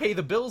you want to pay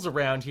the bills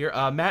around here,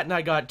 Matt and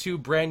I got 2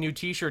 brand new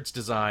T-shirts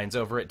designs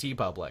over at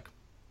TeePublic.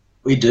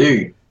 We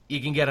do. You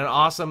can get an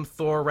awesome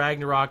Thor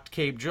Ragnarok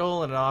Cape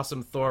Joel and an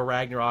awesome Thor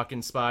Ragnarok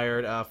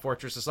inspired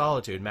Fortress of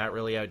Solitude. Matt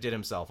really outdid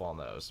himself on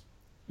those.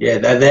 Yeah,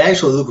 they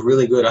actually look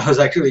really good. I was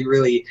actually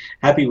really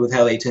happy with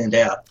how they turned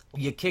out.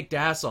 You kicked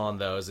ass on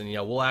those, and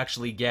we'll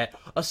actually get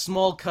a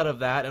small cut of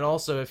that. And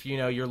also, if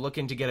you're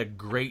looking to get a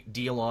great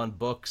deal on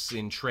books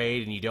in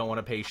trade and you don't want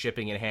to pay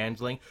shipping and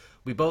handling,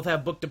 we both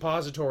have book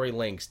depository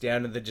links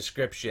down in the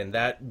description.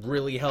 That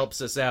really helps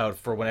us out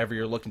for whenever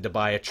you're looking to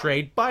buy a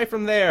trade. Buy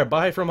from there.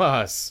 Buy from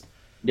us.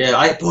 Yeah,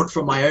 I bought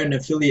from my own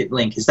affiliate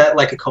link. Is that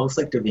like a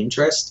conflict of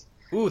interest?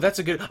 Ooh, that's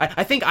a good...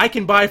 I think I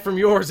can buy from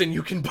yours and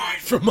you can buy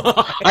from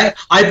mine.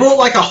 I bought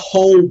like a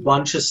whole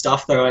bunch of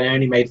stuff, though. I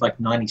only made like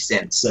 90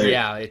 cents. So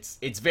yeah,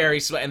 it's very...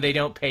 And they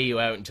don't pay you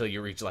out until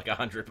you reach like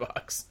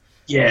 $100.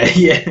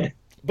 Yeah.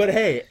 But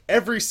hey,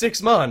 every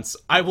 6 months,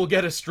 I will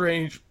get a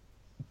strange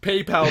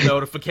PayPal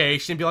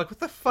notification and be like, what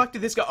the fuck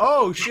did this go?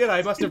 Oh, shit,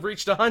 I must have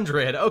reached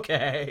 100.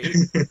 Okay.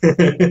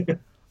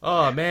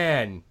 Oh,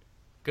 man.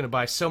 Gonna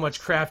buy so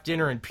much Kraft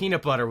dinner and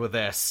peanut butter with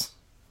this.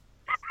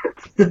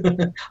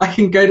 I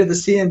can go to the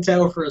CN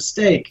Tower for a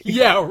steak.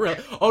 Yeah, really.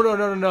 Oh,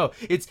 no.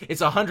 It's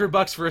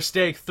 $100 for a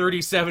steak,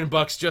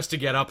 $37 just to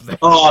get up there.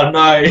 Oh,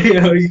 no.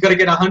 You gotta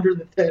get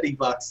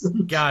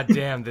 $130. God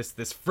damn, this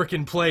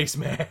frickin' place,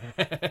 man.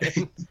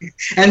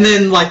 And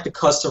then, like, the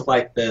cost of,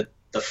 like, the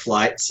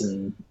flights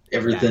and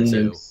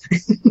everything.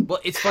 Well,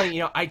 it's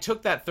funny, I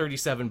took that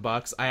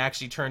 $37. I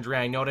actually turned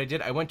around. You know what I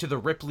did? I went to the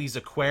Ripley's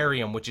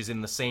Aquarium, which is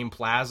in the same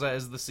plaza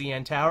as the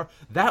CN Tower.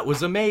 That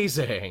was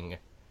amazing.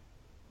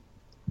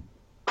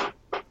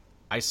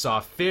 I saw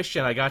fish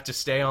and I got to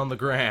stay on the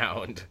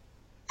ground.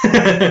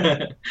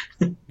 Yeah.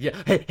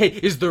 Hey,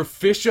 is there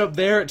fish up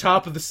there at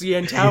top of the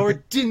CN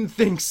Tower? Didn't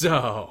think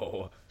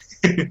so.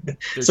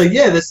 So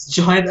yeah, this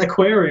giant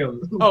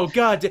aquarium. Oh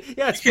god,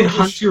 yeah, it's you can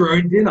hunt your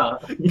own dinner.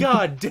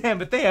 God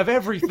damn it, they have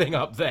everything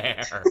up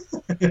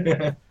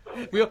there.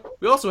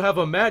 We also have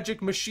a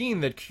magic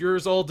machine that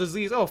cures all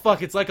disease. Oh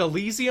fuck, it's like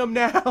Elysium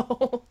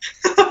now.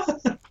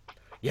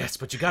 Yes,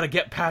 but you gotta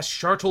get past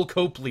Shartle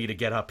Copley to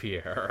get up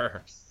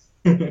here.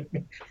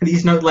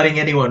 He's not letting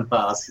anyone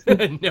pass.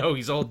 No,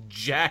 he's all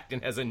jacked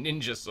and has a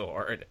ninja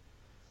sword.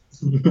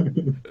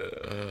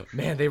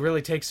 Man, they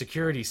really take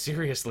security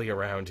seriously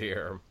around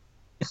here.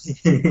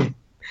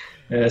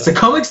 So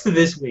comics for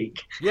this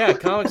week. Yeah,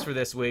 comics for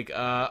this week.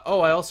 I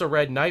also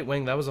read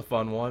Nightwing. That was a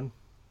fun one.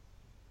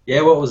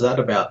 Yeah, what was that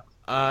about?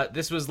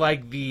 This was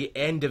like the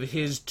end of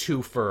his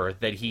twofer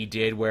that he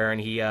did, wherein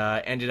he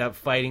ended up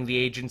fighting the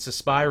agents of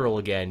Spiral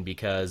again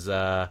because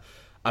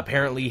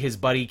apparently his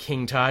buddy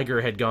King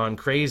Tiger had gone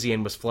crazy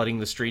and was flooding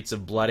the streets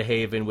of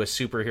Bloodhaven with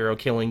superhero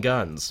killing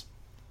guns.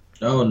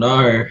 Oh,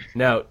 no.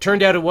 No,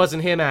 turned out it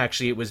wasn't him,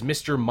 actually. It was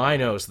Mr.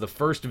 Minos, the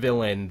first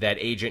villain that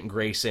Agent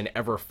Grayson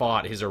ever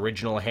fought, his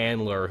original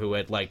handler who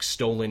had,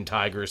 stolen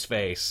Tiger's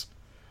face.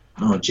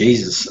 Oh,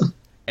 Jesus.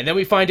 And then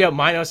we find out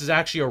Minos is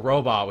actually a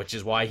robot, which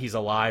is why he's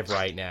alive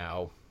right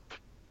now.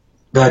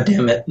 God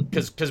damn it.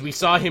 Because we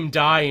saw him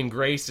die in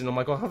Grayson. I'm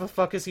like, well, how the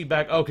fuck is he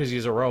back? Oh, because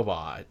he's a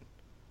robot.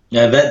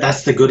 Yeah,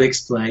 that's the good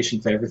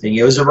explanation for everything.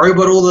 He was a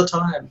robot all the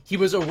time. He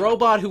was a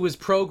robot who was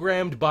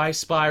programmed by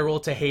Spiral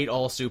to hate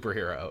all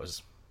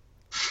superheroes.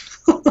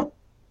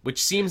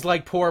 Which seems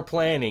like poor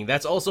planning.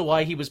 That's also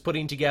why he was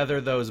putting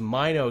together those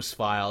Minos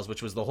files,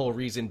 which was the whole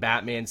reason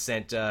Batman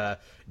sent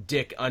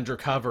Dick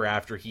undercover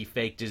after he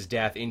faked his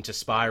death into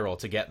Spiral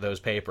to get those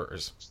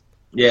papers.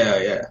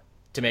 Yeah.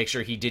 To make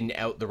sure he didn't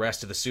out the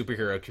rest of the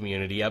superhero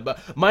community. But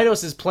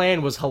Minos'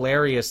 plan was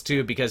hilarious,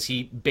 too, because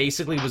he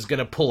basically was going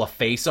to pull a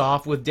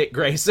face-off with Dick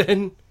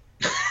Grayson.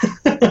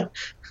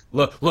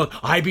 Look,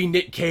 I be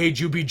Nick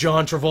Cage, you be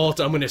John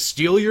Travolta, I'm going to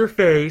steal your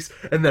face,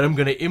 and then I'm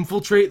going to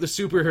infiltrate the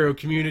superhero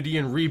community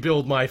and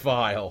rebuild my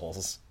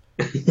files.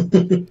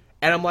 And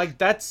I'm like,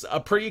 that's a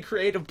pretty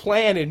creative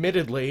plan,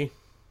 admittedly.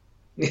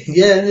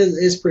 Yeah,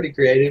 it's pretty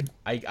creative.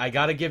 I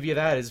gotta give you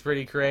that. It's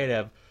pretty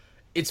creative.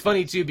 It's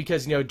funny too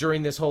because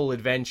during this whole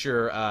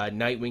adventure,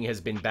 Nightwing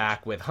has been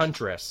back with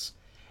Huntress,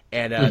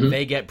 and Hmm.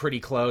 they get pretty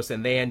close,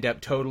 and they end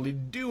up totally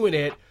doing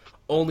it.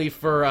 Only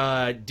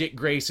for Dick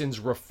Grayson's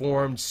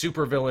reformed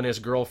supervillainous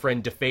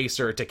girlfriend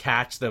Defacer to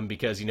catch them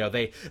because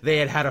they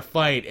had a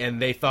fight and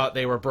they thought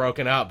they were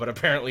broken up, but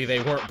apparently they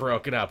weren't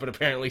broken up, and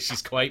apparently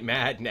she's quite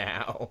mad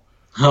now.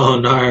 Oh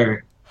no.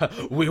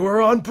 We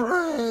were on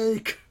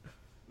break.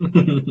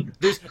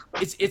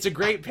 It's a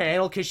great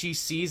panel because she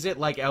sees it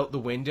like out the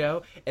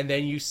window, and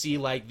then you see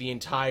like the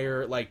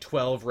entire like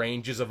 12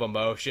 ranges of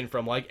emotion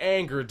from like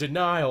anger,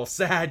 denial,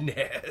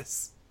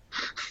 sadness.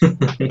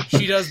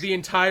 She does the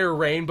entire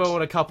rainbow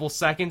in a couple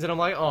seconds, and I'm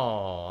like,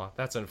 oh,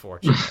 that's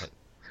unfortunate.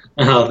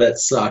 Oh, that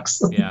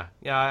sucks. Yeah,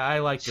 I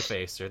like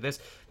Defacer.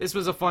 This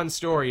was a fun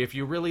story. If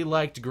you really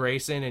liked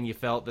Grayson and you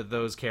felt that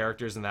those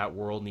characters in that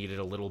world needed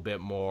a little bit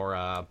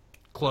more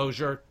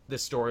closure,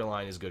 this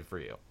storyline is good for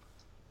you.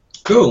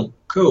 Cool,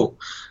 cool.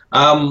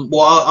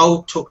 Well,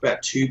 I'll talk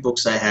about two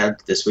books I had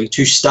this week,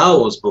 two Star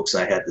Wars books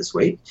I had this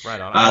week.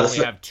 Right on. I only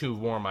have two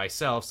more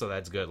myself, so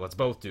that's good. Let's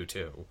both do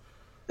two.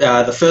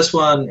 The first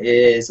one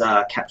is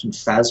Captain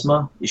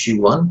Phasma,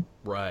 issue 1.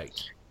 Right.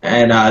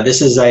 And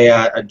this is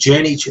a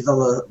Journey to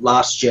the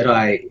Last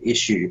Jedi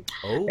issue.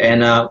 Oh.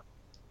 And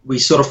we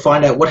sort of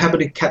find out what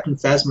happened to Captain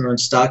Phasma on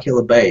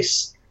Starkiller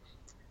Base.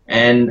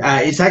 And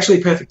it's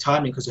actually perfect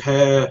timing because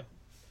her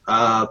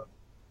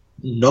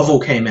novel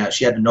came out.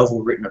 She had a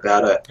novel written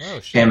about her. Oh,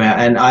 shit. Came out,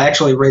 and I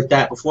actually read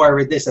that before I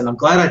read this, and I'm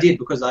glad I did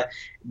because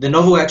the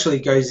novel actually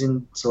goes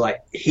into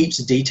like heaps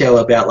of detail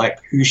about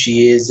like who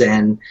she is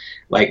and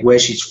like where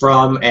she's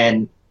from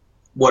and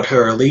what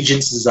her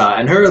allegiances are.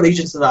 And her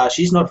allegiances are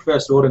she's not a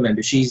First Order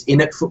member. She's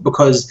in it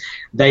because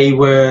they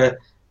were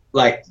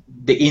like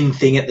the in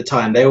thing at the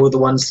time. They were the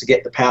ones to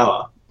get the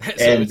power.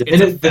 So And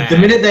the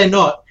minute they're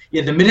not.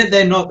 Yeah, the minute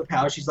they're not the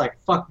power, she's like,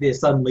 "Fuck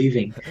this, I'm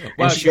leaving."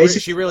 Wow, And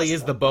she really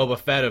is the Boba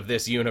Fett of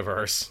this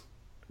universe.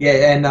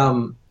 Yeah,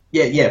 and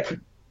yeah.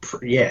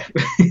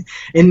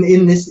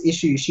 In this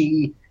issue,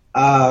 she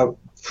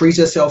frees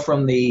herself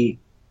from the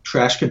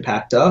trash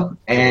compactor,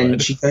 and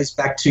Good. she goes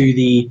back to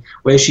the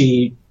where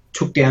she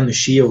took down the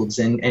shields,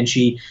 and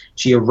she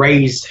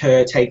erased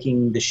her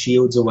taking the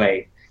shields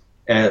away,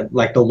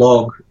 like the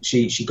log.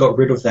 She got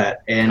rid of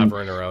that, and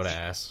Covering her own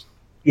ass.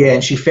 yeah,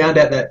 and she found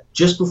out that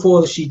just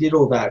before she did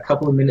all that, a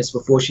couple of minutes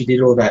before she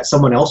did all that,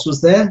 someone else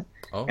was there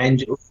Oh.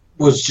 and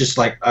was just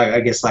like, I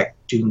guess, like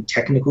doing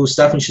technical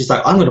stuff. And she's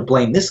like, I'm going to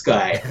blame this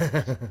guy.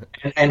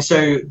 And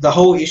so the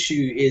whole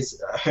issue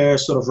is her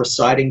sort of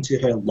reciting to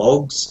her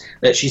logs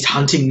that she's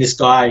hunting this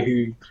guy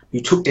who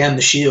took down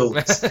the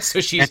shields. So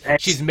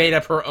she's made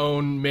up her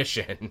own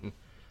mission.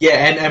 Yeah,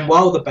 and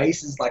while the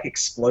base is like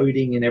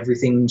exploding and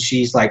everything,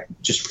 she's like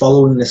just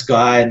following this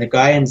guy, and the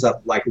guy ends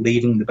up like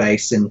leaving the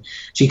base, and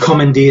she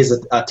commandeers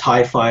a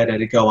TIE fighter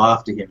to go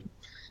after him,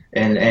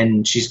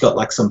 and she's got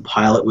like some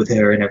pilot with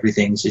her and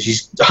everything, so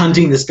she's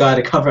hunting this guy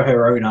to cover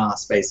her own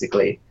ass,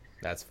 basically.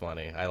 That's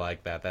funny. I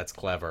like that. That's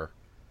clever.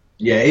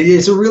 Yeah, it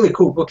is a really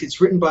cool book.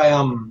 It's written by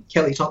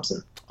Kelly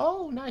Thompson.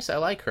 Oh, nice. I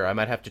like her. I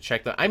might have to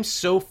check that. I'm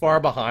so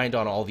far behind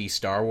on all these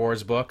Star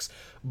Wars books,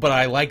 but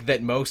I like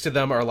that most of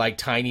them are like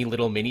tiny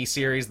little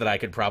mini-series that I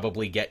could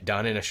probably get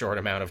done in a short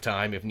amount of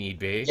time if need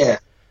be. Yeah,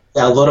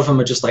 a lot of them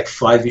are just like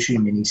 5-issue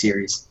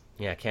miniseries.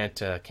 Yeah,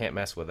 can't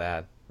mess with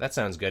that. That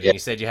sounds good. Yeah. And you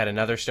said you had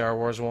another Star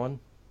Wars one?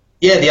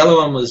 Yeah, the other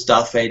one was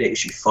Darth Vader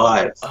issue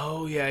 5.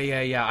 Oh,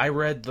 yeah. I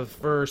read the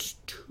first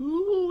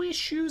 2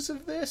 issues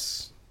of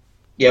this.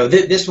 Yeah,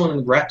 this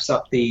one wraps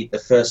up the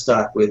first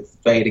arc with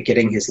Vader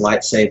getting his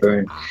lightsaber,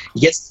 and he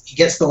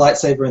gets the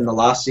lightsaber in the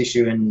last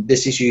issue. And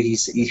this issue,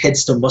 he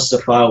heads to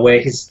Mustafar, where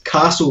his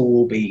castle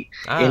will be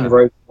in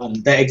Rogue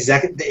One.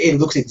 It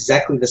looks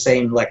exactly the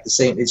same, like the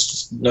same. It's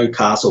just no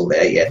castle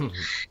there yet.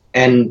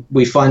 And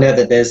we find out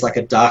that there's like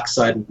a dark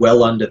side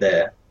well under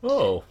there.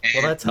 Oh,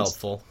 well, that's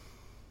helpful.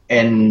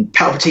 And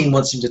Palpatine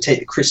wants him to take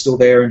the crystal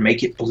there and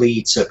make it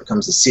bleed, so it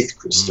becomes a Sith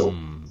crystal.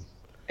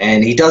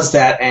 And he does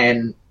that,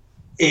 and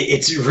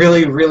it's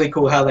really, really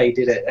cool how they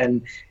did it.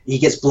 And he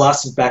gets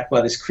blasted back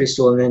by this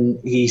crystal, and then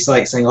he's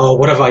like saying, "Oh,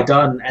 what have I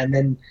done?" And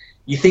then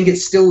you think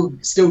it's still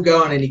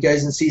going, and he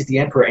goes and sees the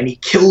Emperor, and he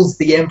kills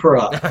the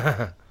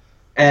Emperor.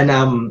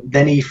 And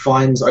then he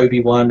finds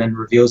Obi-Wan and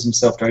reveals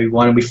himself to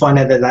Obi-Wan, and we find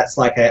out that that's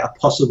like a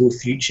possible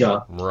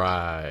future.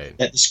 Right.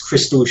 That this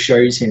crystal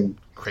shows him.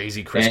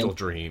 Crazy crystal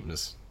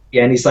dreams.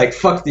 Yeah, and he's like,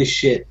 "Fuck this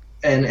shit."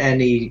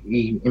 And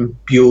he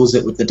imbues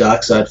it with the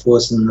dark side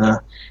force, and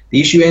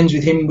the issue ends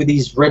with him with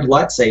his red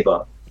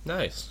lightsaber.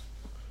 Nice.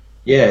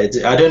 Yeah,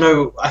 I don't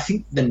know. I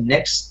think the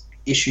next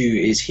issue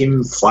is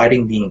him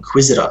fighting the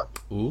Inquisitor.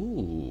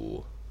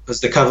 Ooh.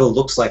 Because the cover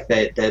looks like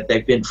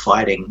they've been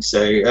fighting.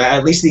 So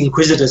at least the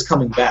Inquisitor's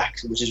coming back,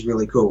 which is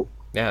really cool.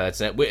 Yeah,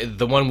 that's it.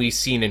 The one we've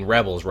seen in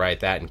Rebels, right?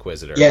 That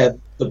Inquisitor. Yeah,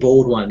 the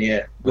bald one,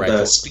 yeah, with Right.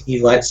 the spinny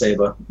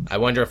lightsaber. I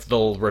wonder if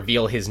they'll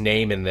reveal his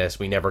name in this.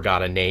 We never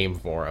got a name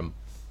for him.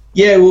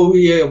 Yeah,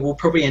 we'll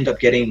probably end up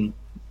getting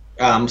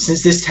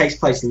since this takes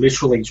place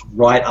literally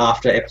right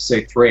after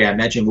episode 3, I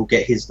imagine we'll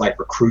get his like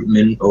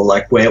recruitment or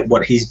like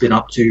what he's been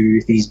up to,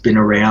 if he's been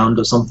around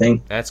or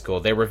something. That's cool.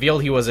 They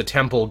revealed he was a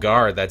temple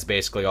guard. That's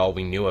basically all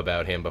we knew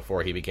about him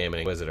before he became an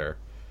Inquisitor.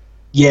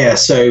 Yeah,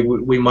 so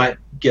we might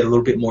get a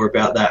little bit more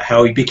about that,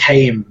 how he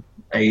became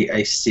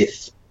a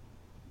Sith.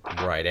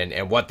 Right,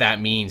 and what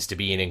that means to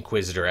be an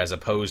Inquisitor as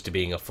opposed to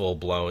being a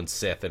full-blown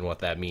Sith, and what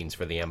that means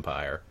for the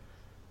Empire.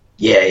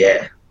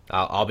 Yeah.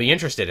 I'll be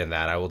interested in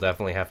that. I will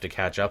definitely have to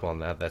catch up on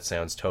that. That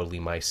sounds totally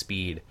my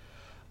speed.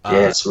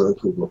 Yeah, it's really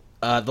cool.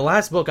 The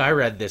last book I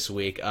read this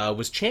week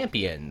was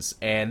Champions,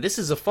 and this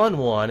is a fun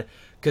one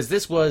because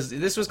this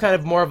was kind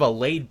of more of a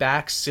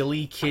laid-back,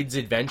 silly kids'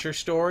 adventure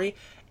story,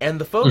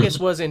 and the focus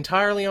was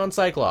entirely on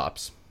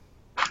Cyclops.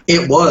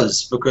 It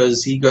was,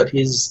 because he got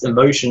his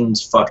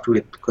emotions fucked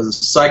with because of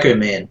Psycho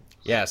Man.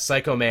 Yeah,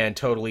 Psycho Man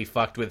totally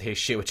fucked with his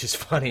shit, which is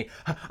funny.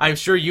 I'm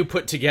sure you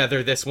put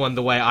together this one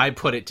the way I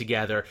put it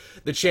together.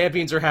 The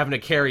champions are having a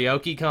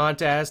karaoke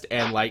contest,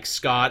 and, like,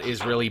 Scott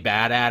is really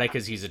bad at it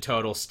because he's a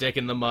total stick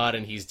in the mud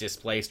and he's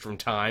displaced from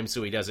time,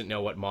 so he doesn't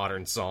know what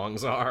modern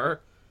songs are.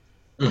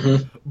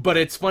 Mm-hmm. But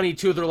it's funny,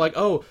 too. They're like,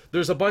 oh,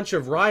 there's a bunch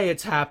of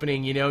riots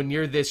happening,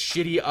 near this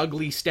shitty,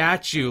 ugly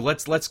statue.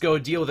 Let's go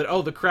deal with it.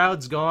 Oh, the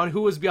crowd's gone.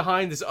 Who was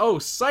behind this? Oh,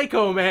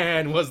 Psycho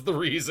Man was the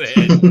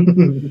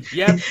reason.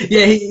 Yep.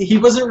 Yeah, he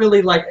wasn't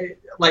really like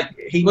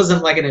he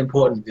wasn't like an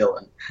important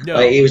villain. No.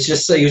 Like, he was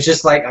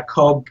just like a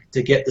cog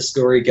to get the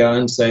story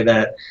going so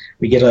that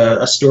we get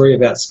a story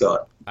about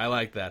Scott. I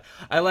like that.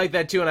 I like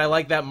that too, and I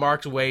like that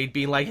Mark Waid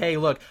being like, hey,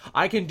 look,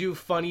 I can do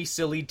funny,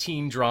 silly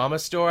teen drama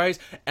stories,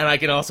 and I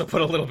can also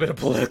put a little bit of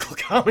political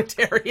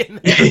commentary in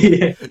there.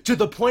 Yeah. To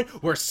the point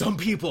where some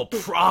people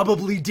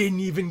probably didn't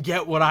even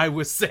get what I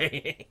was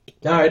saying.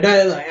 No,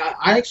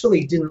 I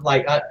actually didn't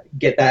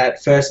get that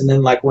at first, and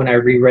then when I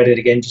reread it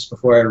again just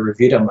before I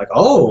reviewed it, I'm like,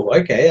 oh,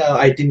 okay,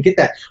 I didn't get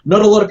that.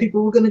 Not a lot of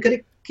people were going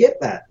to get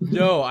that.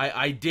 No,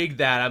 I dig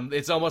that.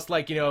 It's almost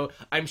like,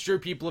 I'm sure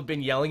people have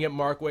been yelling at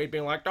Mark Waid,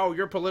 being like, oh,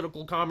 your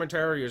political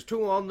commentary is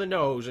too on the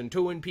nose and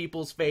too in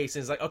people's face.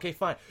 And it's like, okay,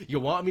 fine. You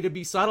want me to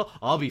be subtle?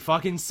 I'll be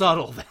fucking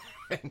subtle then.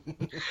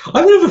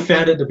 I've never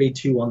found it to be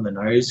too on the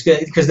nose,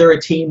 because they're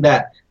a team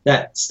that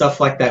stuff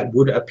like that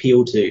would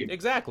appeal to.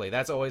 Exactly.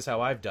 That's always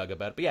how I've dug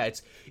about it. But yeah,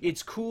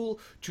 it's cool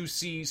to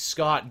see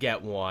Scott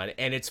get one,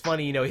 and it's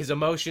funny, his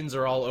emotions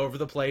are all over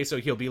the place, so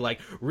he'll be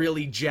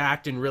really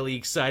jacked and really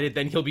excited,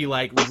 then he'll be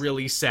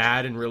really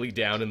sad and really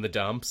down in the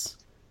dumps.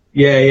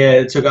 Yeah,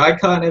 it's like, I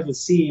can't ever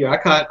see you. I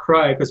can't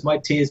cry because my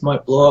tears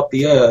might blow up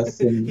the earth.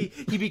 And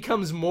he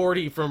becomes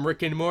Morty from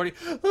Rick and Morty.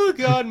 Oh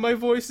God, my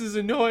voice is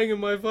annoying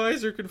and my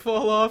visor could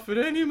fall off at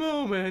any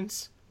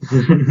moment.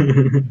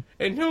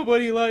 And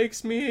nobody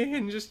likes me, and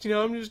I'm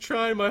just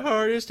trying my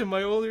hardest, and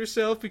my older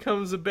self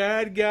becomes a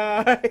bad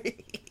guy.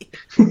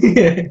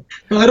 Yeah.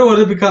 I don't want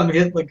to become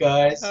Hitler,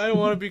 guys. I don't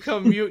want to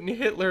become mutant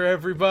Hitler,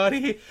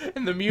 everybody.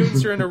 And the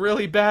mutants are in a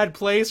really bad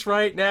place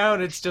right now,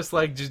 and it's just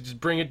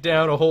just bring it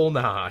down a whole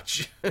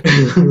notch.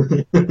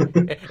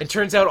 It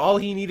turns out all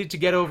he needed to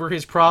get over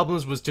his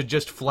problems was to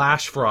just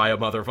flash fry a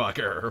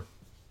motherfucker.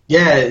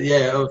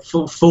 Yeah,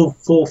 full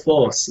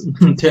force.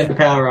 Turn the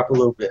power up a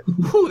little bit.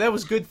 Whew, that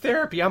was good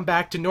therapy. I'm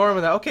back to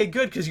normal now. Okay,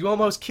 good, because you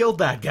almost killed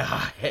that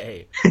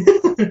guy.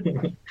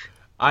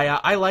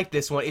 I like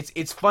this one.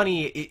 It's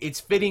funny. It's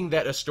fitting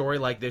that a story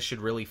like this should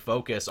really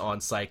focus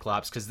on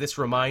Cyclops, because this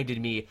reminded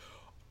me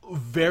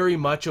very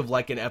much of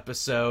an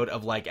episode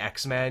of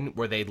X-Men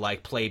where they'd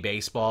play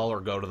baseball or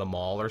go to the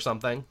mall or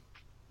something.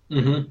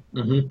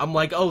 Mm-hmm. I'm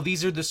like, oh,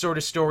 these are the sort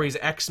of stories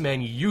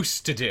X-Men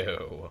used to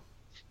do.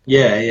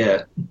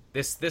 Yeah.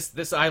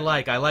 This I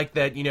like. I like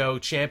that,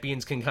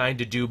 champions can kind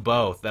of do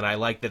both, and I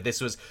like that this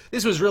was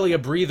really a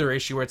breather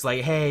issue where it's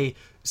like, hey,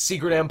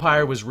 Secret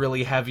Empire was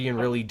really heavy and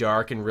really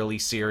dark and really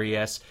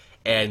serious,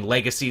 and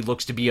Legacy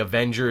looks to be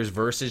Avengers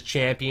versus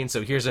Champions,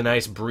 so here's a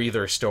nice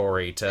breather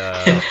story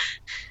to...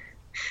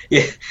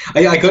 Yeah,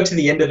 I got to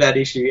the end of that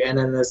issue, and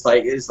then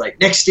it's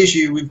next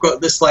issue we've got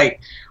this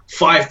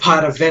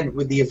 5-part event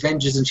with the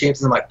Avengers and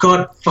Champions. I'm like,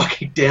 God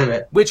fucking damn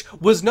it! Which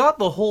was not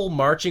the whole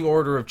marching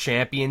order of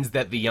champions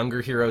that the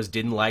younger heroes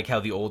didn't like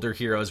how the older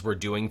heroes were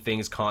doing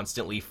things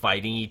constantly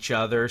fighting each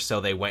other, so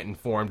they went and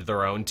formed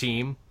their own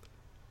team.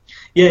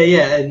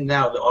 Yeah, and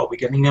now we're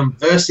getting them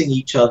versing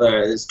each other.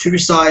 There's two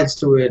sides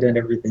to it and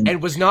everything.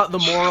 And was not the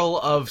moral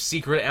of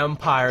Secret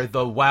Empire,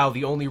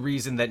 the only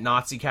reason that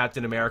Nazi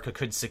Captain America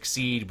could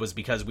succeed was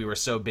because we were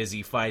so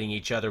busy fighting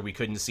each other we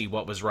couldn't see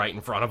what was right in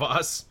front of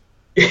us?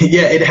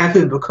 Yeah, it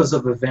happened because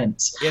of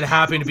events. It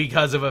happened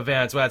because of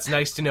events. Well, it's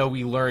nice to know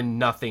we learned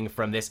nothing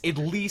from this. At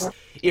least,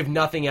 if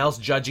nothing else,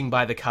 judging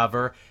by the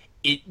cover,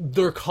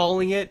 they're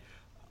calling it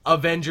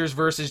Avengers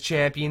versus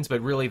Champions, but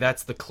really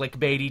that's the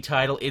clickbaity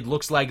title. It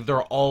looks like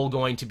they're all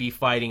going to be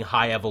fighting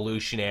High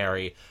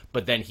Evolutionary,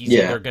 but then he's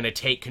either going to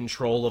take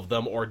control of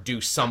them or do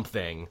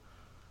something.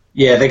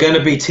 Yeah, they're going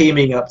to be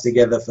teaming up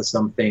together for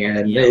something,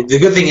 and the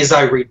good thing is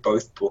I read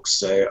both books,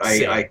 so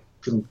I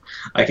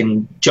I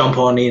can jump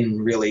on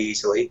in really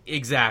easily.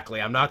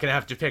 Exactly. I'm not going to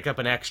have to pick up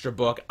an extra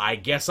book. I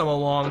guess I'm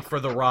along for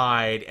the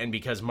ride, and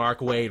because Mark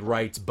Waid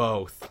writes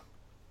both.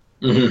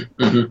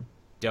 Mm-hmm, mm-hmm.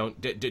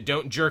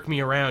 Don't jerk me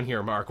around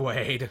here, Mark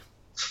Waid.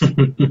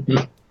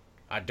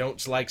 I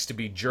don't likes to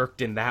be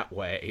jerked in that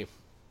way.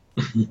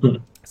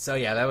 So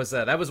yeah, that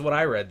was what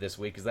I read this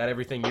week. Is that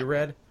everything you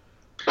read?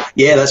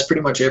 Yeah, that's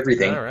pretty much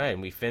everything. All right,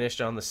 and we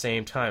finished on the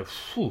same time.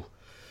 Whew.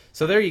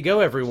 So there you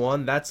go,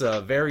 everyone. That's a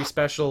very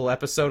special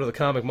episode of the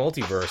Comic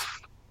Multiverse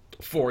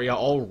for you,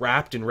 all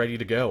wrapped and ready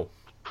to go.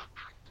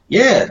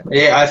 Yeah,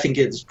 I think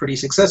it's pretty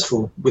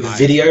successful with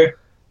video.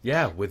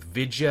 Yeah, with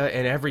Vidya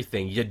and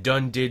everything. You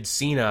done did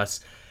seen us.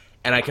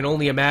 And I can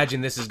only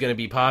imagine this is going to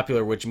be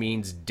popular, which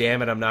means,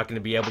 damn it, I'm not going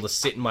to be able to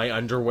sit in my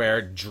underwear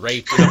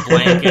draped in a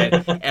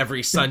blanket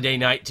every Sunday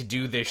night to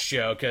do this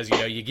show, because,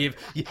 you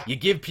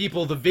give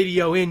people the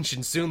video inch,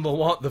 and soon they'll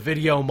want the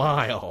video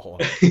mile.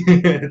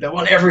 They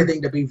want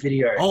everything to be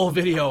video. All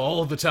video,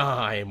 all the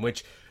time,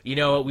 which... You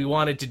know what, we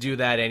wanted to do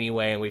that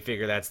anyway, and we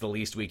figure that's the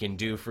least we can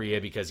do for you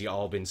because you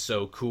all been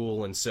so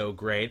cool and so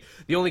great.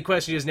 The only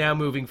question is now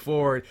moving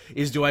forward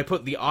is, do I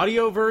put the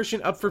audio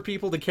version up for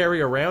people to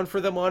carry around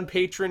for them on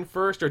Patreon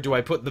first, or do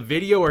I put the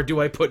video, or do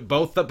I put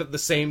both up at the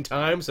same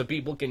time so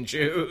people can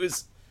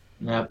choose?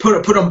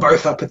 Put them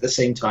both up at the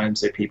same time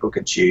so people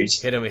can choose.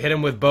 Hit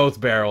them with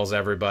both barrels,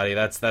 everybody.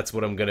 That's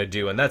what I'm gonna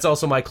do, and that's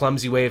also my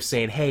clumsy way of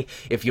saying, hey,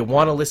 if you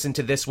want to listen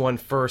to this one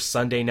first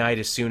Sunday night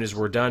as soon as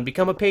we're done,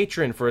 become a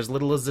patron for as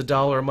little as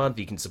 $1 a month.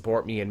 You can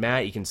support me and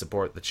Matt. You can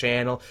support the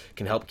channel.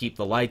 Can help keep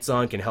the lights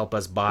on. Can help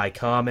us buy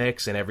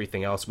comics and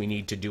everything else we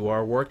need to do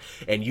our work.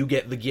 And you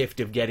get the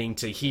gift of getting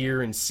to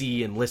hear and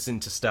see and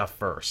listen to stuff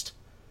first.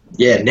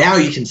 Yeah, now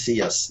you can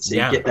see us. So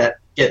you get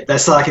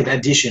that's like an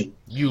addition.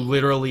 You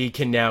literally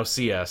can now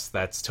see us.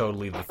 That's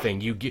totally the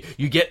thing. You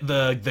get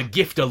the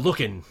gift of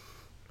looking.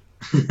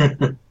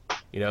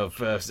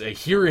 If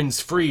hearing's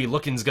free,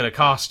 looking's gonna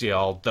cost you.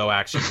 Although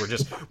actually,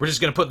 we're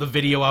just gonna put the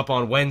video up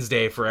on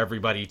Wednesday for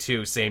everybody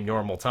too, same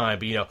normal time.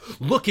 But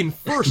looking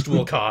first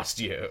will cost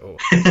you.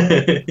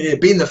 Yeah,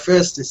 being the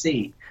first to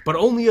see. But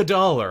only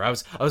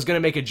 $1. I was gonna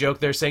make a joke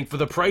there saying for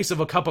the price of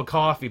a cup of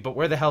coffee, but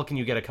where the hell can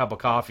you get a cup of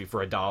coffee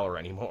for $1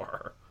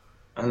 anymore?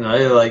 I don't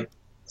know, like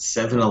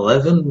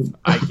 7-Eleven?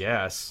 I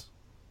guess.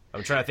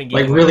 I'm trying to think.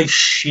 Like really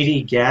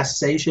shitty gas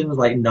stations,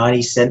 like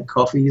 90-cent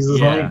coffees or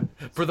something.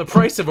 For the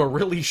price of a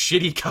really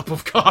shitty cup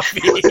of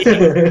coffee,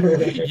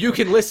 you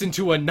can listen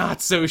to a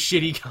not so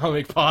shitty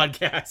comic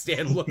podcast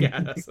and look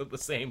at us at the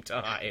same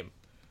time.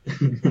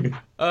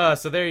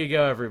 So there you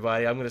go,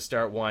 everybody. I'm going to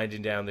start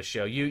winding down the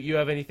show. You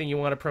have anything you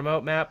want to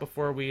promote, Matt,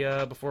 before we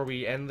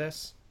end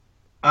this?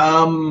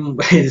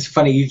 It's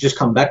funny, you just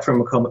come back from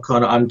a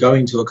Comic-Con. I'm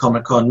going to a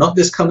Comic-Con, not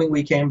this coming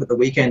weekend, but the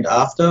weekend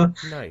after.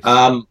 Nice.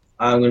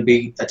 I'm going to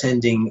be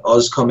attending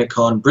Oz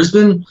Comic-Con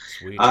Brisbane.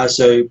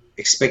 So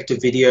expect a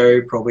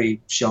video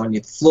probably showing you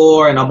the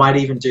floor, and I might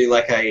even do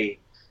like a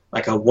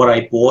what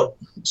I bought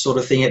sort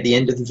of thing at the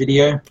end of the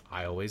video.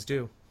 I always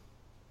do.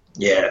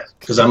 Yeah,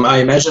 because I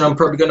imagine I'm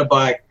probably going to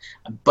buy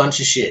a bunch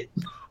of shit.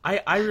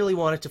 I really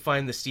wanted to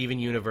find the Steven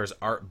Universe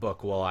art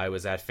book while I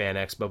was at Fan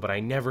Expo, but I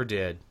never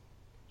did.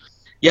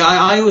 Yeah,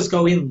 I always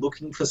go in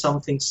looking for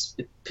something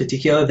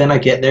particular, then I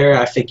get there,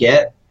 I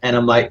forget, and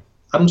I'm like,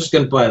 I'm just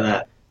going to buy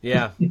that.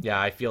 Yeah,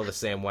 I feel the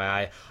same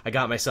way. I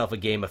got myself a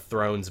Game of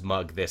Thrones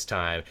mug this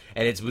time,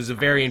 and it was a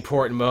very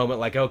important moment,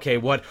 like, okay,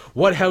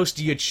 what house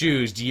do you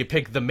choose? Do you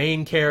pick the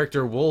main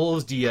character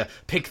wolves? Do you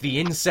pick the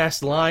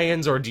incest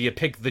lions? Or do you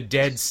pick the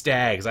dead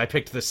stags? I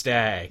picked the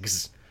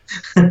stags.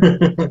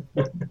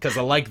 Because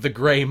I like the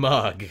gray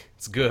mug.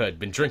 It's good.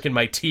 Been drinking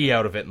my tea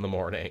out of it in the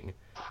morning.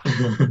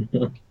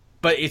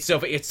 But it's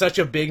such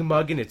a big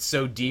mug and it's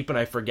so deep and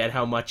I forget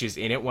how much is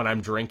in it when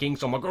I'm drinking.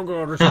 So I'm like, oh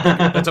god,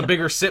 that's a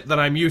bigger sip than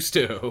I'm used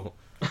to.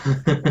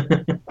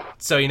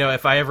 So,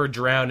 if I ever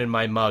drown in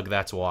my mug,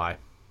 that's why.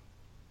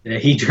 Yeah,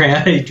 he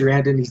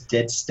drowned in his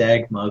dead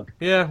stag mug.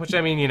 Yeah, which,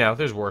 I mean,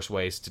 there's worse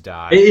ways to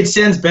die. It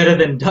sounds better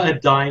than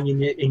dying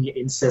in your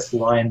incest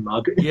lion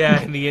mug. Yeah,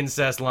 in the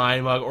incest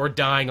lion mug, or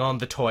dying on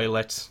the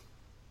toilet.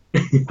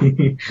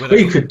 Or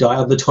you could die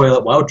on the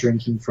toilet while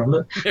drinking from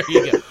it. There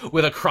you go.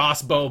 With a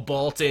crossbow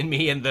bolt in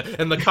me, and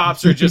the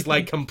cops are just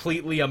like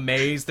completely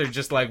amazed. They're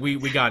just like, we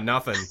got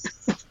nothing.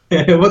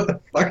 What the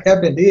fuck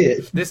happened here?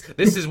 This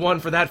is one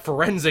for that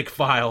Forensic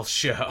Files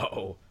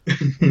show.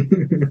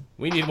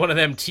 We need one of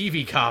them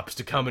TV cops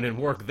to come in and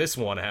work this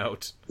one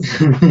out.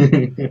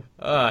 And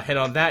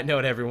on that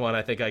note, everyone,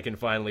 I think I can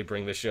finally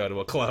bring the show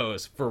to a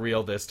close, for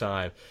real this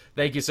time.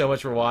 Thank you so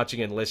much for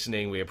watching and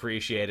listening. We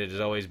appreciate it. As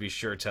always, be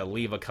sure to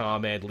leave a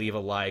comment, leave a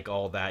like,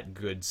 all that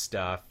good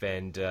stuff.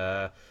 And,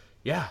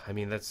 yeah, I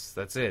mean,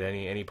 that's it.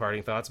 Any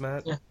parting thoughts,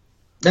 Matt?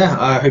 Yeah,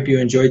 I hope you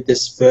enjoyed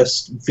this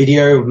first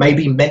video,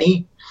 maybe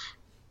many.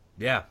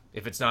 Yeah,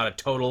 if it's not a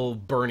total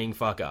burning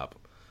fuck up.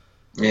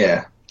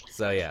 Yeah.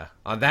 So, yeah.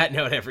 On that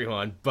note,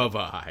 everyone,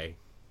 bye-bye.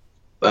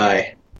 Bye.